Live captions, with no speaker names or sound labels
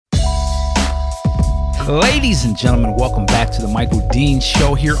Ladies and gentlemen, welcome back to the Michael Dean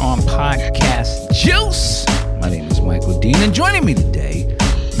Show here on Podcast Juice. My name is Michael Dean, and joining me today,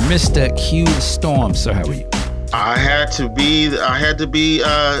 Mr. Q Storm. Sir, how are you? I had to be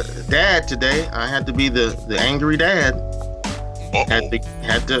dad today. I had to be the angry dad. Had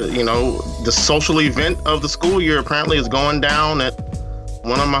to, the social event of the school year apparently is going down at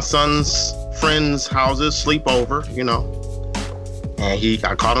one of my son's friends' houses, sleepover, And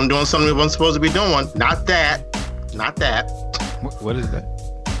I caught him doing something he wasn't supposed to be doing. Not that. What is that?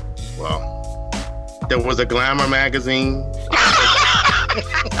 Well, there was a Glamour magazine.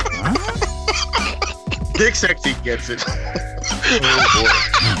 Big Sexy gets it.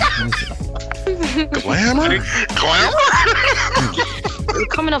 Glamour? It's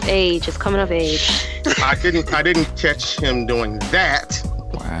coming of age. I didn't catch him doing that.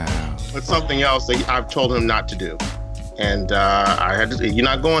 Wow. But something else that I've told him not to do. And I had to say, you're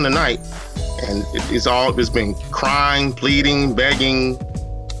not going tonight. And it's been crying, pleading, begging.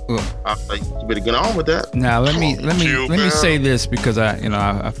 You better get on with that. Now let me say this, because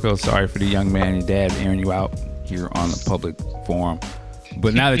I feel sorry for the young man and dad airing you out here on the public forum.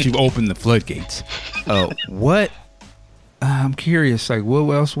 But now that you've opened the floodgates, I'm curious. Like, what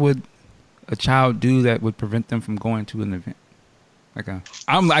else would a child do that would prevent them from going to an event? I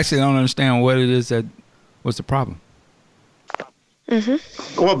don't understand what it is what's the problem.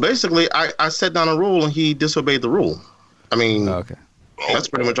 Mm-hmm. Well, basically, I set down a rule and he disobeyed the rule. I mean, okay. That's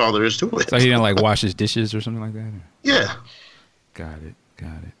pretty much all there is to it. So he didn't wash his dishes or something like that? Yeah. Got it.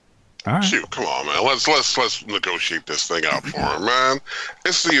 All right. Shoot, come on, man. Let's negotiate this thing out for him, man.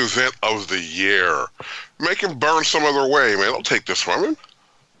 It's the event of the year. Make him burn some other way, man. Don't take this from him.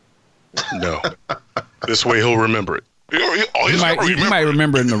 No. This way he'll remember it. He might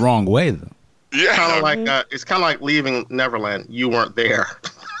remember it in the wrong way, though. Yeah. It's kind of like leaving Neverland. You weren't there.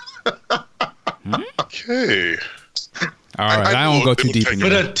 Okay. All right, I don't go too deep into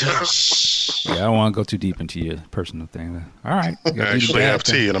it. Yeah, I don't want to go too deep into your personal thing. All right. I actually have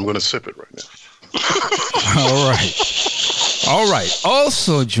tea, and I'm going to sip it right now. All right.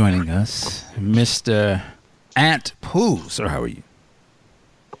 Also joining us, Mr. Ant Pooh. Sir, how are you?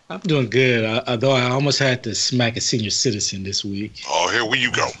 I'm doing good, although I almost had to smack a senior citizen this week. Oh, here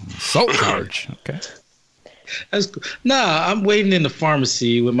you go. Salt charge. Okay. That's cool. Nah, I'm waiting in the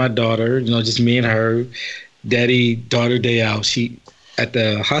pharmacy with my daughter, just me and her. Daughter day out. She at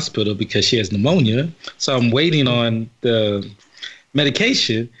the hospital because she has pneumonia. So I'm waiting on the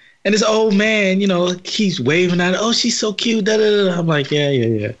medication. And this old man, keeps waving at her. Oh, she's so cute. Da, da, da. I'm like,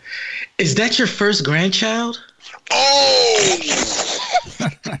 yeah. Is that your first grandchild? Oh!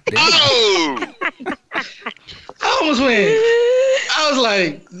 Oh! I almost went. I was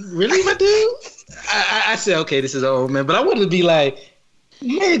like, really, my dude? I said, okay, this is an old man. But I wanted to be like,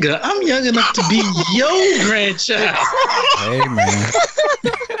 nigga, I'm young enough to be your grandchild. Hey, man.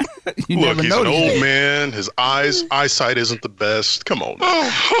 Look, he's an old man. His eyesight isn't the best. Come on.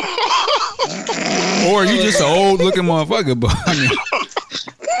 Or you just an old-looking motherfucker, but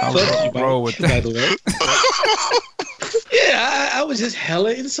I'll roll with that. Yeah, I was just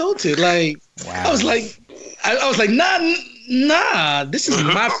hella insulted. Like, wow. I was like, nah, this is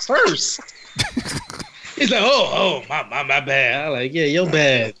my first. He's like, oh, my bad. I'm like, yeah, you're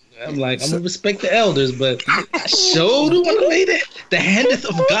bad. I'm like, I'm gonna respect the elders, but I sure do want to lay the handeth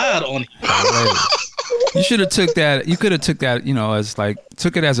of God on him. You should have took that. You could have took that, as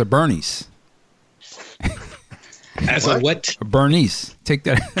took it as a Bernice. As a what? A Bernice. Take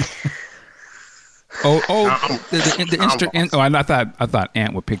that. I thought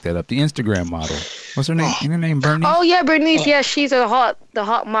Ant would pick that up. The Instagram model. What's her name? Ain't her name Bernice? Oh yeah, Bernice. Yeah, she's the hot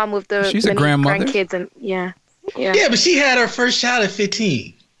mom with the she's a grandmother. Grandkids and yeah. Yeah, but she had her first child at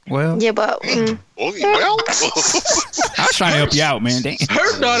 15. Well, yeah, but well, I was trying to help you out, man. Dang.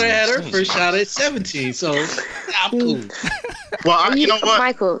 Her daughter had her first child at 17, so I'm cool. Well, you know what,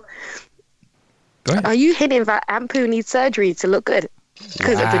 Michael? Go ahead. Are you hinting that Ampu needs surgery to look good?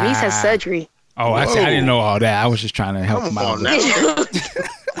 Because Bernice has surgery. Oh, I didn't know all that. I was just trying to help him out. I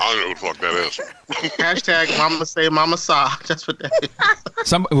don't know what the fuck that is. Hashtag Mama say Mama saw. That's what that is.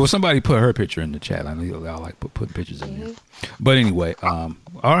 Somebody put her picture in the chat. I know y'all like putting pictures in there. But anyway, all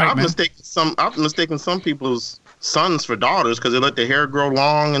right, I've mistaken some people's sons for daughters because they let their hair grow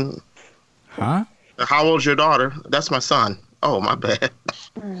long and. Huh? How old's your daughter? That's my son. Oh, my bad.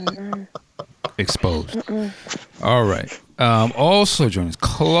 Exposed. All right. Also joining us,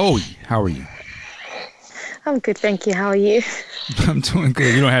 Chloe. How are you? I'm good, thank you. How are you? I'm doing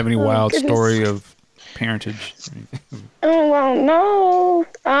good. You don't have any wild story of parentage? Oh, well, no.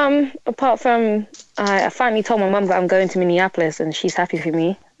 Apart from, I finally told my mum that I'm going to Minneapolis and she's happy for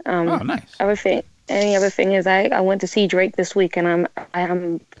me. Oh, nice. Everything any other thing is I went to see Drake this week, and I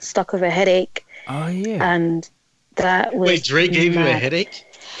am stuck with a headache. Oh yeah. And that was Wait, Drake gave you a mad. headache?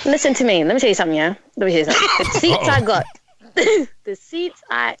 Listen to me. Let me tell you something, yeah? Let me tell you something. The seats I got, the seats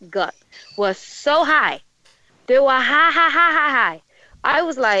I got were so high. They were high. I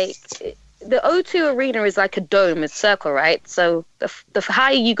was like, the O2 Arena is like a dome. It's circle, right? So the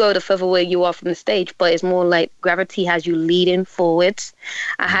higher you go, the further away you are from the stage. But it's more like gravity has you leading forwards.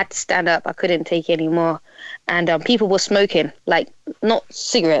 I had to stand up. I couldn't take it anymore. And people were smoking, like not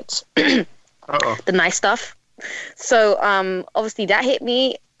cigarettes, the nice stuff. So obviously that hit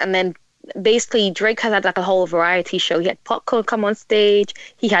me. And then basically Drake has had like a whole variety show. He had Popcorn come on stage.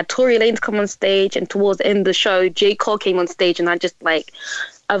 He had Tory Lanez come on stage. And towards the end of the show, J. Cole came on stage. And I just like,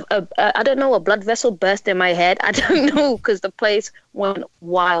 I don't know, a blood vessel burst in my head. I don't know, because the place went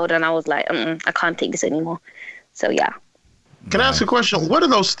wild. And I was like, I can't take this anymore. So yeah. Can I ask a question? What are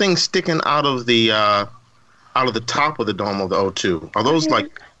those things sticking out of the top of the dome of the O2? Are those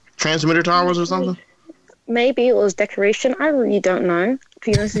like transmitter towers or something? Maybe it was decoration. I really don't know,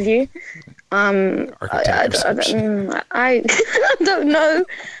 to be honest with you. I don't know.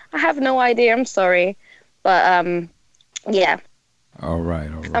 I have no idea. I'm sorry. But, yeah. All right.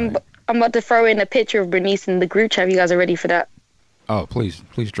 I'm about to throw in a picture of Bernice in the group chat. You guys are ready for that? Oh, please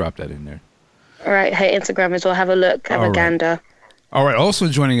drop that in there. All right. Hey, Instagram as well. Have a look. Have a gander. All right. Also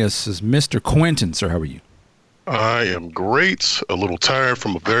joining us is Mr. Quentin. Sir, how are you? I am great. A little tired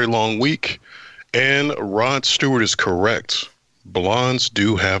from a very long week. And Rod Stewart is correct. Blondes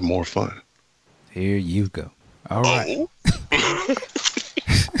do have more fun. Here you go. All right.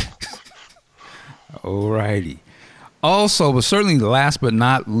 All righty. Also, but certainly last but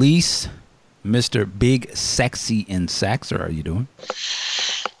not least, Mr. Big Sexy in Sax. Sir, how are you doing?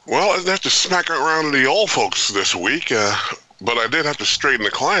 Well, I didn't have to smack around the old folks this week, but I did have to straighten the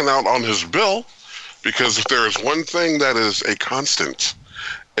client out on his bill, because if there is one thing that is a constant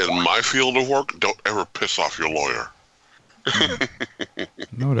in my field of work, don't ever piss off your lawyer.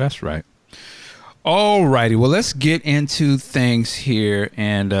 No, that's right. All righty. Well, let's get into things here.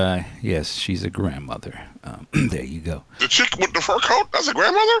 And yes, she's a grandmother. There you go. The chick with the fur coat, that's a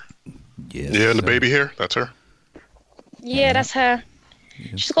grandmother? Yes, yeah, and the baby hair, that's her. Yeah, that's her.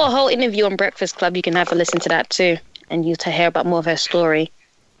 She's got a whole interview on Breakfast Club. You can have a listen to that too, and you to hear about more of her story.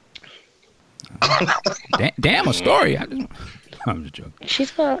 Damn, a story. I'm just joking. She's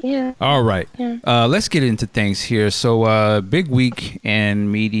got, yeah. All right. Yeah. Let's get into things here. So, big week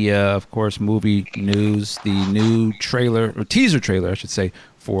in media, of course, movie news. The new trailer, or teaser trailer, I should say,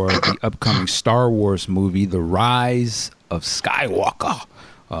 for the upcoming Star Wars movie, The Rise of Skywalker,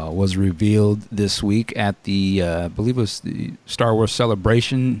 was revealed this week at the, I believe it was the Star Wars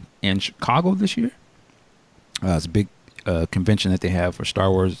Celebration in Chicago this year. It's a big convention that they have for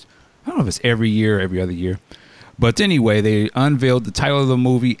Star Wars. I don't know if it's every year, every other year. But anyway, they unveiled the title of the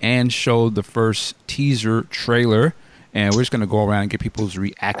movie and showed the first teaser trailer. And we're just going to go around and get people's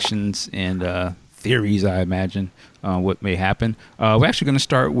reactions and theories, I imagine, what may happen. We're actually going to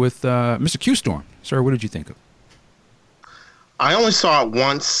start with Mr. Q Storm. Sir, what did you think of? I only saw it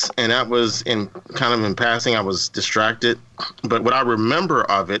once, and that was in passing. I was distracted. But what I remember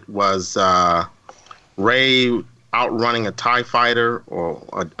of it was Rey outrunning a TIE fighter, or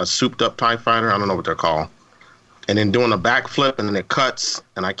a souped-up TIE fighter. I don't know what they're called. And then doing a backflip, and then it cuts,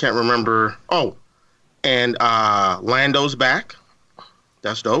 and I can't remember. Oh, and Lando's back.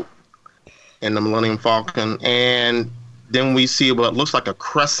 That's dope. And the Millennium Falcon. And then we see what looks like a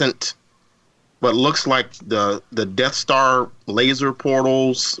crescent, what looks like the Death Star laser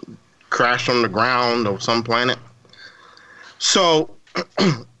portals crash on the ground of some planet. So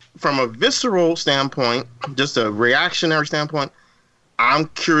from a visceral standpoint, just a reactionary standpoint, I'm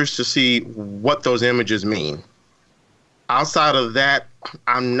curious to see what those images mean. Outside of that,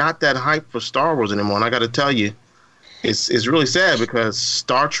 I'm not that hyped for Star Wars anymore. And I got to tell you, it's really sad, because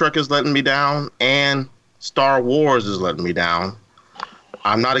Star Trek is letting me down and Star Wars is letting me down.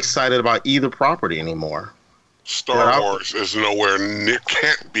 I'm not excited about either property anymore. Star Wars is nowhere near,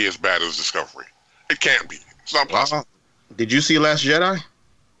 can't be as bad as Discovery. It can't be. It's not possible. Did you see Last Jedi?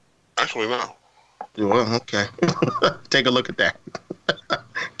 Actually, no. Well, okay. Take a look at that.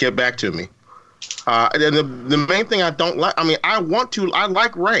 Get back to me. And the main thing I don't like, I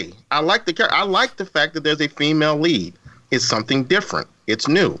like Rey. I like the character. I like the fact that there's a female lead. It's something different. It's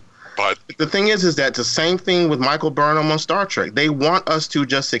new. But the thing is that it's the same thing with Michael Burnham on Star Trek. They want us to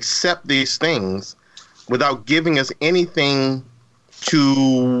just accept these things without giving us anything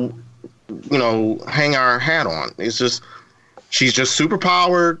to, hang our hat on. It's just, she's just super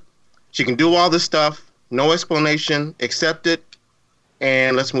powered. She can do all this stuff. No explanation. Accept it.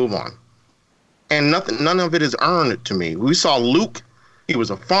 And let's move on. and none of it is earned to me. We saw Luke. He was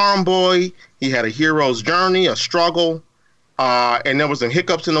a farm boy. He had a hero's journey, a struggle, and there was some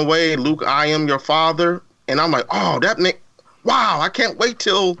hiccups in the way. Luke, I am your father, and I'm like, oh, wow! I can't wait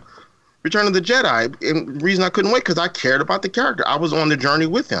till Return of the Jedi. And the reason I couldn't wait because I cared about the character. I was on the journey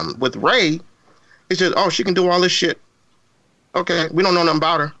with him. With Rey, it's just, oh, she can do all this shit. Okay, we don't know nothing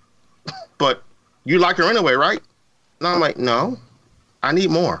about her, but you like her anyway, right? And I'm like, no, I need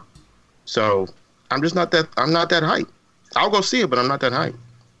more. So I'm not that hype. I'll go see it, but I'm not that hype.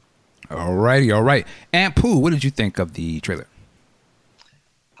 All right. Aunt Pooh, what did you think of the trailer?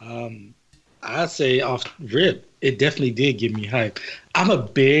 I'd say off rip, it definitely did give me hype. I'm a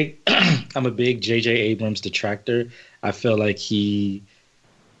big J.J. Abrams detractor. I feel like he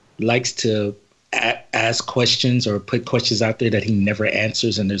likes to ask questions or put questions out there that he never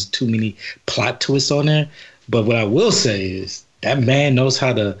answers, and there's too many plot twists on there. But what I will say is that man knows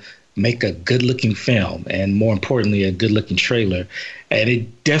how to make a good-looking film, and more importantly, a good-looking trailer. And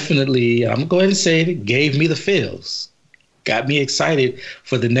it definitely, I'm going to go ahead and say it gave me the feels. Got me excited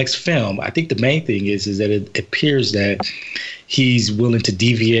for the next film. I think the main thing is that it appears that he's willing to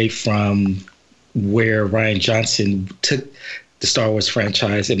deviate from where Rian Johnson took the Star Wars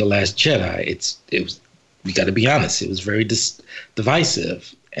franchise in The Last Jedi. We got to be honest, it was very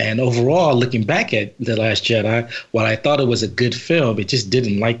divisive. And overall, looking back at The Last Jedi, while I thought it was a good film, it just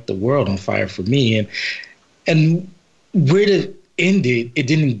didn't light the world on fire for me. And where it ended, it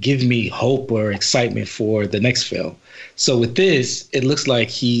didn't give me hope or excitement for the next film. So with this, it looks like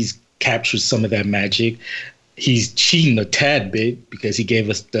he's captured some of that magic. He's cheating a tad bit because he gave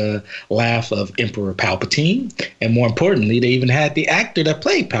us the laugh of Emperor Palpatine. And more importantly, they even had the actor that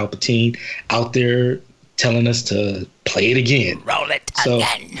played Palpatine out there telling us to play it again. Roll it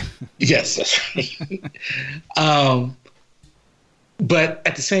again. Yes, that's right. But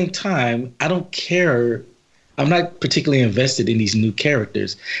at the same time, I don't care. I'm not particularly invested in these new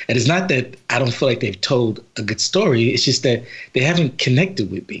characters. And it's not that I don't feel like they've told a good story. It's just that they haven't connected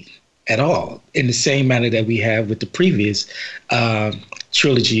with me at all in the same manner that we have with the previous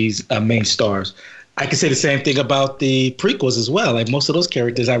trilogy's main stars. I can say the same thing about the prequels as well. Like most of those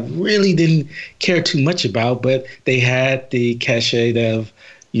characters I really didn't care too much about, but they had the cachet of,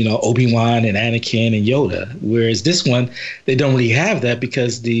 Obi-Wan and Anakin and Yoda. Whereas this one, they don't really have that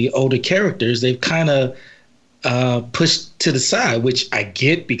because the older characters, they've kind of pushed to the side, which I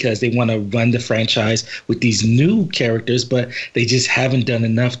get because they want to run the franchise with these new characters, but they just haven't done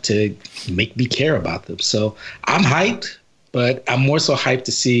enough to make me care about them. So I'm hyped, but I'm more so hyped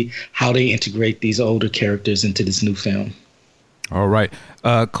to see how they integrate these older characters into this new film. All right.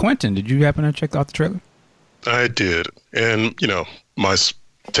 Quentin, did you happen to check out the trailer? I did. And, my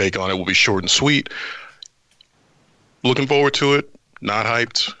take on it will be short and sweet. Looking forward to it. Not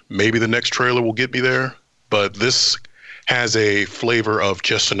hyped. Maybe the next trailer will get me there. But this has a flavor of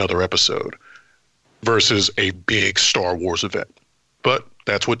just another episode versus a big Star Wars event. But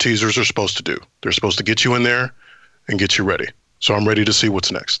that's what teasers are supposed to do. They're supposed to get you in there and get you ready. So I'm ready to see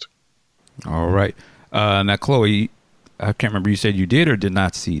what's next. All right. Now, Chloe, I can't remember, you said you did or did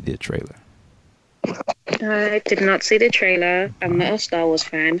not see the trailer? I did not see the trailer. I'm not a Star Wars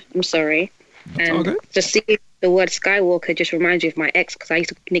fan. I'm sorry. That's all good. To see the word Skywalker just reminds you of my ex because I used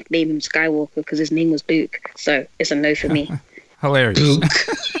to nickname him Skywalker because his name was Luke. So it's a no for me. Hilarious.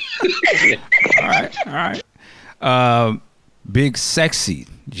 All right. Big Sexy.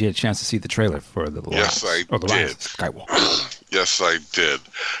 Did you get a chance to see the trailer for the Yes, I did. Skywalker? Yes, I did.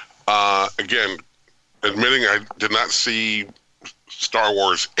 Again, admitting I did not see Star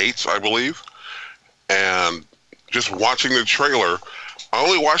Wars 8, I believe. And just watching the trailer, I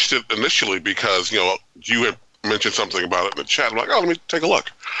only watched it initially because, you had mentioned something about it in the chat. I'm like, let me take a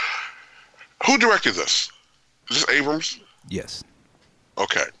look. Who directed this? Is this Abrams? Yes.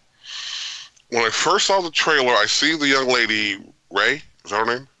 Okay. When I first saw the trailer, I see the young lady, Rey, is that her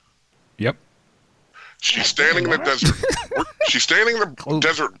name? Yep. She's standing in the desert. She's standing in the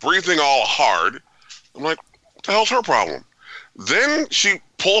desert, breathing all hard. I'm like, what the hell's her problem? Then she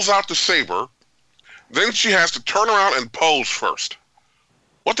pulls out the saber. Then she has to turn around and pose first.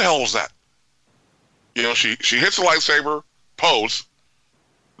 What the hell was that? She hits the lightsaber, pose.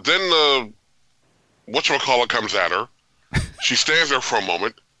 Then the whatchamacallit comes at her. She stands there for a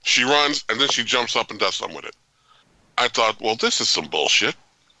moment. She runs, and then she jumps up and does something with it. I thought, well, this is some bullshit.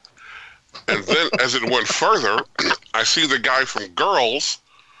 And then as it went further, I see the guy from Girls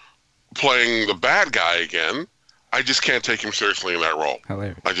playing the bad guy again. I just can't take him seriously in that role.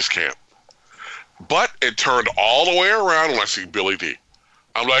 Hilarious. I just can't. But it turned all the way around when I see Billy D.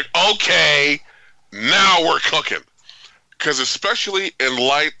 I'm like, okay, now we're cooking. Because especially in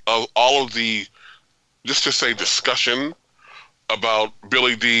light of all of the just to say discussion about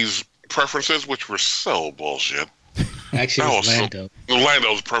Billy D's preferences, which were so bullshit. Actually, it was Lando.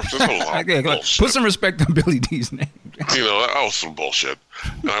 Lando's preferences. Put some respect on Billy D's name. That was some bullshit.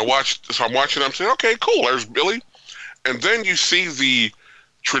 And I'm watching, I'm saying, okay, cool, there's Billy. And then you see the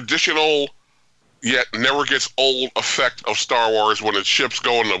traditional, yet never gets old effect of Star Wars when its ships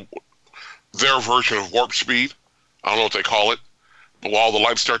go into their version of warp speed. I don't know what they call it. But while the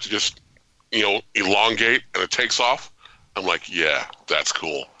lights start to just, elongate and it takes off, I'm like, yeah, that's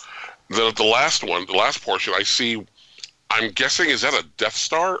cool. Then at the last portion, I see, I'm guessing, is that a Death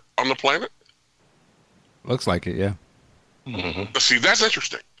Star on the planet? Looks like it, yeah. Mm-hmm. See, that's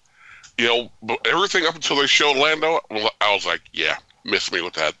interesting. But everything up until they showed Lando, I was like, yeah, miss me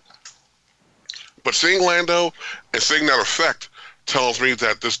with that. But seeing Lando and seeing that effect tells me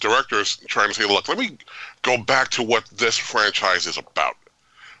that this director is trying to say, look, let me go back to what this franchise is about.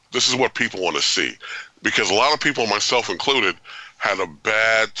 This is what people want to see. Because a lot of people, myself included, had a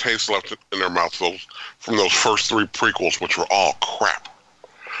bad taste left in their mouth from those first 3 prequels, which were all crap.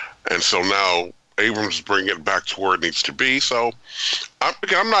 And so now Abrams is bringing it back to where it needs to be. So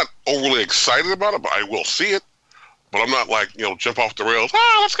I'm not overly excited about it, but I will see it. But I'm not like, jump off the rails,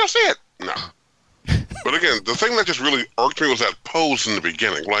 let's go see it. No. But again, the thing that just really irked me was that pose in the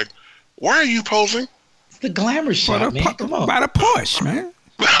beginning. Like, why are you posing? It's the glamour shot, man. Come on. By the push, man.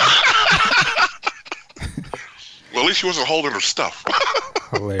 Well, at least she wasn't holding her stuff.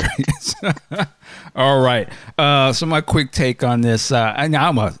 Hilarious. All right. So my quick take on this.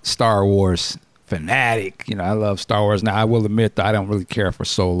 I'm a Star Wars fanatic. I love Star Wars. Now, I will admit that I don't really care for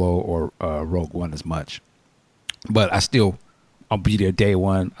Solo or Rogue One as much. But I'll be there day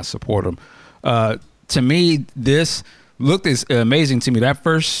one. I support them. To me, this looked as amazing to me. That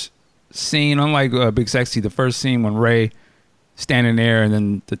first scene, unlike Big Sexy, the first scene when Rey standing there and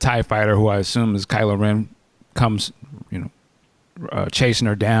then the TIE fighter, who I assume is Kylo Ren, comes, chasing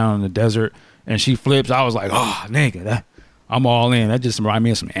her down in the desert, and she flips. I was like, oh, nigga, I'm all in. That just reminded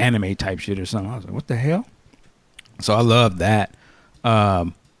me of some anime type shit or something. I was like, what the hell? So I love that.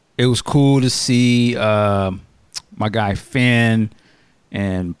 It was cool to see my guy Finn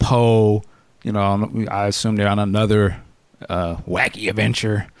and Poe. I assume they're on another wacky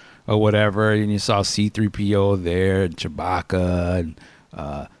adventure or whatever. And you saw C-3PO there, and Chewbacca, and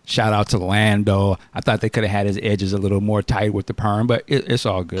shout out to Lando. I thought they could have had his edges a little more tight with the perm, but it's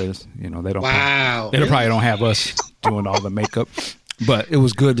all good. They don't. Wow. They probably don't have us doing all the makeup, but it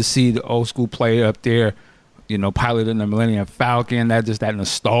was good to see the old school player up there. Piloting the Millennium Falcon. That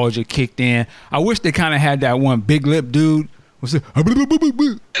nostalgia kicked in. I wish they kind of had that one big lip dude. But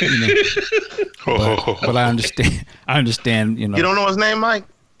I understand. You don't know his name, Mike?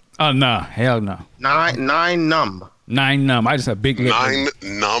 Oh no, hell no. Nine Numb. I just have big lip. Nine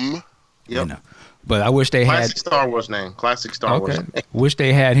Numb. Yep. But I wish they Classic Star Wars name. Classic Star Wars name. Wish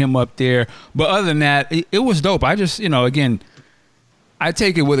they had him up there. But other than that, it was dope. I just, again, I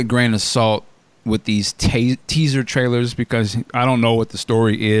take it with a grain of salt with these teaser trailers because I don't know what the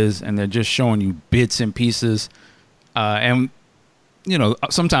story is, and they're just showing you bits and pieces. And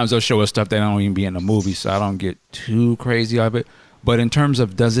sometimes they'll show us stuff that don't even be in the movie, so I don't get too crazy of it. But in terms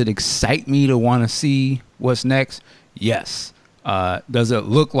of, does it excite me to want to see what's next? Yes. Does it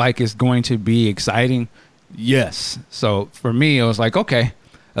look like it's going to be exciting? Yes. So for me, it was like, okay,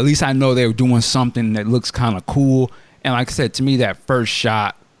 at least I know they're doing something that looks kind of cool. And like I said, to me, that first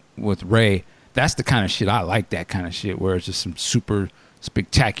shot with Rey, that's the kind of shit I like. That kind of shit where it's just some super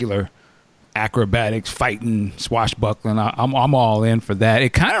spectacular acrobatics, fighting, swashbuckling. I'm all in for that.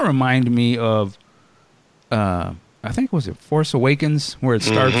 It kind of reminded me of, I think, was it Force Awakens, where it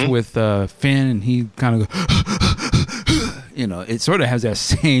starts with Finn and he kind of it sort of has that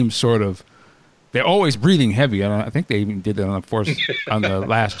same sort of. They're always breathing heavy. I think they even did that on the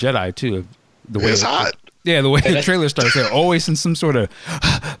Last Jedi too. The way it's hot. Yeah, the way the trailer starts, they're always in some sort of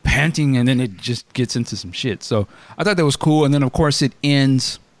panting, and then it just gets into some shit. So I thought that was cool. And then, of course, it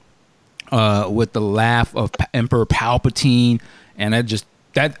ends with the laugh of Emperor Palpatine. And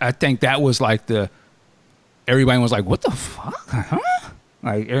I think that was like everybody was like, what the fuck? Huh?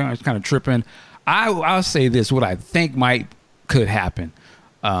 Like, everyone's kind of tripping. I'll say this, what I think could happen.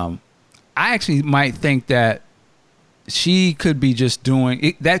 I actually might think that she could be just doing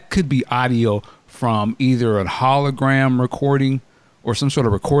it. That could be audio from either a hologram recording or some sort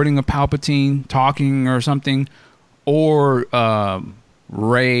of recording of Palpatine talking or something, or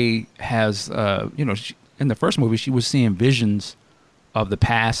Rey has, in the first movie, she was seeing visions of the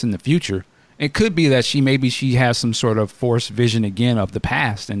past and the future. It could be that she has some sort of force vision again of the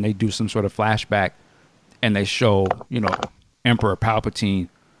past, and they do some sort of flashback, and they show, Emperor Palpatine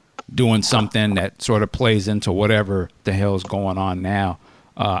doing something that sort of plays into whatever the hell's going on now.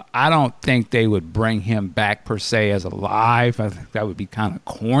 I don't think they would bring him back per se as alive. I think that would be kind of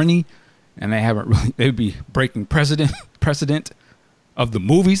corny, and they'd be breaking precedent of the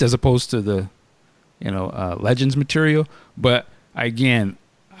movies as opposed to the, Legends material. But again,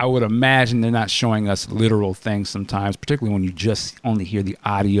 I would imagine they're not showing us literal things sometimes, particularly when you just only hear the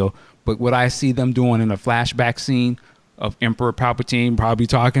audio. But what I see them doing in a flashback scene of Emperor Palpatine probably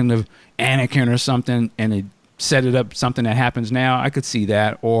talking to Anakin or something, and it set it up something that happens now, I could see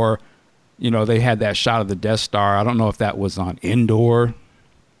that. Or, they had that shot of the Death Star. I don't know if that was on Endor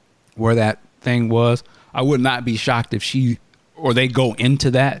where that thing was. I would not be shocked if they go into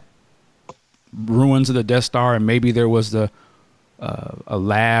that ruins of the Death Star, and maybe there was a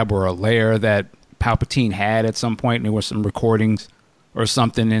lab or a lair that Palpatine had at some point, and there were some recordings or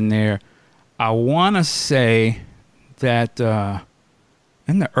something in there. I want to say that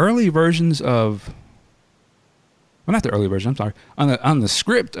in the early versions of, well, not the early version, I'm sorry, on the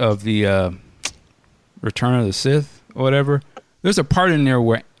script of the Return of the Sith or whatever, there's a part in there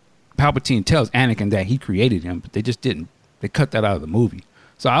where Palpatine tells Anakin that he created him, but they just didn't. They cut that out of the movie.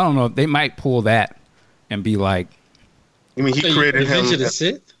 So I don't know. They might pull that and be like, you mean he created him? Revenge of the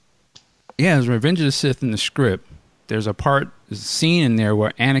Sith? Yeah, there's Revenge of the Sith in the script. There's a scene in there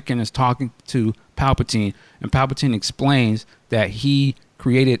where Anakin is talking to Palpatine, and Palpatine explains that he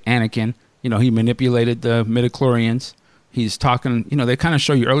created Anakin. He manipulated the midichlorians. He's talking, they kind of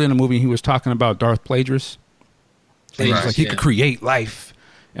show you early in the movie, he was talking about Darth Plagueis. And he's like, he could create life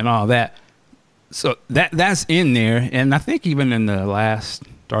and all that. So that's in there. And I think even in the last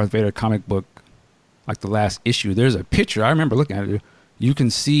Darth Vader comic book, like the last issue, there's a picture. I remember looking at it. You can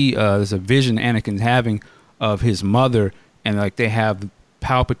see there's a vision Anakin's having of his mother, and like they have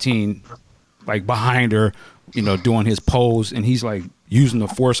Palpatine like behind her, doing his pose, and he's like using the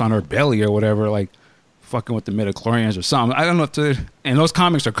Force on her belly or whatever, like fucking with the midichlorians or something. I don't know and those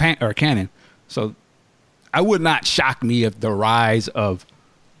comics are canon. So I would not shock me if the rise of,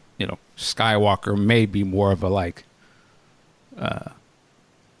 Skywalker may be more of a like,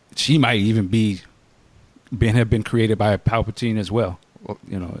 she might even have been created by Palpatine as well.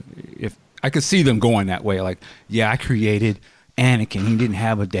 If I could see them going that way, like, yeah, I created Anakin. He didn't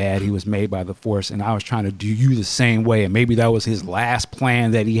have a dad. He was made by the Force, and I was trying to do you the same way. And maybe that was his last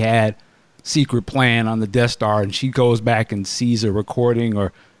plan that he had, secret plan on the Death Star. And she goes back and sees a recording,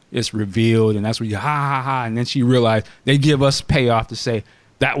 or it's revealed, and that's where you ha ha ha. And then she realized they give us payoff to say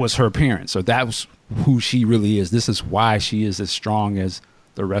that was her parents, or that was who she really is. This is why she is as strong as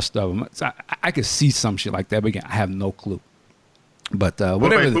the rest of them. So I could see some shit like that, but again, I have no clue. But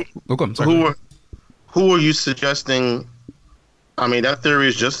whatever. Who are you suggesting? I mean, that theory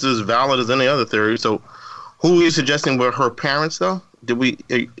is just as valid as any other theory. So, who are you suggesting were her parents, though? Did we?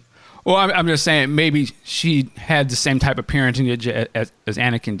 Well, I'm just saying maybe she had the same type of parenting as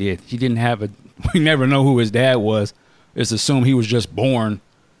Anakin did. He didn't have we never know who his dad was. It's assumed he was just born.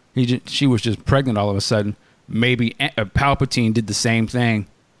 She was just pregnant all of a sudden. Maybe Palpatine did the same thing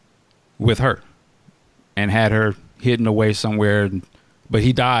with her and had her hidden away somewhere, but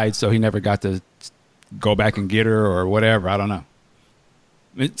he died, so he never got to go back and get her or whatever. I don't know.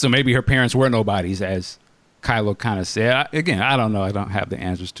 So maybe her parents were nobodies, as Kylo kind of said. Again, I don't know. I don't have the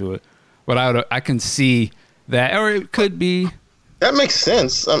answers to it, but I can see that, or it could be. That makes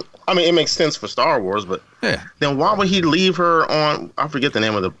sense. I mean, it makes sense for Star Wars, but yeah. Then why would he leave her on? I forget the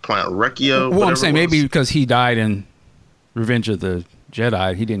name of the planet, Rekio. Well, I'm saying maybe because he died in Revenge of the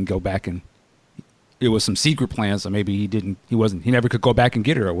Jedi, he didn't go back and. It was some secret plan, so maybe he never could go back and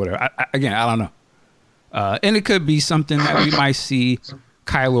get her or whatever. I don't know. And it could be something that we might see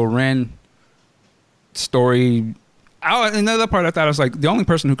Kylo Ren story. Another part I thought was like the only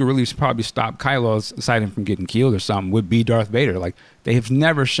person who could really probably stop Kylo, aside from getting killed or something, would be Darth Vader. Like they have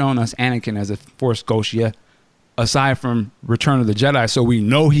never shown us Anakin as a Force ghost yet, aside from Return of the Jedi. So we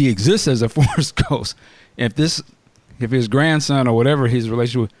know he exists as a Force ghost. If his grandson or whatever his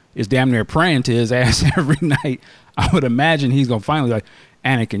relationship with is damn near praying to his ass every night, I would imagine he's gonna finally like,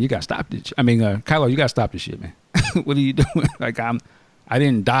 Anakin, you gotta stop this. Kylo, you gotta stop this shit, man. What are you doing? Like I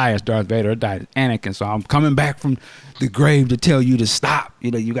didn't die as Darth Vader. I died as Anakin, so I'm coming back from the grave to tell you to stop.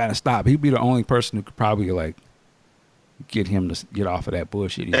 You gotta stop. He'd be the only person who could probably like get him to get off of that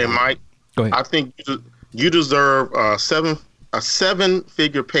bullshit. Hey, Mike, go ahead. I think you deserve a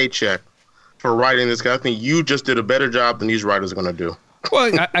seven-figure paycheck for writing this guy. I think you just did a better job than these writers are gonna do.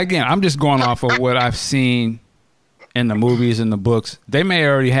 Well, again, I'm just going off of what I've seen in the movies and the books. They may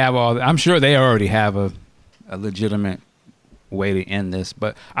already have I'm sure they already have a legitimate way to end this,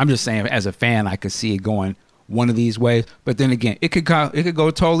 but I'm just saying as a fan, I could see it going one of these ways. But then again, it could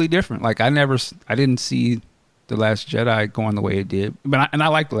go totally different. Like I didn't see The Last Jedi going the way it did, but I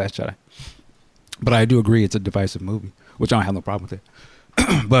like The Last Jedi. But I do agree it's a divisive movie, which I don't have no problem with it.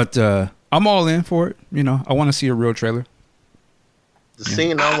 But I'm all in for it. You know, I want to see a real trailer. The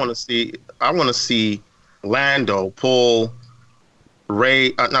scene I want to see Lando pull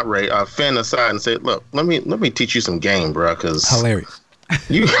Finn aside and say, "Look, let me teach you some game, bro." Because hilarious.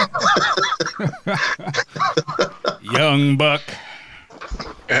 You young buck.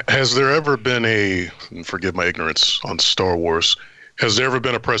 Has there ever been and forgive my ignorance on Star Wars, has there ever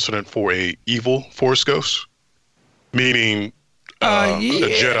been a precedent for a evil Force ghost? Meaning a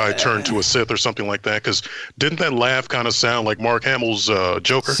Jedi turned to a Sith or something like that? Because didn't that laugh kind of sound like Mark Hamill's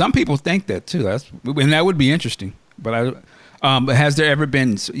Joker? Some people think that too. And that would be interesting. But has there ever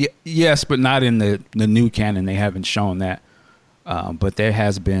been? Yes, but not in the new canon. They haven't shown that. But there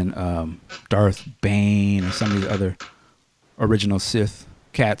has been Darth Bane and some of the other original Sith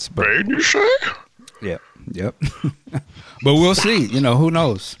cats. But, Bane, you say? Yeah. Yep. But we'll see. You know, who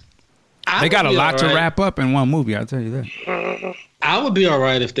knows? They got a lot to wrap up in one movie. I'll tell you that. I would be all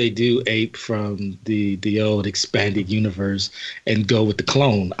right if they do ape from the old expanded universe and go with the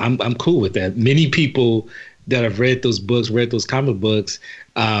clone. I'm cool with that. Many people that have read those comic books,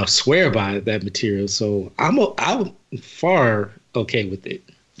 swear by that material. So I'm far okay with it.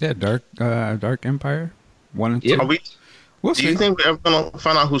 Yeah, Dark Empire 1 and 2. Yeah. We'll Do see. you think we're ever gonna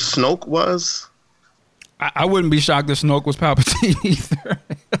find out who Snoke was? I wouldn't be shocked if Snoke was Palpatine either.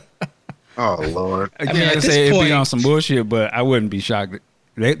 Oh Lord! Again, I say it'd be on some bullshit, but I wouldn't be shocked.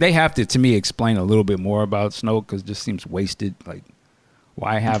 They have to me, explain a little bit more about Snoke because it just seems wasted. Like,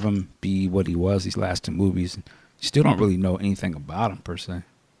 why have him be what he was these last 2 movies? You still don't really know anything about him per se.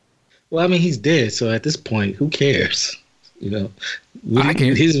 Well, I mean, he's dead, so at this point, who cares? You know,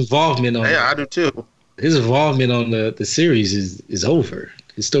 his involvement on I do too. His involvement on the series is over.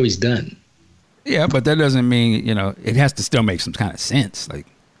 His story's done. Yeah, but that doesn't mean, you know, it has to still make some kind of sense. Like,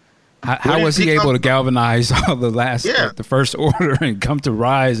 how was he able to galvanize all the First Order and come to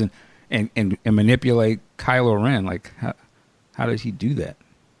rise and manipulate Kylo Ren? Like, how did he do that?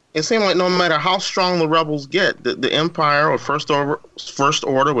 It seemed like no matter how strong the rebels get, the Empire or First Order,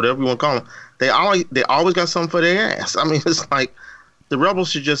 whatever you want to call them, they always got something for their ass. I mean, it's like the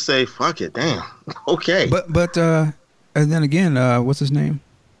rebels should just say, "Fuck it, damn, okay." But and then again, what's his name?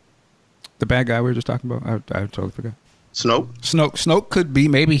 The bad guy we were just talking about. I totally forgot. Snoke could be.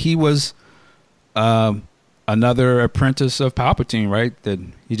 Maybe he was another apprentice of Palpatine, right? That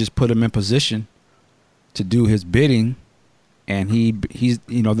he just put him in position to do his bidding, and he's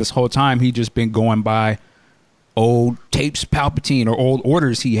this whole time he just been going by old tapes Palpatine or old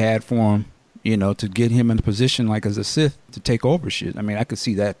orders he had for him, to get him in a position like as a Sith to take over shit. I mean, I could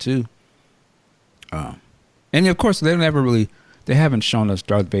see that too. And of course they haven't shown us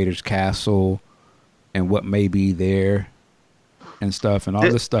Darth Vader's castle and what may be there and stuff, and all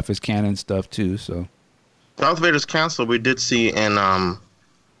this stuff is canon stuff too. So Darth Vader's castle we did see in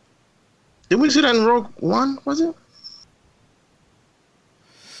did we see that in Rogue One? Was it?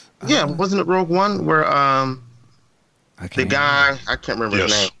 Yeah, wasn't it Rogue One where the guy I can't remember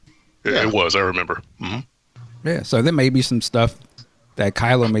his name. It was. I remember. Mm-hmm. Yeah, so there may be some stuff that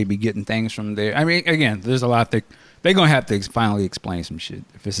Kylo may be getting things from there. I mean, again, there's a lot that they're gonna have to finally explain some shit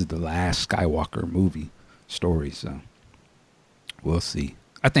if this is the last Skywalker movie story. So we'll see.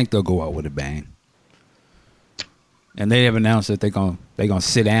 I think they'll go out with a bang, and they have announced that they're gonna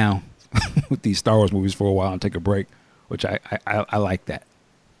sit down with these Star Wars movies for a while and take a break, which I like that.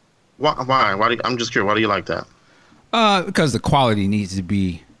 Why? I'm just curious. Why do you like that? Because the quality needs to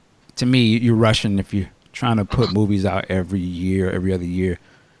be. To me, you're rushing if you're trying to put movies out every other year.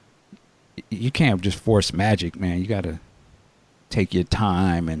 You can't just force magic, man. You got to take your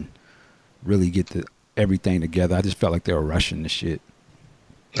time and really get everything together. I just felt like they were rushing the shit.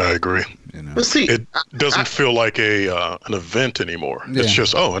 I agree. But see, it doesn't feel like an event anymore. Yeah. It's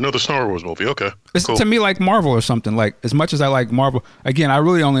just, another Star Wars movie. Okay, it's cool. To me like Marvel or something. Like, as much as I like Marvel, again, I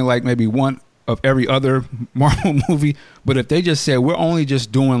really only like maybe one of every other Marvel movie. But if they just said we're only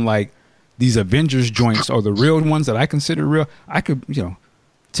just doing like these Avengers joints or the real ones that I consider real, I could,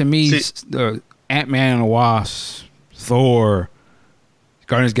 to me, Ant-Man and the Wasp, Thor,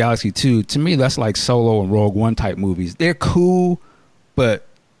 Guardians of the Galaxy 2, to me that's like Solo and Rogue One type movies. They're cool, but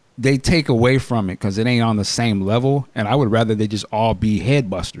they take away from it because it ain't on the same level, and I would rather they just all be head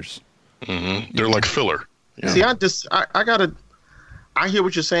busters. Mm-hmm. They're like filler. Yeah. See, I hear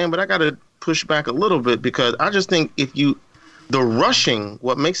what you're saying, but I gotta push back a little bit because I just think the rushing,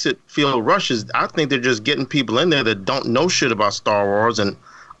 what makes it feel rushed is I think they're just getting people in there that don't know shit about Star Wars and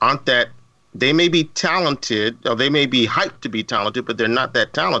aren't that they may be talented, or they may be hyped to be talented, but they're not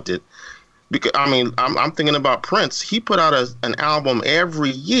that talented. Because I mean, I'm thinking about Prince. He put out an album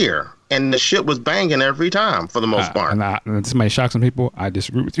every year, and the shit was banging every time for the most part. And somebody shocked some people. I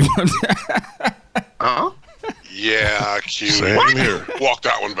disagree with you. Huh? Yeah, Q. Same here. Walk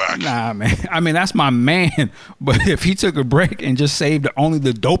that one back. Nah, man. I mean, that's my man. But if he took a break and just saved only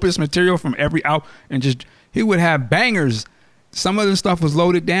the dopest material from every album, and just he would have bangers. Some of the stuff was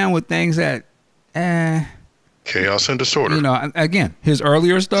loaded down with things that, Chaos and disorder. you know. Again, his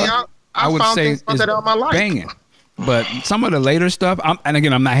earlier stuff, Yeah, I would found say things about is that album I like. banging. But some of the later stuff, and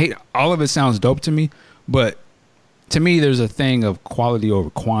again, I'm not hating. All of it sounds dope to me, but to me, there's a thing of quality over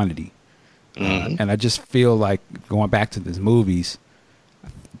quantity. And I just feel like going back to these movies,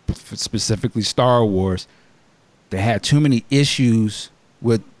 specifically Star Wars, they had too many issues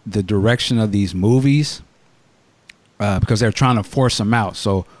with the direction of these movies because they're trying to force them out.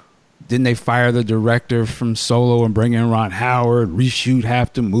 So didn't they fire the director from Solo and bring in Ron Howard, reshoot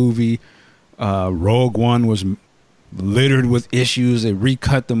half the movie? Rogue One was littered with issues. They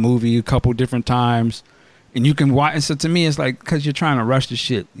recut the movie a couple different times. And you can watch. So to me, it's like because you're trying to rush the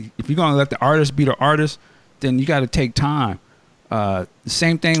shit. If you're gonna let the artist be the artist, then you got to take time. The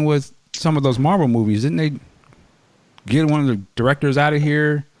same thing with some of those Marvel movies. Didn't they get one of the directors out of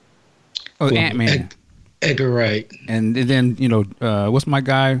here? Oh, Ant-Man. Edgar Wright. And then what's my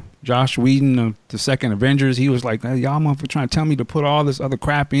guy Josh Whedon of the second Avengers? He was like, hey, y'all motherfuckers trying to tell me to put all this other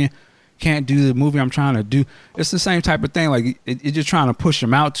crap in. Can't do the movie I'm trying to do. It's the same type of thing. Like it's just trying to push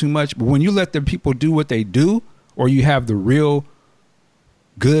them out too much. But when you let the people do what they do, or you have the real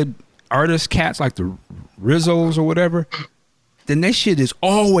good artist cats like the Rizzos or whatever, then that shit is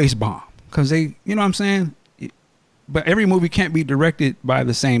always bomb. Cause they, you know what I'm saying? But every movie can't be directed by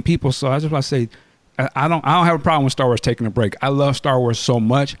the same people. So I just want to say, I don't have a problem with Star Wars taking a break. I love Star Wars so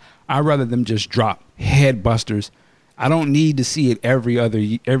much. I'd rather them just drop head busters. I don't need to see it every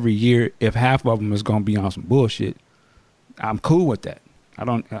year if half of them is going to be on some bullshit. I'm cool with that.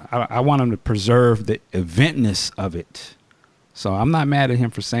 I want them to preserve the eventness of it. So I'm not mad at him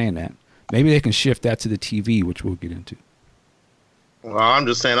for saying that. Maybe they can shift that to the TV, which we'll get into. Well, I'm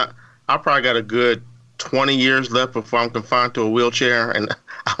just saying, I probably got a good 20 years left before I'm confined to a wheelchair, and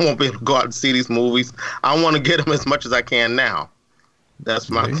I won't be able to go out and see these movies. I want to get them as much as I can now.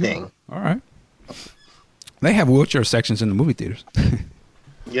 That's my thing. All right. They have wheelchair sections in the movie theaters.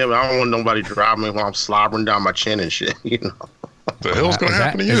 Yeah, but I don't want nobody driving me while I'm slobbering down my chin and shit, you know. The hell's going to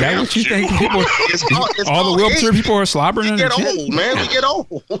happen to you? Is that what you think? People, It's all the wheelchair people are slobbering in We their get chin? old, man. We get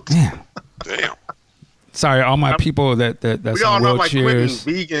old. Damn. Sorry, all my people that's We all on know like quitting wheelchairs.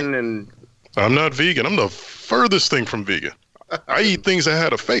 vegan and I'm not vegan. I'm the furthest thing from vegan. I eat things that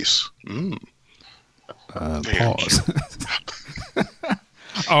had a face. Pause.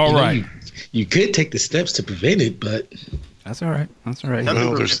 All right. You could take the steps to prevent it, but That's all right. That's all right. nothing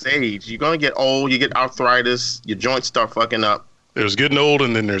Well, to this age. You're gonna get old. You get arthritis. Your joints start fucking up. There's getting old,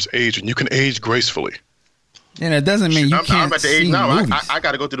 and then there's age, and you can age gracefully. And it doesn't mean you I'm can't at the age see now. movies. I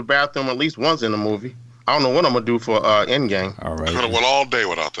got to go to the bathroom at least once in a movie. I don't know what I'm gonna do for Endgame. All Could have right. went all day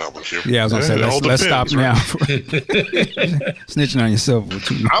without that one, Q. Yeah, I was gonna say Yeah, it all let's stop depends, now. Snitching on yourself.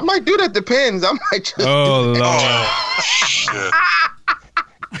 I might do that. Depends. I might just. Oh Lord. Oh, shit.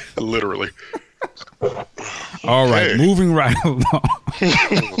 Literally. All right, Hey. moving right along.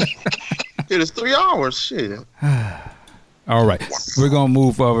 Dude, it's 3 hours. Shit. All right, we're gonna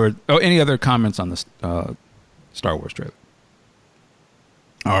move over. Oh, any other comments on this Star Wars trailer?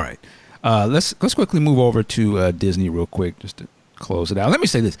 All right, let's quickly move over to Disney real quick just to close it out. Let me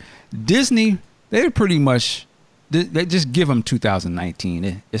say this: Disney, they're pretty much they just give them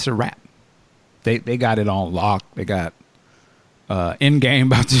 2019. It's a wrap. They got it on lock. They got Endgame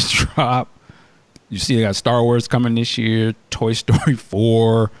about to drop. You see, they got Star Wars coming this year. Toy Story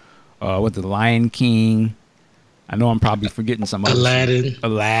 4. With the Lion King. I know I'm probably forgetting some other Aladdin.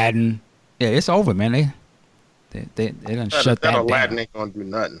 Aladdin. Yeah, it's over, man. They done shut that Aladdin down. ain't gonna do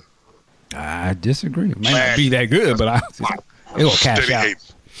nothing. I disagree. It might not be that good, but it'll cash Steady out.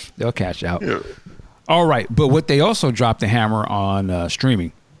 hate. They'll cash out. Yeah. All right, but what they also dropped the hammer on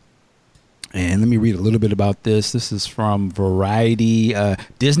streaming. And let me read a little bit about this. This is from Variety.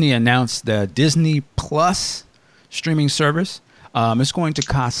 Disney announced the Disney Plus streaming service. It's going to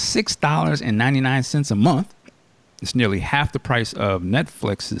cost $6.99 a month. It's nearly half the price of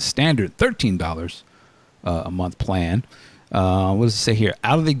Netflix's standard $13 a month plan. What does it say here?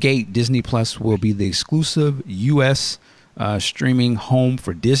 Out of the gate, Disney Plus will be the exclusive U.S. Streaming home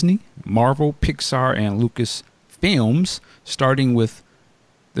for Disney, Marvel, Pixar, and Lucasfilms, starting with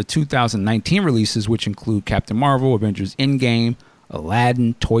the 2019 releases, which include Captain Marvel, Avengers Endgame,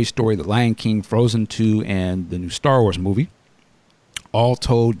 Aladdin, Toy Story, The Lion King, Frozen 2, and the new Star Wars movie. All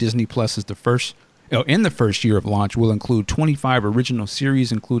told, Disney Plus is in the first year of launch will include 25 original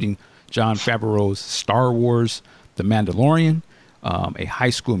series, including Jon Favreau's Star Wars, The Mandalorian, a High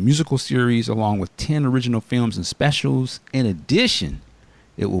School Musical series, along with 10 original films and specials. In addition,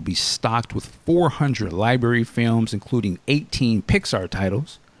 it will be stocked with 400 library films, including 18 Pixar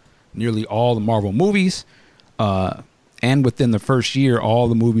titles, nearly all the Marvel movies, and within the first year, all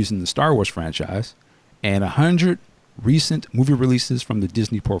the movies in the Star Wars franchise, and 100 recent movie releases from the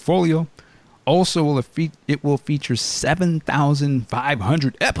Disney portfolio. Also, it will feature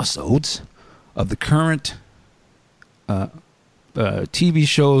 7,500 episodes of the current TV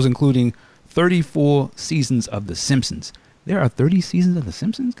shows, including 30 full seasons of The Simpsons. There are 30 seasons of The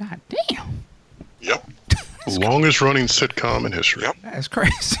Simpsons? God damn. Yep. Longest running sitcom in history. Yep. That's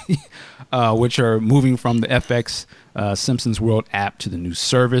crazy. Which are moving from the FX Simpsons World app to the new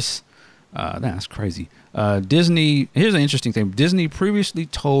service. That's crazy. Disney, here's an interesting thing. Disney previously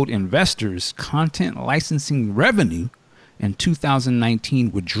told investors content licensing revenue in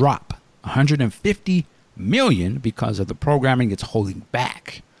 2019 would drop $150 million because of the programming it's holding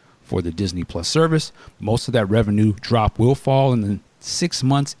back for the Disney Plus service. Most of that revenue drop will fall in the 6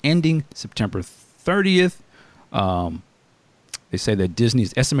 months ending September 30th. They say that Disney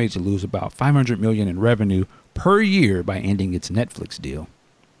is estimated to lose about $500 million in revenue per year by ending its Netflix deal.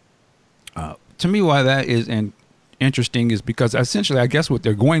 To me, why that is interesting is because essentially, I guess what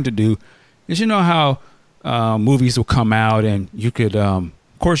they're going to do is, you know how movies will come out and you could, of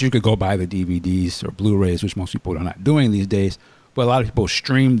course, you could go buy the DVDs or Blu-rays, which most people are not doing these days. But a lot of people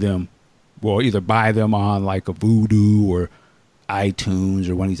stream them, well, either buy them on like a Vudu or iTunes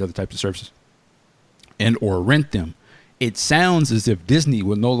or one of these other types of services, and or rent them. It sounds as if Disney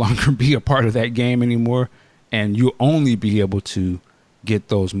will no longer be a part of that game anymore, and you'll only be able to get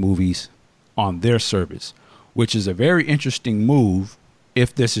those movies on their service, which is a very interesting move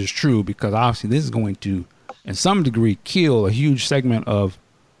if this is true, because obviously this is going to, in some degree, kill a huge segment of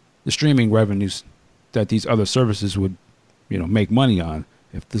the streaming revenues that these other services would, make money on.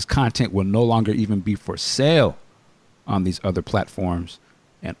 If this content will no longer even be for sale on these other platforms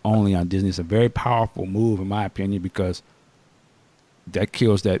and only on Disney, it's a very powerful move, in my opinion, because that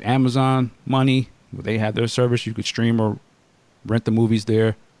kills that Amazon money. They have their service. You could stream or rent the movies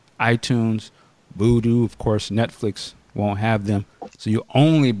there. iTunes, Vudu, of course, Netflix won't have them. So you'll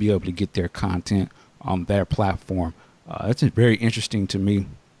only be able to get their content on their platform. That's very interesting to me.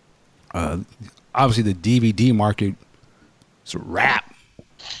 Obviously, the DVD market is a wrap.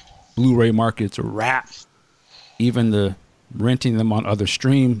 Blu-ray market's a wrap. Even the renting them on other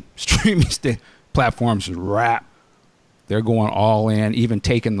streaming platforms is a wrap. They're going all in, even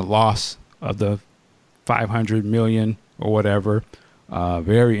taking the loss of the $500 million or whatever.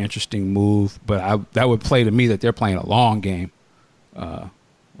 Very interesting move, but that would play to me that they're playing a long game, where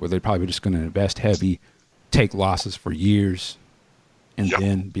they're probably just going to invest heavy, take losses for years, and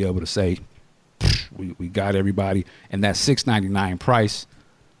then be able to say, we got everybody. And that $6.99 price,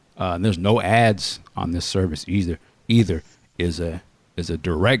 and there's no ads on this service either is a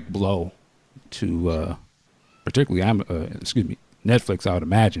direct blow to particularly Netflix, I would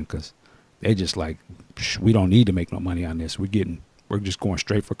imagine, because they just like, we don't need to make no money on this. We're just going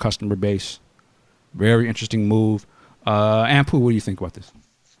straight for customer base. Very interesting move. Ampu, what do you think about this?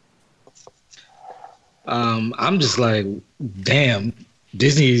 I'm just like, damn,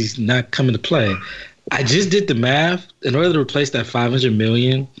 Disney's not coming to play. I just did the math. In order to replace that $500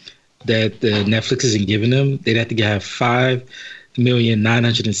 million that Netflix isn't giving them, they'd have to have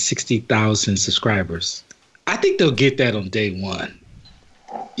 5,960,000 subscribers. I think they'll get that on day one,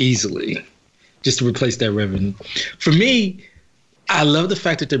 easily, just to replace that revenue. For me, I love the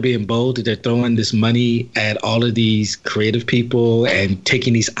fact that they're being bold, that they're throwing this money at all of these creative people and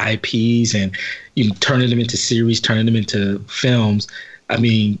taking these IPs and turning them into series, turning them into films. I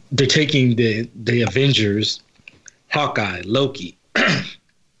mean, they're taking the Avengers, Hawkeye, Loki,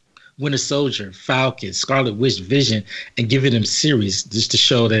 Winter Soldier, Falcon, Scarlet Witch, Vision, and giving them series just to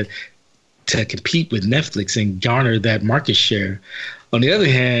show that, to compete with Netflix and garner that market share. On the other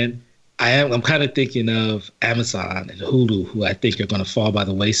hand, I'm kind of thinking of Amazon and Hulu, who I think are going to fall by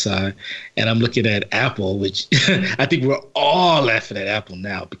the wayside. And I'm looking at Apple, which I think we're all laughing at Apple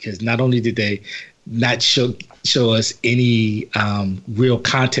now, because not only did they not show us any real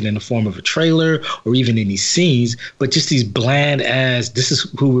content in the form of a trailer or even any scenes, but just these bland as, this is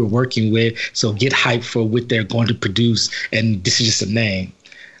who we're working with, so get hyped for what they're going to produce, and this is just a name.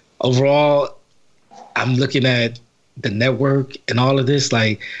 Overall, I'm looking at the network and all of this,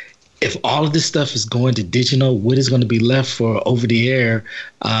 like, if all of this stuff is going to digital, what is going to be left for over-the-air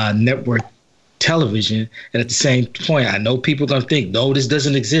network television? And at the same point, I know people are going to think, no, this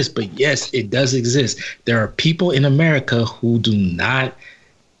doesn't exist. But yes, it does exist. There are people in America who do not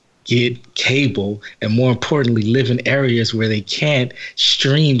get cable, and more importantly, live in areas where they can't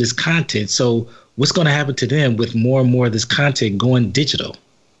stream this content. So what's going to happen to them with more and more of this content going digital?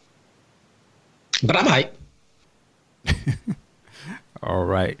 But I might. All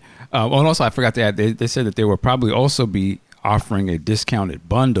right. And also, I forgot to add, they said that they will probably also be offering a discounted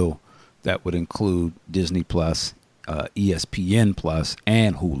bundle that would include Disney Plus, ESPN Plus,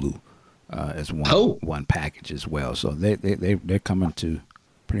 and Hulu as one package as well. So they're coming to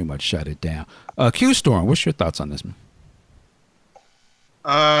pretty much shut it down. Q Storm, what's your thoughts on this, man?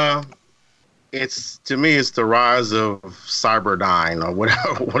 To me, it's the rise of Cyberdyne or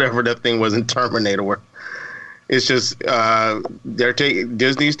whatever that thing was in Terminator. Where it's just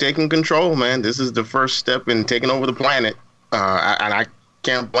Disney's taking control, man. This is the first step in taking over the planet, and I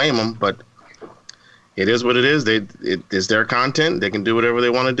can't blame them. But it is what it is. It's their content. They can do whatever they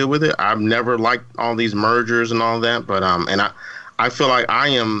want to do with it. I've never liked all these mergers and all that, but I feel like I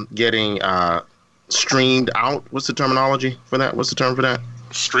am getting streamed out. What's the terminology for that? What's the term for that?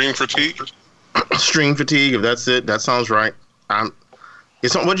 Stream fatigue. Stream fatigue. If that's it, that sounds right. It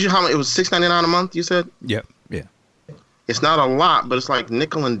was $6.99 a month. You said? Yep. Yeah. It's not a lot, but it's like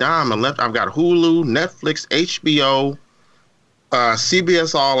nickel and dime. I've got Hulu, Netflix, HBO,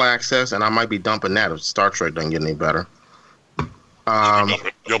 CBS All Access, and I might be dumping that if Star Trek doesn't get any better.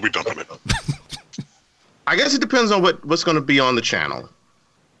 You'll be dumping it. I guess it depends on what's going to be on the channel.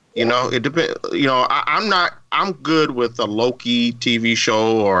 It depends. I'm good with a Loki TV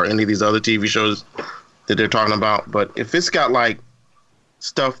show or any of these other TV shows that they're talking about. But if it's got like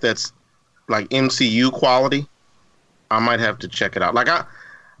stuff that's like MCU quality, I might have to check it out. Like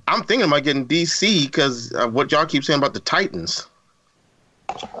I'm thinking about getting DC because of what y'all keep saying about the Titans.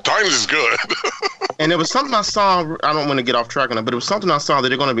 Titans is good. And there was something I saw. I don't want to get off track on it, but it was something I saw that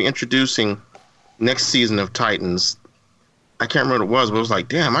they're going to be introducing next season of Titans. I can't remember what it was, but it was like,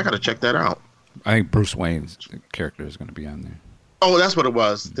 damn, I got to check that out. I think Bruce Wayne's character is going to be on there. Oh, that's what it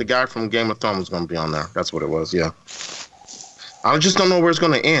was. The guy from Game of Thrones was going to be on there. That's what it was, yeah. I just don't know where it's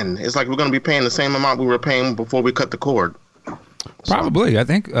going to end. It's like we're going to be paying the same amount we were paying before we cut the cord. Probably. I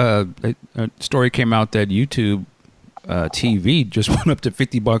think a story came out that YouTube TV just went up to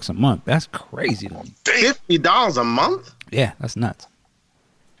 $50 a month. That's crazy to me. $50 a month? Yeah, that's nuts.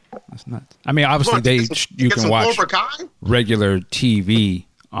 That's nuts. I mean, obviously you can watch regular TV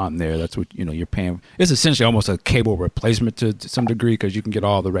on there. That's what you're paying. It's essentially almost a cable replacement to some degree because you can get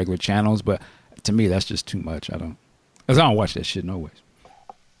all the regular channels. But to me, that's just too much. I don't watch that shit no ways.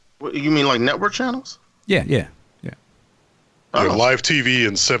 What, you mean like network channels? Yeah. Live TV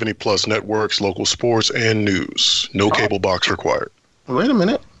and 70+ networks, local sports, and news. No cable box required. Wait a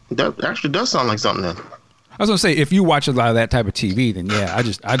minute. That actually does sound like something then. I was gonna say, if you watch a lot of that type of TV, then yeah,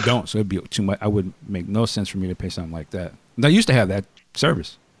 I don't. So it'd be too much. I would make no sense for me to pay something like that. And I used to have that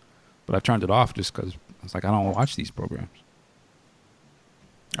service, but I turned it off just because I was like, I don't want to watch these programs.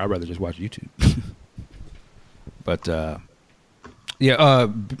 I'd rather just watch YouTube. But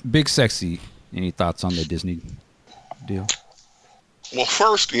Big Sexy. Any thoughts on the Disney deal? Well,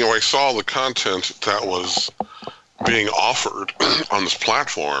 first, I saw the content that was being offered on this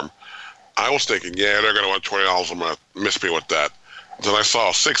platform. I was thinking, yeah, they're going to want $20 a month. Miss me with that. Then I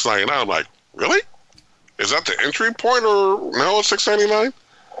saw $6.99. I'm like, really? Is that the entry point, or no? It's $6.99.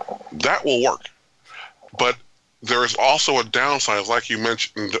 That will work, but there is also a downside, like you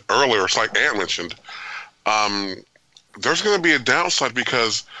mentioned earlier. It's like Ant mentioned. There's going to be a downside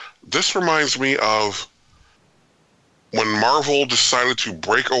because this reminds me of when Marvel decided to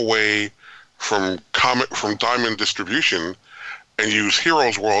break away from Diamond Distribution and use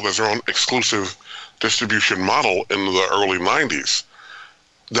Heroes World as their own exclusive distribution model in the early 90s.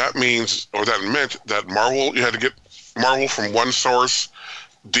 That meant that you had to get Marvel from one source,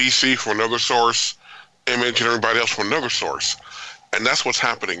 DC from another source, Image and everybody else from another source. And that's what's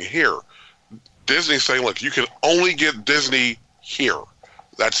happening here. Disney's saying, look, you can only get Disney here.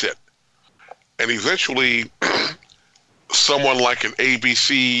 That's it. And eventually, someone like an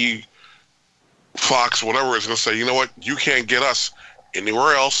ABC, Fox, whatever, is going to say, you know what, you can't get us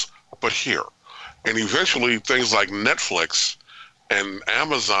anywhere else but here. And eventually things like Netflix and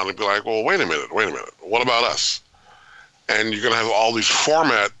Amazon would be like, well, wait a minute, what about us? And you're going to have all these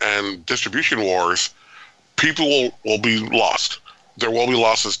format and distribution wars. People will be lost. There will be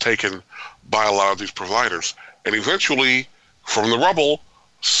losses taken by a lot of these providers. And eventually, from the rubble,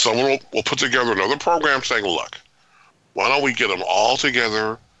 someone will put together another program saying, look, why don't we get them all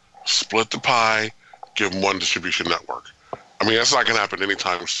together split the pie, give them one distribution network. I mean, that's not going to happen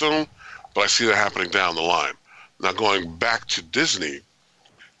anytime soon, but I see that happening down the line. Now, going back to Disney,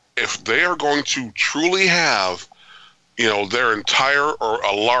 if they are going to truly have, their entire or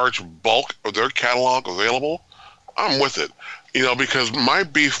a large bulk of their catalog available, I'm with it. Because my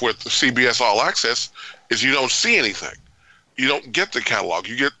beef with CBS All Access is you don't see anything. You don't get the catalog.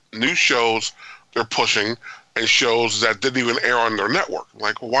 You get new shows they're pushing and shows that didn't even air on their network.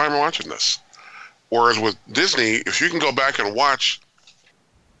 Like, why am I watching this? Whereas with Disney, if you can go back and watch,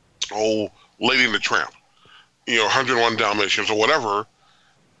 Lady and the Tramp, 101 Dalmatians or whatever,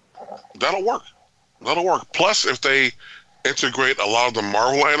 that'll work. That'll work. Plus, if they integrate a lot of the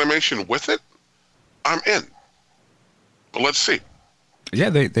Marvel animation with it, I'm in. But let's see. Yeah,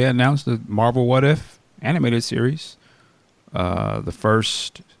 they announced the Marvel What If animated series. The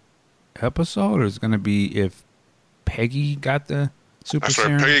first episode is going to be if Peggy got the super That's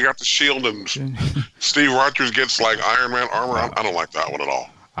serum. right. Peggy got the shield and Steve Rogers gets like Iron Man armor. I don't like that one at all.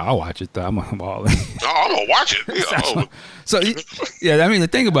 I'll watch it though. I'm all No, I'm going to watch it. So, yeah, I mean, the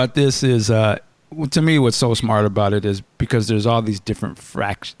thing about this is, to me, what's so smart about it is because there's all these different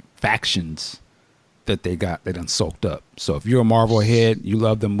factions that they done soaked up. So if you're a Marvel head, you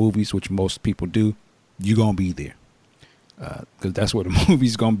love the movies, which most people do, you're going to be there. Because that's where the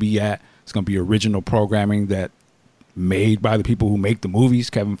movie's going to be at. It's going to be original programming that made by the people who make the movies.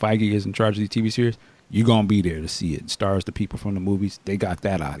 Kevin Feige is in charge of the TV series. You're going to be there to see it. It stars the people from the movies. They got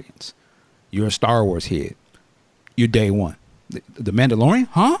that audience. You're a Star Wars head. You're day one. The Mandalorian?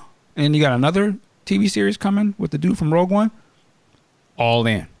 Huh? And you got another TV series coming with the dude from Rogue One? All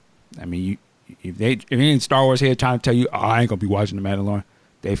in. I mean, if any Star Wars head trying to tell you, I ain't going to be watching the Mandalorian,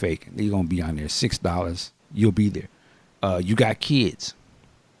 they faking. They're going to be on there. $6. You'll be there. You got kids.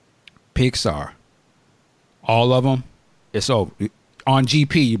 Pixar. All of them. It's over. On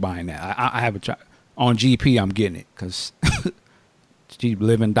GP, you buying that. I have a child. On GP, I'm getting it because she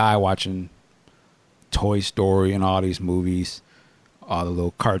live and die watching Toy Story and all these movies, all the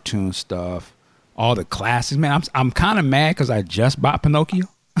little cartoon stuff, all the classics. Man, I'm kind of mad because I just bought Pinocchio,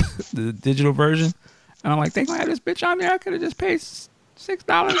 the digital version, and I'm like, they gonna have this bitch on there. I could have just paid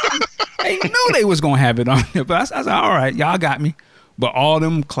 $6. They knew they was gonna have it on there, but I said, all right, y'all got me. But all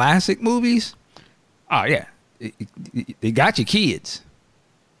them classic movies, oh yeah, they got your kids.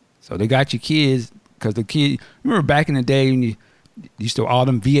 So they got your kids because the kid. Remember back in the day when you used to all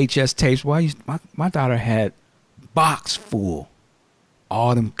them VHS tapes. My daughter had box full,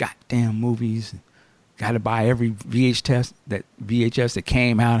 all them goddamn movies. Got to buy every VHS that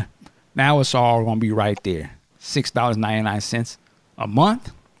came out. Now it's all gonna be right there. $6.99 a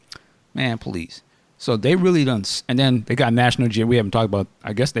month, man. Please. So they really done. And then they got National Geographic. We haven't talked about.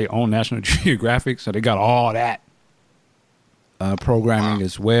 I guess they own National Geographic, so they got all that programming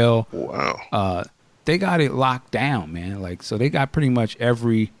as well. Wow. They got it locked down, man. Like, so they got pretty much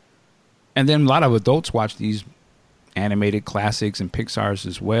every. And then a lot of adults watch these animated classics and Pixar's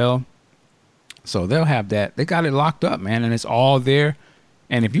as well. So they'll have that. They got it locked up, man, and it's all there.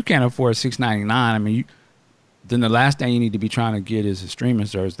 And if you can't afford $6.99, I mean, then the last thing you need to be trying to get is a streaming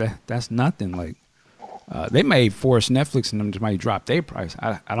service. That's nothing. Like, they may force Netflix and them to might drop their price.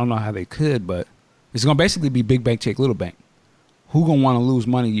 I don't know how they could, but it's gonna basically be big bank take little bank. Who gonna want to lose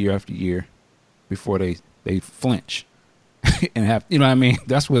money year after year before they flinch and have, you know what I mean?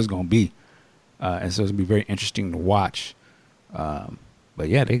 That's what it's gonna be. And so it's gonna be very interesting to watch. But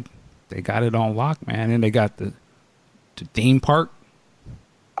yeah, they got it on lock, man. And they got the theme park,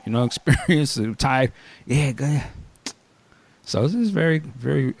 experience tied. Yeah, good. So this is very,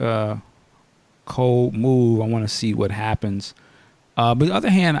 very cold move. I want to see what happens. But on the other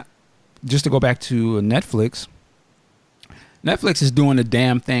hand, just to go back to Netflix is doing the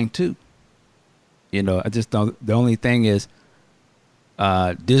damn thing too. I just don't. The only thing is,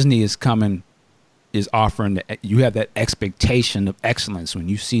 Disney is offering you have that expectation of excellence when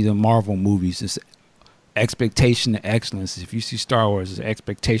you see the Marvel movies. It's expectation of excellence. If you see Star Wars, it's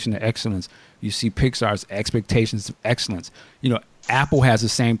expectation of excellence. You see Pixar's expectations of excellence. Apple has the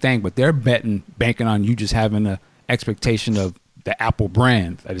same thing, but they're banking on you just having an expectation of the Apple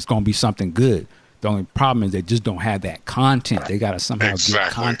brand that it's going to be something good. The only problem is they just don't have that content. They got to somehow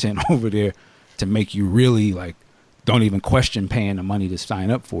get content over there to make you really don't even question paying the money to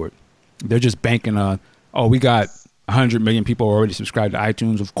sign up for it. They're just banking on, we got 100 million people already subscribed to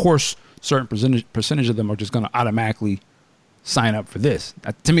iTunes. Of course, certain percentage of them are just going to automatically sign up for this.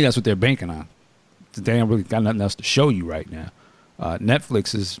 To me, that's what they're banking on. They ain't really got nothing else to show you right now. We're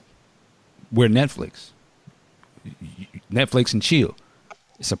Netflix. Netflix and chill.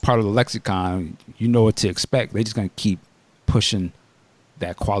 It's a part of the lexicon. You know what to expect. They're just going to keep pushing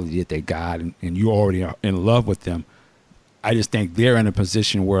that quality that they got, and you already are in love with them. I just think they're in a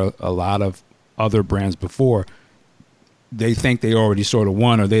position where a lot of other brands before, they think they already sort of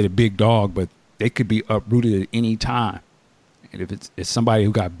won or they're the big dog, but they could be uprooted at any time. And if it's somebody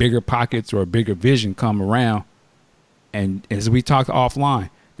who got bigger pockets or a bigger vision come around, and as we talked offline,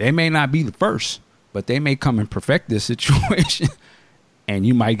 they may not be the first, but they may come and perfect this situation, and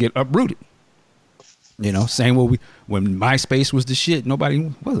you might get uprooted. You know, same when MySpace was the shit,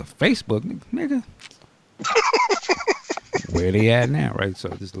 nobody was a Facebook, nigga. Where they at now, right? So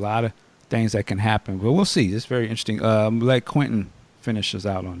there's a lot of things that can happen, but we'll see. It's very interesting. Let Quentin finish us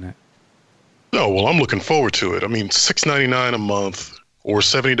out on that. No, well, I'm looking forward to it. I mean, $6.99 a month or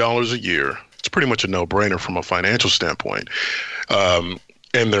 $70 a year. It's pretty much a no-brainer from a financial standpoint.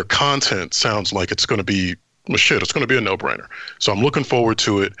 And their content sounds like it's going to be, well, shit, it's going to be a no-brainer. So I'm looking forward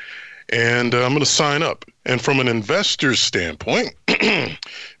to it, and I'm going to sign up. And from an investor's standpoint,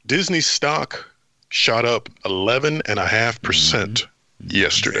 Disney stock shot up 11.5%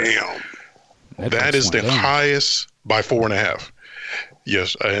 yesterday. Damn. That is the highest by 4.5.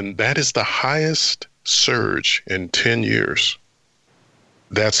 Yes, and that is the highest surge in 10 years.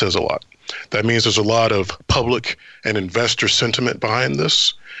 That says a lot. That means there's a lot of public and investor sentiment behind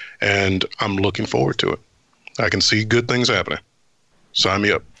this, and I'm looking forward to it. I can see good things happening. Sign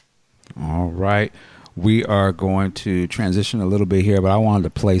me up. All right. We are going to transition a little bit here, but I wanted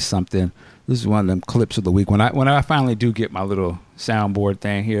to play something. This is one of them clips of the week. When I finally do get my little soundboard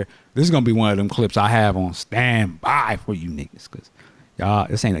thing here, this is going to be one of them clips I have on standby for you niggas, because y'all,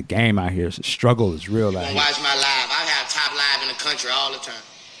 this ain't a game out here. The struggle is real out here. Watch my live. I have top live in the country all the time.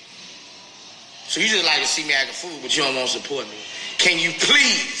 So you just like to see me act a fool, but you don't want to support me. Can you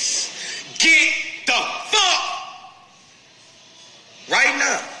please get the fuck right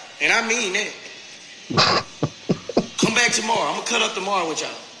now? And I mean that. Come back tomorrow. I'm going to cut up tomorrow with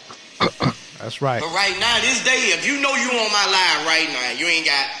y'all. That's right. But right now, this day, if you know you on my live right now, you ain't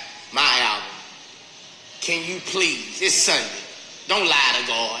got my album, can you please, it's Sunday, don't lie to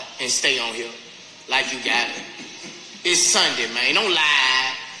God and stay on here like you got it. It's Sunday, man. Don't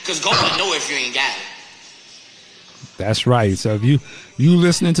lie, because God know if you ain't got it. That's right. So if you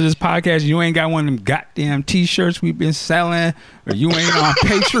listening to this podcast, you ain't got one of them goddamn T-shirts we've been selling, or you ain't on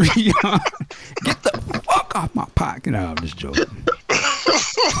Patreon, get the fuck off my pocket. No, I'm just joking.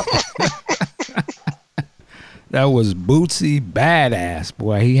 That was Bootsy Badass.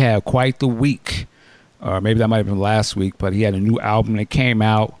 Boy, he had quite the week. Or maybe that might have been last week, but he had a new album that came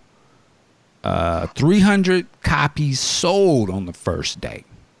out. 300 copies sold on the first day.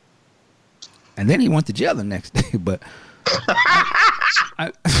 And then he went to jail the next day. But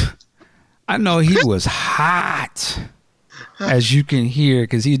I know he was hot, as you can hear,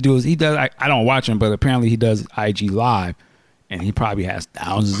 because he does. I don't watch him, but apparently he does IG Live, and he probably has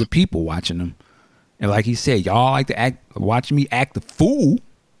thousands of people watching him. And like he said, y'all like to watch me act the fool,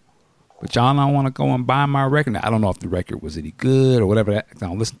 but y'all don't want to go and buy my record. Now, I don't know if the record was any good or whatever. I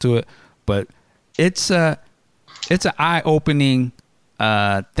don't listen to it, but it's an eye-opening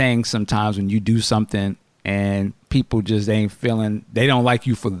thing sometimes when you do something and people just ain't feeling, they don't like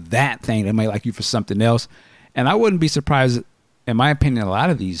you for that thing. They might like you for something else. And I wouldn't be surprised, in my opinion, a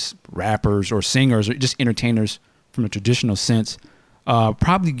lot of these rappers or singers or just entertainers from a traditional sense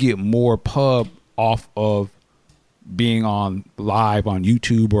probably get more pub off of being on live on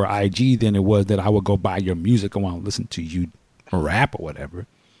YouTube or IG than it was that I would go buy your music and want to listen to you rap or whatever.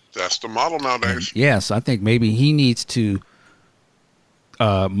 That's the model nowadays. Yes, I think maybe he needs to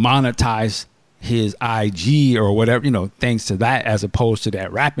monetize his IG or whatever, things to that, as opposed to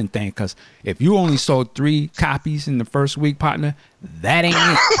that rapping thing. Because if you only sold 3 copies in the first week, partner, that ain't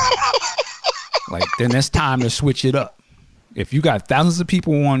it. Then it's time to switch it up. If you got thousands of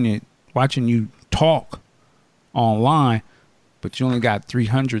people on it watching you talk online, but you only got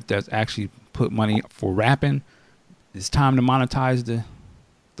 300 that's actually put money for rapping, it's time to monetize the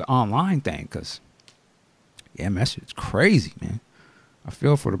online thing. Because man, that shit's crazy, man. I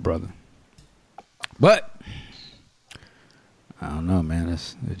feel for the brother, but I don't know, man.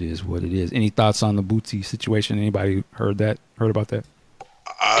 It is what it is. Any thoughts on the Bootsy situation? Anybody heard about that?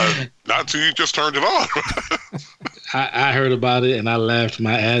 Not till you just turned it on. I heard about it and I laughed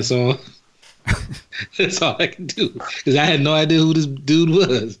my ass off. That's all I can do, because I had no idea who this dude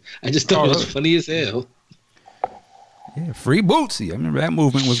was. I just thought it was funny as hell. Yeah, free Bootsy. I remember that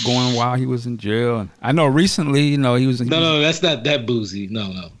movement was going while he was in jail. And I know recently, he was. No, that's not that Bootsy.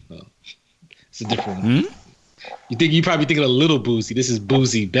 No. It's a different one. You probably thinking of Little Boosie. This is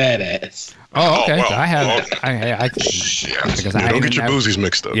Boosie Badass. Oh, okay. Oh, well, So I have. well, Because Yeah, I don't didn't get your have- boozies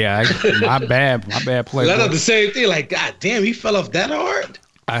mixed up. Yeah, my bad. My bad. Play. I thought the same thing. Like, God damn, he fell off that hard.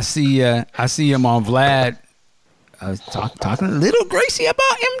 I see him on Vlad talking to little Gracie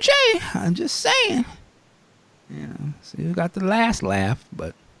about MJ. I'm just saying. See who got the last laugh,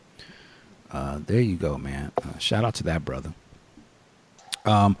 but there you go, man. Shout out to that brother.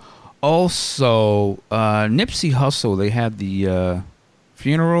 Also, Nipsey Hussle, they had the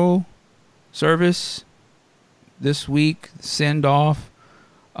funeral service this week, send off.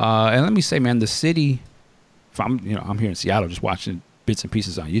 And let me say, man, the city, I'm here in Seattle just watching bits and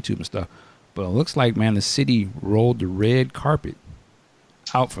pieces on YouTube and stuff, but it looks like, man, the city rolled the red carpet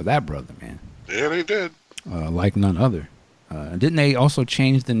out for that brother, man. Yeah, they did. Like none other. Didn't they also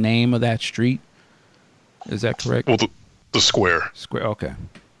change the name of that street? Is that correct? Well, the square. Square, okay.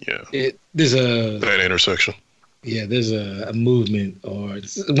 Yeah. There's a That intersection. Yeah, there's a movement, or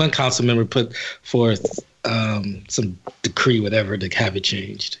one council member put forth some decree, whatever, to have it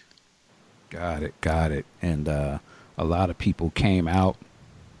changed. Got it. And a lot of people came out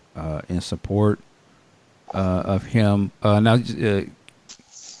in support of him. Now,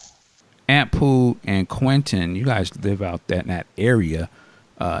 Aunt Pooh and Quentin, you guys live out in that area.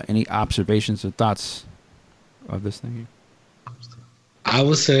 Any observations or thoughts of this thing? I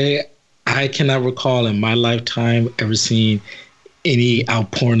would say I cannot recall in my lifetime ever seeing any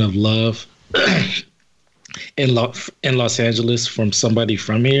outpouring of love in Los Angeles from somebody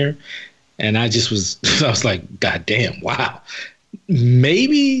from here. And I was like, God damn, wow.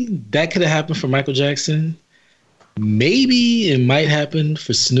 Maybe that could have happened for Michael Jackson. Maybe it might happen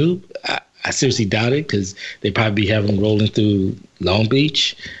for Snoop. I seriously doubt it, because they probably have him rolling through Long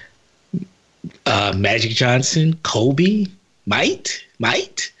Beach. Magic Johnson, Kobe, might.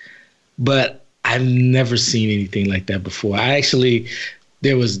 But I've never seen anything like that before.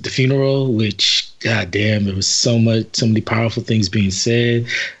 There was the funeral, which, goddamn, there was so many powerful things being said.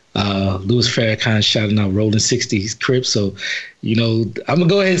 Louis Farrakhan shouting out Rolling 60s Crips. So, I'm going to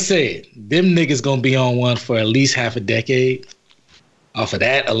go ahead and say it. Them niggas going to be on one for at least half a decade off of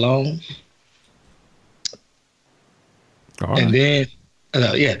that alone. All right.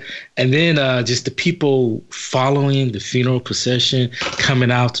 And then, just the people following the funeral procession,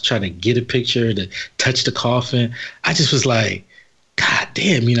 coming out to try to get a picture, to touch the coffin. I just was like, God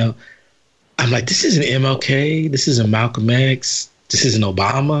damn, I'm like, this isn't MLK, this isn't Malcolm X, this isn't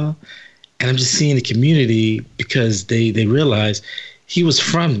Obama. And I'm just seeing the community, because they realize he was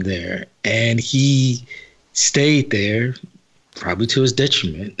from there and he stayed there, probably to his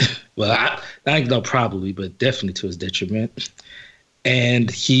detriment. Well, I don't know probably, but definitely to his detriment.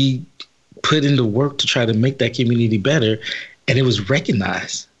 And he put into work to try to make that community better, and it was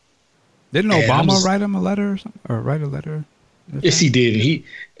recognized. Didn't Obama write him a letter or something? Or write a letter? Yes, he did.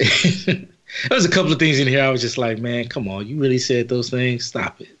 There was a couple of things in here I was just like, man, come on, you really said those things?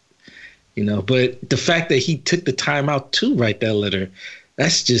 Stop it. But the fact that he took the time out to write that letter,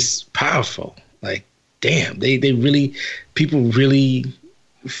 that's just powerful. Like, damn, people really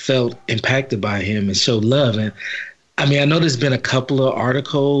felt impacted by him and showed love. And I know there's been a couple of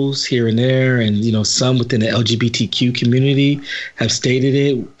articles here and there, and, some within the LGBTQ community have stated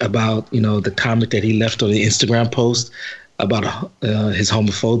it about, the comment that he left on the Instagram post about his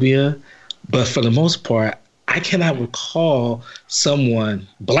homophobia. But for the most part, I cannot recall someone,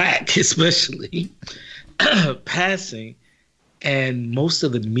 black especially, passing, and most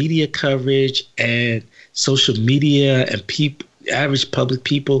of the media coverage and social media and average public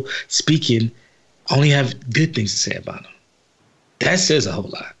people speaking only have good things to say about him. That says a whole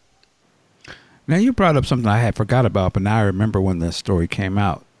lot. Now, you brought up something I had forgot about, but now I remember when the story came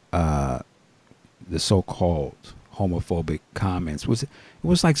out, the so-called homophobic comments. It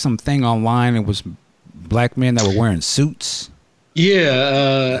was like something online. It was black men that were wearing suits.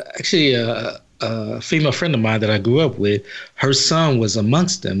 Yeah, actually, a female friend of mine that I grew up with, her son was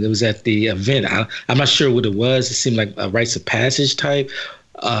amongst them. It was at the event. I'm not sure what it was. It seemed like a rites of passage type.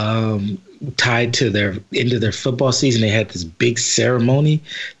 Tied to their end of their football season. They had this big ceremony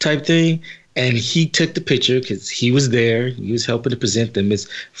type thing, and he took the picture because he was there. He was helping to present them. It's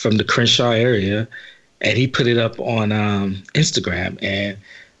from the Crenshaw area, and he put it up on Instagram. And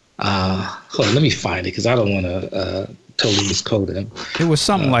hold on, let me find it because I don't want to totally misquote him. It was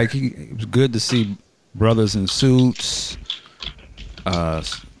something like it was good to see brothers in suits.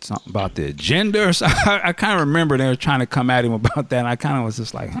 Something about the agenda or something. I kind of remember they were trying to come at him about that, and I kind of was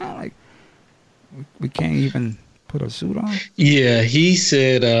just like, we can't even put a suit on? Yeah, he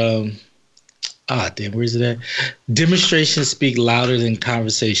said damn, where's it at? Demonstrations speak louder than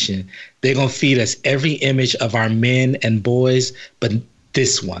conversation. They're going to feed us every image of our men and boys, but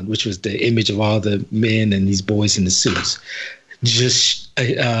this one, which was the image of all the men and these boys in the suits. Just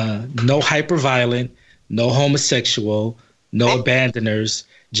no hyper-violent, no homosexual, no abandoners,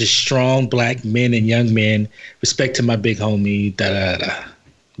 just strong black men and young men. Respect to my big homie, da-da-da.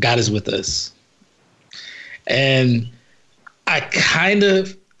 God is with us. And I kind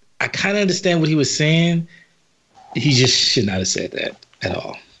of understand what he was saying. He just should not have said that at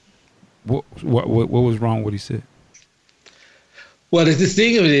all. What was wrong with what he said? Well, the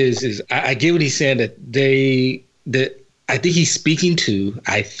thing of it is I get what he's saying, that I think he's speaking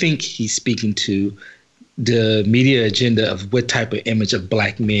to the media agenda of what type of image of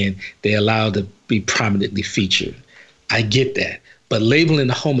black men they allow to be prominently featured. I get that. But labeling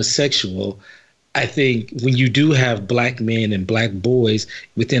the homosexual, I think when you do have black men and black boys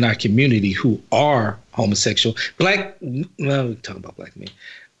within our community who are homosexual, we're talking about black men,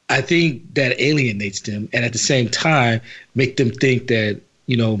 I think that alienates them, and at the same time make them think that,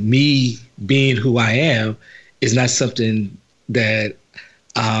 me being who I am is not something that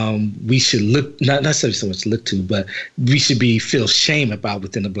we should look, not so much look to, but we should feel shame about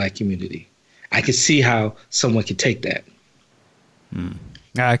within the black community. I can see how someone could take that.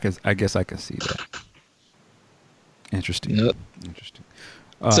 I guess I can see that. Interesting. Yep. Interesting.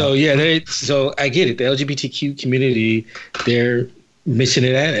 So I get it. The LGBTQ community, they're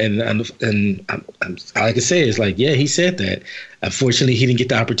mentioning that, and all I can say is he said that. Unfortunately, he didn't get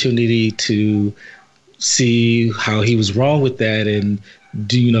the opportunity to see how he was wrong with that and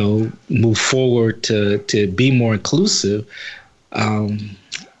move forward to be more inclusive.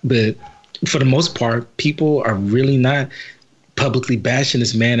 But for the most part, people are really not publicly bashing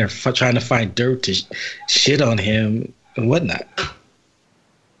this man or trying to find dirt to shit on him and whatnot.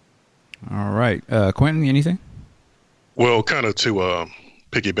 All right. Quentin, anything? Well, kind of to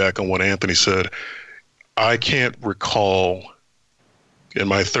piggyback on what Anthony said, I can't recall in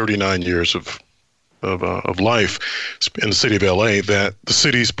my 39 years of life in the city of LA that the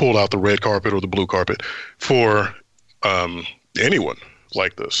city's pulled out the red carpet or the blue carpet for anyone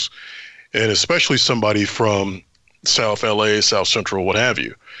like this. And especially somebody from South LA, South Central, what have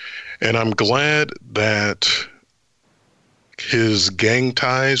you. And I'm glad that his gang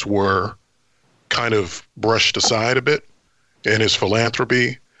ties were kind of brushed aside a bit, and his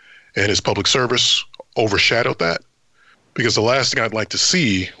philanthropy and his public service overshadowed that. Because the last thing I'd like to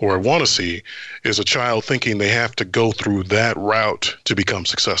see, or I want to see, is a child thinking they have to go through that route to become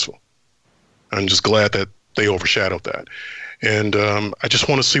successful. I'm just glad that they overshadowed that. And I just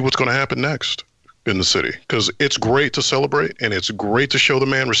want to see what's going to happen next in the city, because it's great to celebrate and it's great to show the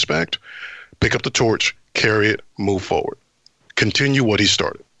man respect, pick up the torch, carry it, move forward, continue what he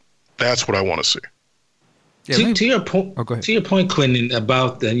started. That's what I want to see. Yeah, to your point, to your point, Quentin,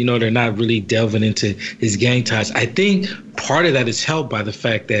 about the, they're not really delving into his gang ties. I think part of that is helped by the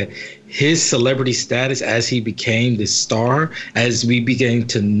fact that his celebrity status, as he became this star, as we began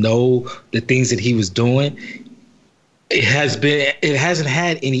to know the things that he was doing, it hasn't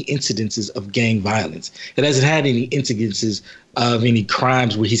had any incidences of gang violence. It hasn't had any incidences of any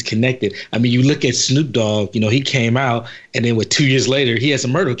crimes where he's connected. I mean, you look at Snoop Dogg, he came out and then 2 years later, he has a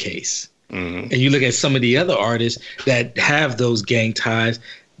murder case. Mm-hmm. And you look at some of the other artists that have those gang ties,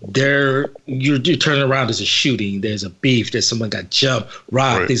 you're turning around, there's a shooting, there's a beef, there's someone got jumped,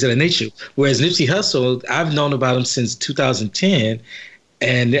 robbed, right, things of that nature. Whereas Nipsey Hussle, I've known about him since 2010,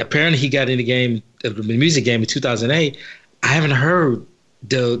 and apparently he got in the music game in 2008. I haven't heard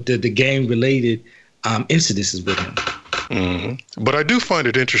the gang related incidences with him. Mm-hmm. But I do find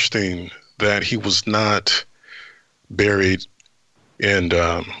it interesting that he was not buried in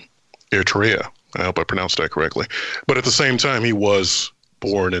Eritrea. I hope I pronounced that correctly. But at the same time, he was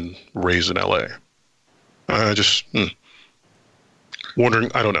born and raised in L.A. I just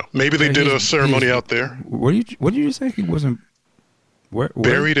wondering, I don't know. Maybe they did a ceremony out there. What did you say? He wasn't where?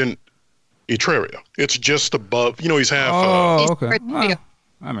 Buried in Eritrea. It's just above, he's half. Okay. Well,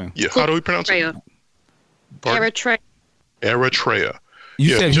 I mean. Yeah, how do we pronounce it? Eritrea.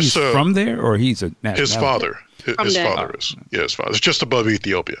 You said he's from there, or he's a national? His father. His father is. Yeah, his father. It's just above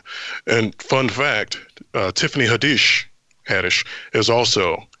Ethiopia. And fun fact, Tiffany Haddish is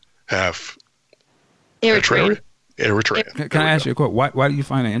also half Eritrea. Can I ask you a question? Why do you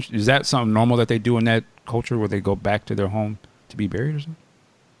find that interesting? Is that something normal that they do in that culture where they go back to their home to be buried or something?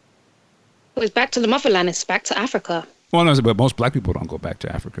 It's back to the motherland. It's back to Africa. Well, no, but most black people don't go back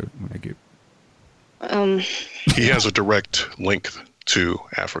to Africa when they get. He has a direct link to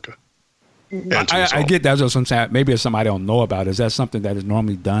Africa. I get that. Maybe it's something I don't know about. Is that something that is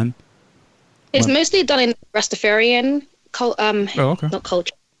normally done? It's mostly done in Rastafarian, not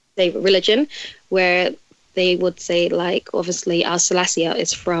culture, say religion, where they would say, like, obviously, Al Selassie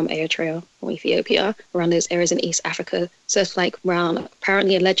is from Eritrea or Ethiopia, around those areas in East Africa. So it's like around,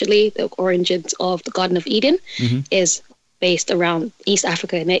 apparently, allegedly, the origins of the Garden of Eden is based around East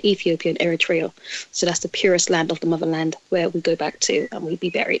Africa and Ethiopia and Eritrea. So that's the purest land of the motherland where we go back to and we be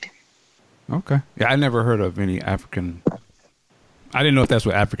buried. Okay. Yeah, I never heard of any African. I didn't know if that's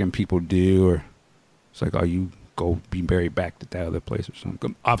what African people do, or it's like, oh, you go be buried back to that other place or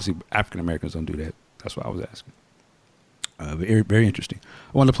something. Obviously, African Americans don't do that. That's what I was asking. Very, very interesting.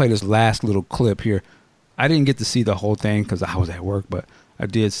 I wanted to play this last little clip here. I didn't get to see the whole thing because I was at work, but I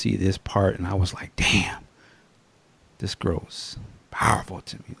did see this part, and I was like, damn, this girl's powerful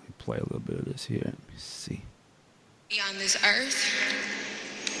to me. Let me play a little bit of this here. Let me see. On this earth,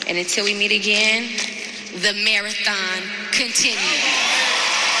 and until we meet again, the marathon continues.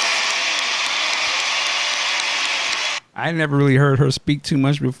 I never really heard her speak too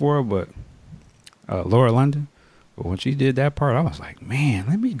much before, but Laura London. But when she did that part, I was like, man,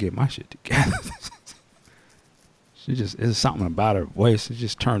 let me get my shit together. She just, there's something about her voice. It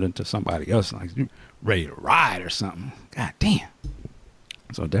just turned into somebody else, like ready to ride or something. God damn.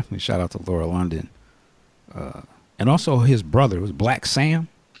 So definitely shout out to Laura London. And also his brother was Black Sam.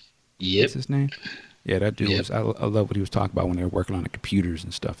 Yep. What's his name? Yeah, that dude was, I love what he was talking about when they were working on the computers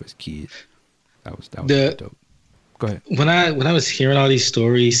and stuff as kids. That was really dope. Go ahead. When I was hearing all these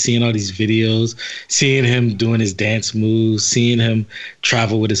stories, seeing all these videos, seeing him doing his dance moves, seeing him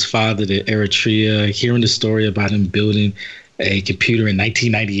travel with his father to Eritrea, hearing the story about him building a computer in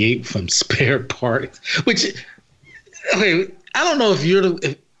 1998 from spare parts, which, okay, I don't know if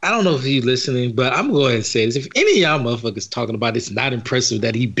you're listening, but I'm going to go ahead and say this. If any of y'all motherfuckers talking about it's not impressive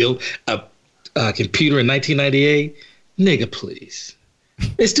that he built a computer in 1998, nigga, please.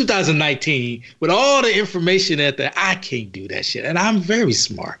 It's 2019 with all the information that I can't do that shit. And I'm very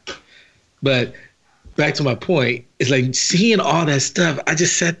smart. But back to my point, it's like seeing all that stuff, I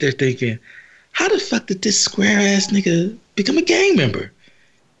just sat there thinking, how the fuck did this square ass nigga become a gang member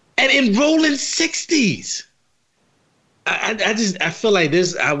and enroll in 60s? I feel like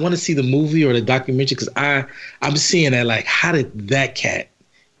this. I want to see the movie or the documentary because I'm seeing that, like, how did that cat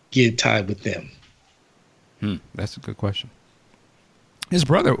get tied with them? That's a good question.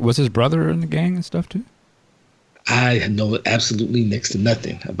 Was his brother in the gang and stuff too? I know absolutely next to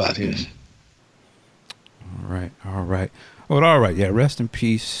nothing about him. All right. Well, all right. Yeah. Rest in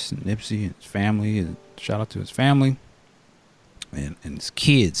peace, Nipsey and his family, and shout out to his family and his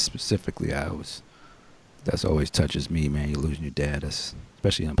kids specifically. That's always touches me, man. You're losing your dad,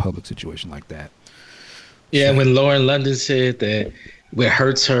 especially in a public situation like that. Yeah. So, when Lauren London said that what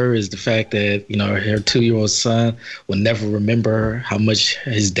hurts her is the fact that, you know, her 2-year-old son will never remember how much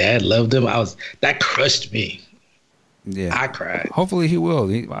his dad loved him. That crushed me. Yeah, I cried. Hopefully he will.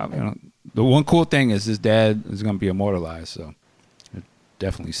 The one cool thing is his dad is going to be immortalized, so you'll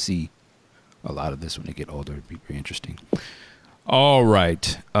definitely see a lot of this when they get older. It'd be very interesting. All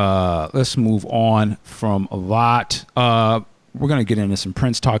right, let's move on from a lot. We're going to get into some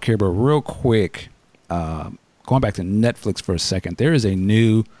Prince talk here, but real quick, going back to Netflix for a second, there is a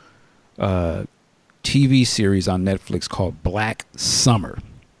new TV series on Netflix called Black Summer.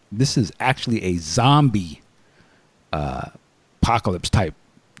 This is actually a zombie apocalypse type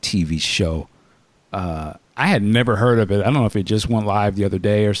TV show. I had never heard of it. I don't know if it just went live the other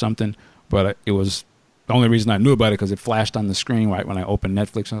day or something, but it was the only reason I knew about it because it flashed on the screen right when I opened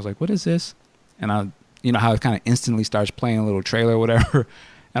Netflix. And I was like, what is this? And you know how it kind of instantly starts playing a little trailer or whatever.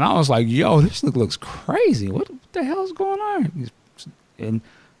 And I was like, yo, this looks crazy. What the hell's going on? And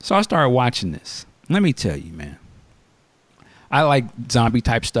so I started watching this. Let me tell you, man. I like zombie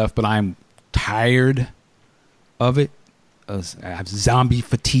type stuff, but I'm tired of it. I have zombie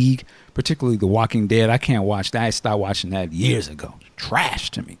fatigue, particularly The Walking Dead. I can't watch that. I stopped watching that years ago.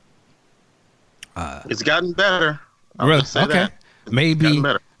 Trash to me. It's gotten better. Really? Okay. Maybe.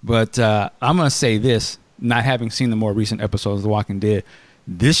 But I'm going to say this, not having seen the more recent episodes of The Walking Dead,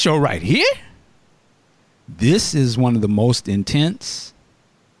 this show right here, this is one of the most intense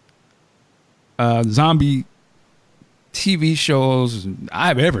zombie TV shows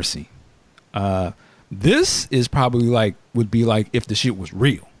I've ever seen. This is probably would be like if the shit was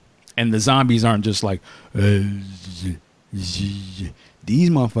real. And the zombies aren't just like, these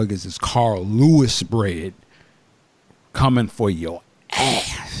motherfuckers is Carl Lewis bread coming for your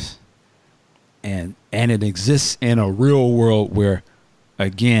ass. And it exists in a real world where,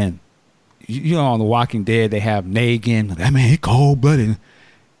 again, you know, on The Walking Dead, they have Negan. I mean, he cold-blooded.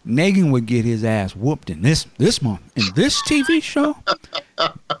 Negan would get his ass whooped in this month. In this TV show,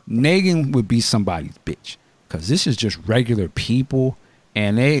 Negan would be somebody's bitch, because this is just regular people,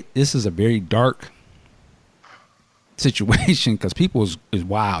 and this is a very dark situation because people is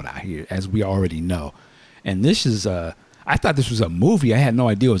wild out here, as we already know. And this is I thought this was a movie. I had no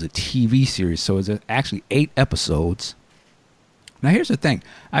idea it was a TV series. So it's actually 8 episodes. Now here's the thing.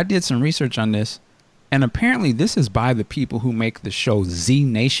 I did some research on this, and apparently this is by the people who make the show Z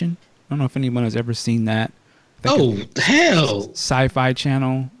Nation. I don't know if anyone has ever seen that. Oh, hell. Sci-Fi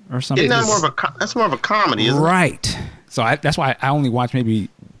Channel or something. That's more of a comedy, isn't it? Right. So that's why I only watched maybe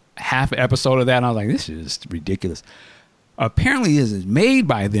half an episode of that, and I was like, this is ridiculous. Apparently this is made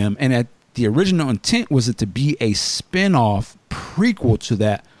by them, and the original intent was it to be a spin-off prequel to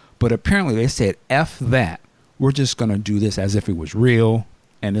that, but apparently they said, F that. We're just going to do this as if it was real,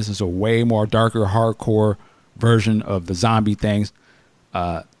 and this is a way more darker, hardcore version of the zombie things.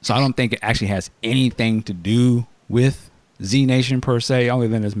 So I don't think it actually has anything to do with Z Nation per se, other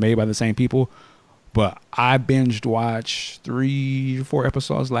than it's made by the same people. But I binged watched 3 or 4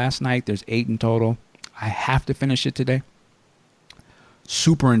 episodes last night. There's 8 in total. I have to finish it today.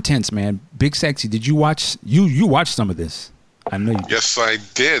 Super intense, man. Big Sexy, did you watch? You watched some of this? I know you did. Yes, I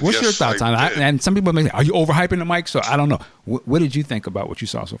did. What's your thoughts on it? And some people may say, are you overhyping the mic? So I don't know. What did you think about what you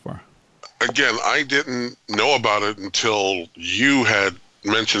saw so far? Again, I didn't know about it until you had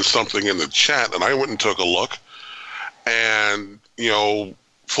mentioned something in the chat, and I went and took a look. And,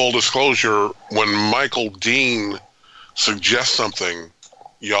 full disclosure, when Michael Dean suggests something,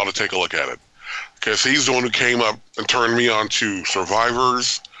 you ought to take a look at it. Because he's the one who came up and turned me on to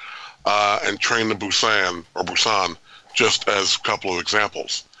Survivors and Train to Busan, just as a couple of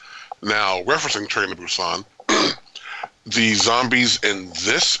examples. Now, referencing Train to Busan, the zombies in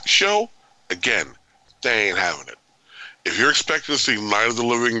this show, again, they ain't having it. If you're expecting to see Night of the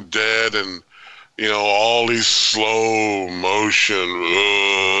Living Dead and, all these slow motion,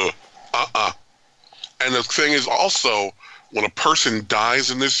 And the thing is also, when a person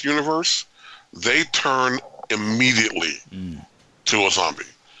dies in this universe, they turn immediately to a zombie.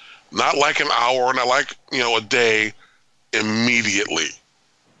 Not like an hour, not like, a day, immediately.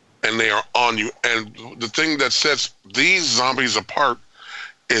 And they are on you. And the thing that sets these zombies apart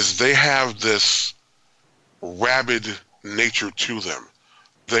is they have this rabid nature to them.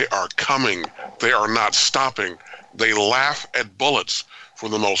 They are coming. They are not stopping. They laugh at bullets for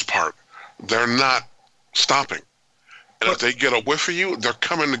the most part. They're not stopping. And if they get a whiff of you, they're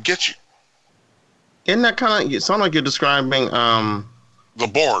coming to get you. Isn't that kind of, it sounds like you're describing The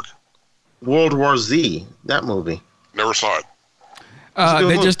Borg. World War Z, that movie. Never saw it.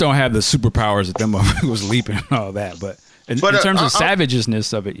 They just don't have the superpowers that them was leaping and all that. But in terms of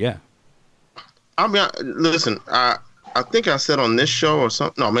savageness of it, yeah. I mean, listen, I think I said on this show or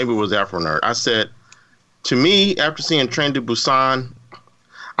something, no, maybe it was Afro Nerd. I said, to me, after seeing Train to Busan,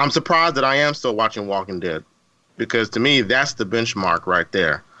 I'm surprised that I am still watching Walking Dead. Because to me, that's the benchmark right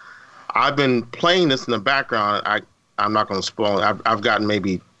there. I've been playing this in the background. I'm not going to spoil it. I've gotten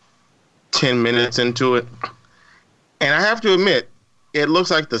maybe 10 minutes into it. And I have to admit, it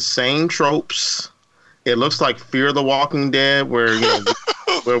looks like the same tropes. It looks like Fear the Walking Dead, where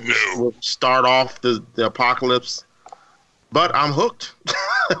where we'll start off the apocalypse. But I'm hooked.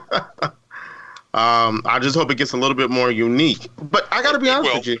 I just hope it gets a little bit more unique. But I got to be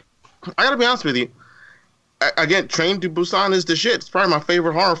honest with you. Again, Train to Busan is the shit. It's probably my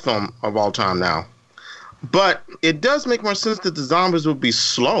favorite horror film of all time now. But it does make more sense that the zombies would be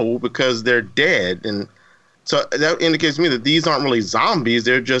slow because they're dead. And so that indicates to me that these aren't really zombies.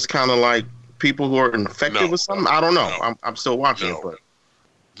 They're just kind of like people who are infected with something. I don't know. No. I'm still watching it. But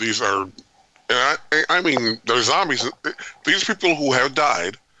these are, I mean, they're zombies. These people who have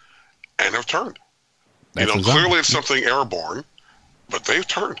died and have turned. Clearly it's something airborne, but they've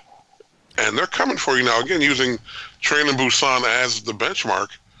turned. And they're coming for you now. Again, using Train to Busan as the benchmark,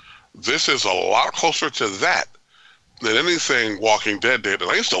 this is a lot closer to that than anything Walking Dead did. And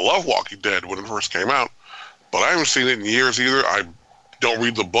I used to love Walking Dead when it first came out, but I haven't seen it in years either. I don't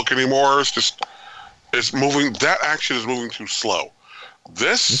read the book anymore. It's moving. That action is moving too slow.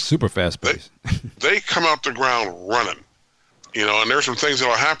 It's super fast paced. They come out the ground running, and there's some things that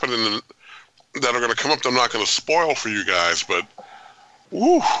are happening that are going to come up that I'm not going to spoil for you guys, but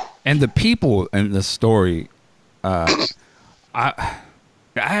woo. And the people in the story, I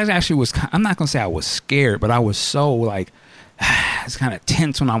actually was, I'm not going to say I was scared, but I was so it's kind of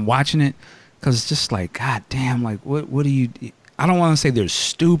tense when I'm watching it, because it's just like, God damn, like, what do you, I don't want to say they're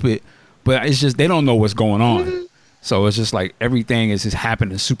stupid, but it's just, they don't know what's going on. Mm-hmm. So it's just like everything is just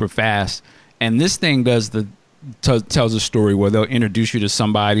happening super fast. And this thing tells a story where they'll introduce you to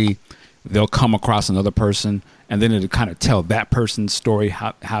somebody they'll come across another person, and then it'll kind of tell that person's story,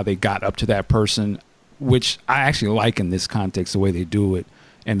 how they got up to that person, which I actually like in this context, the way they do it.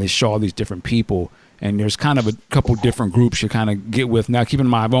 And they show all these different people, and there's kind of a couple different groups you kind of get with. Now, keep in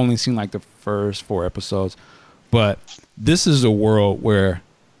mind, I've only seen like the first 4 episodes, but this is a world where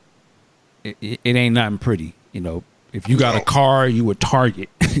it ain't nothing pretty. You know, if you got a car, you a target.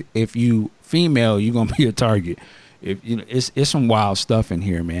 If you female, you gonna be a target. If you know, it's some wild stuff in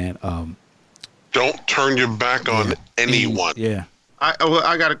here, man. Don't turn your back on anyone. Yeah.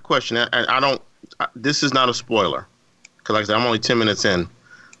 I got a question. I don't. This is not a spoiler, because like I said, I'm only 10 minutes in.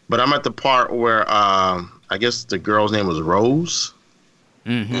 But I'm at the part where I guess the girl's name was Rose.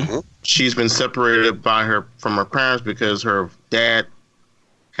 Mm-hmm. She's been separated from her parents because her dad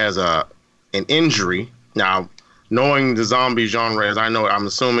has an injury. Now, knowing the zombie genre as I know it, I'm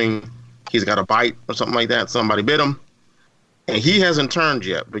assuming he's got a bite or something like that. Somebody bit him. And he hasn't turned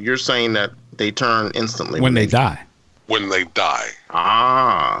yet, but you're saying that they turn instantly. When they die. When they die.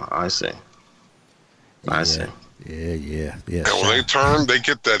 Ah, I see. I see. Yeah. And when they turn, they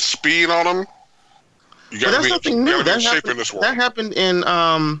get that speed on them. You got to be in shape in this world. That happened in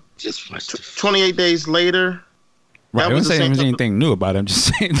just 28 Days Later. Right. I wouldn't say there's anything new about it. I'm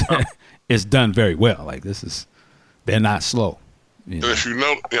just saying that it's done very well. Like they're not slow. And if you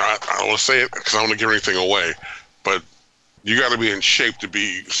know, I don't want to say it because I don't want to give anything away, but you got to be in shape to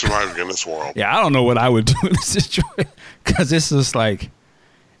be surviving in this world. Yeah, I don't know what I would do in this situation because it's just like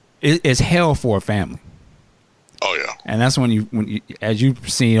it's hell for a family. Oh yeah, and that's when you, as you've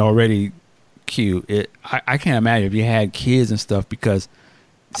seen already, Q. I can't imagine if you had kids and stuff because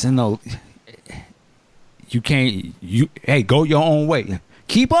it's you can't. Hey, go your own way.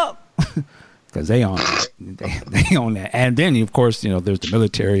 Keep up, because they on that. And then of course there's the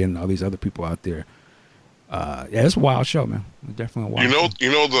military and all these other people out there. Yeah, it's a wild show, man. It's definitely a wild show.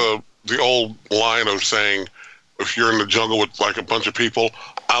 You know the old line of saying, if you're in the jungle with like a bunch of people,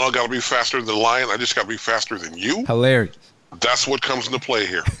 I don't got to be faster than the lion. I just got to be faster than you. Hilarious. That's what comes into play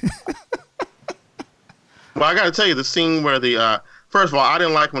here. Well, I got to tell you, the scene where first of all, I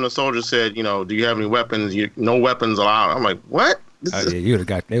didn't like when the soldier said, do you have any weapons? No weapons allowed. I'm like, what? Yeah, they would have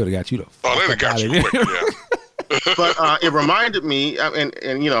got you. They'd have got you quick, yeah. But it reminded me, and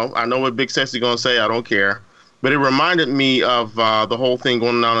I know what Big Sexy's going to say, I don't care. But it reminded me of the whole thing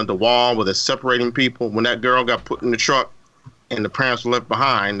going on at the wall where they're separating people. When that girl got put in the truck and the parents were left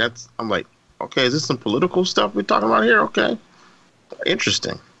behind, I'm like, okay, is this some political stuff we're talking about here? Okay.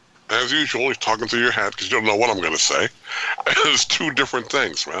 Interesting. As usual, he's talking through your hat because you don't know what I'm going to say. It's 2 different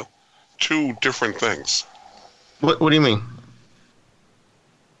things, man. 2 different things. What do you mean?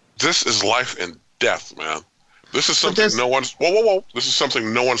 This is life and death, man. This is something whoa. This is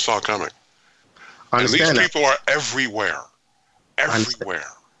something no one saw coming. And these people are everywhere. Everywhere.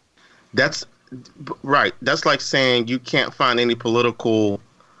 That's right. That's like saying you can't find any political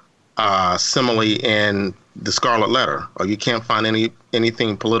simile in the Scarlet Letter, or you can't find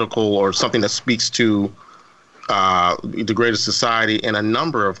anything political or something that speaks to the greater society in a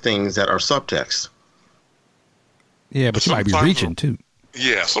number of things that are subtext. Yeah, but you might be reaching too.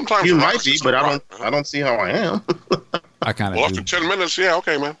 Yeah, sometimes you might be, but I don't see how I am. I kind of. Well, after 10 minutes, yeah,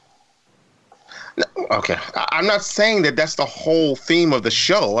 okay, man. Okay, I'm not saying that that's the whole theme of the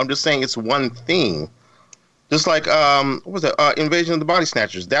show. I'm just saying it's one thing. Just like what was it? Invasion of the Body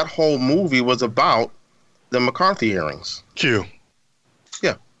Snatchers. That whole movie was about the McCarthy hearings. Q.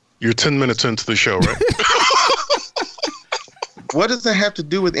 Yeah. You're 10 minutes into the show, right? What does that have to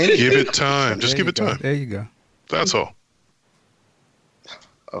do with anything? Give it time. Just give it time. There you go. That's all.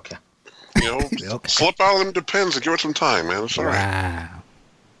 Okay. Slip out of them depends and give it some time, man. It's all right.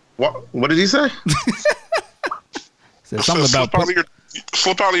 Wow. What did he say? Something about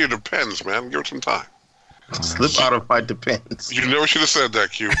slip out of your depends, man. Give it some time. Slip out of my depends. You never should have said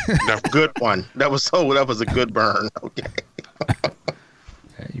that, Q. Never. Good one. That was a good burn. Okay.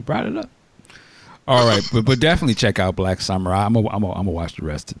 You brought it up. All right, but definitely check out Black Samurai. I'm gonna watch the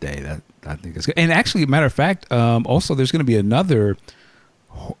rest today. I think it's good. And actually, matter of fact, also there's gonna be another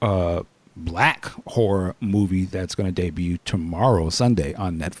black horror movie that's going to debut tomorrow, Sunday,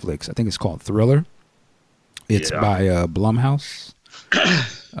 on Netflix. I think it's called Thriller. It's by Blumhouse.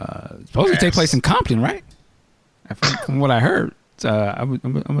 It's supposed to take place in Compton, right? From what I heard. I'm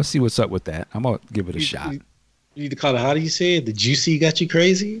going to see what's up with that. I'm going to give it a shot. You need to call it, how do you say it? The juicy got you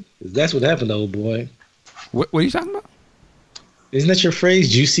crazy? That's what happened, old boy. What are you talking about? Isn't that your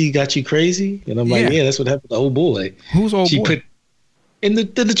phrase? Juicy got you crazy? And I'm like, yeah, that's what happened to old boy. Who's old boy? Put in the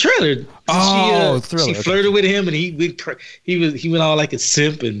trailer. Thriller. She flirted with him, and he went all like a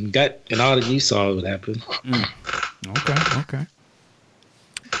simp and all that you saw what happened. Okay.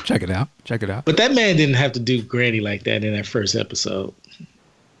 Check it out. Check it out. But that man didn't have to do Granny like that in that first episode.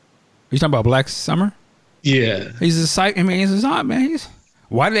 You talking about Black Summer? Yeah. He's a psych. I mean, he's a zombie, man.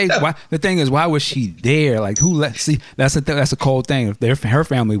 Why the thing is, why was she there? Like, who let? See, that's a cold thing. If her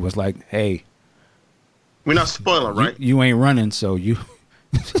family was like, hey, we're not spoiling, right? You ain't running, so you.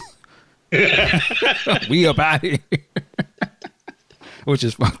 We up out here. Which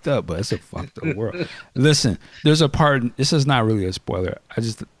is fucked up, but it's a fucked up world. Listen, there's a part. This is not really a spoiler.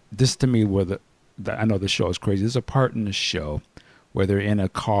 This to me, where I know the show is crazy. There's a part in the show where they're in a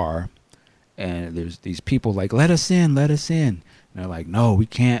car, and there's these people like, let us in. And they're like, no, we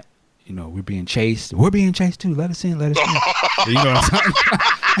can't. You know, we're being chased. We're being chased too. Let us in. You know what I'm talking about?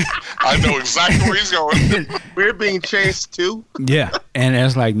 I know exactly where he's going. We're being chased too. Yeah, and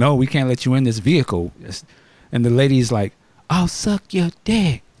it's like, no, we can't let you in this vehicle. And the lady's like, I'll suck your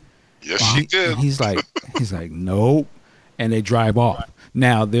dick. Yes, she did. And he's like, nope. And they drive off.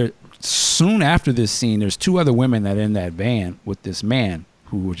 Now, soon after this scene, there's two other women that are in that van with this man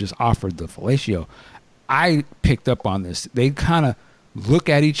who were just offered the fellatio. I picked up on this. They kind of look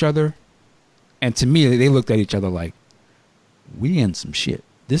at each other, and to me, they looked at each other like, we in some shit.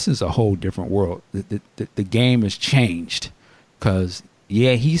 This is a whole different world. The game has changed. Because,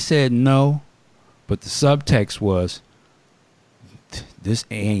 yeah, he said no, but the subtext was, this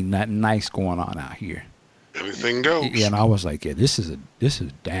ain't nothing nice going on out here. Anything goes. Yeah, and I was like, yeah, this is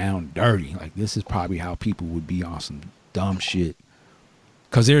down dirty. Like, this is probably how people would be on some dumb shit.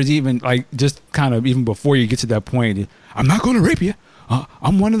 Because there's even, like, just kind of even before you get to that point, I'm not going to rape you.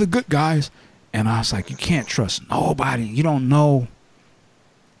 I'm one of the good guys. And I was like, you can't trust nobody. You don't know.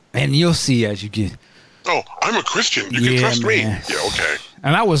 And you'll see as you get. Oh, I'm a Christian. You can trust me. Yeah, okay.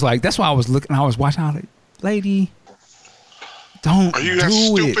 And I was like, that's why I was looking. I was watching. I was like, lady, don't Are you do that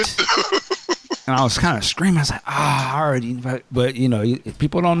stupid? it. And I was kind of screaming. I was like, I already. But you know,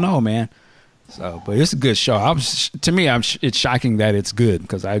 people don't know, man. So, but it's a good show. It's shocking that it's good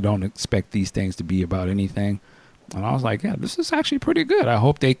because I don't expect these things to be about anything. And I was like, yeah, this is actually pretty good. I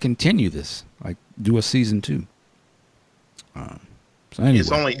hope they continue this, like do a season 2. So anyway,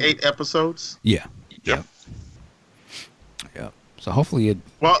 it's only 8 episodes. Yeah. Yep. So hopefully it.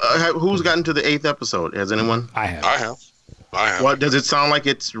 Well, who's gotten to the 8th episode? Has anyone? I have. Well, does it sound like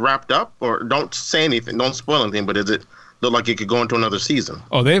it's wrapped up, or don't say anything, don't spoil anything? But does it look like it could go into another season?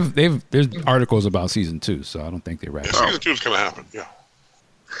 Oh, there's articles about season 2, so I don't think they wrapped Yeah, up. season 2 is going to happen. Yeah.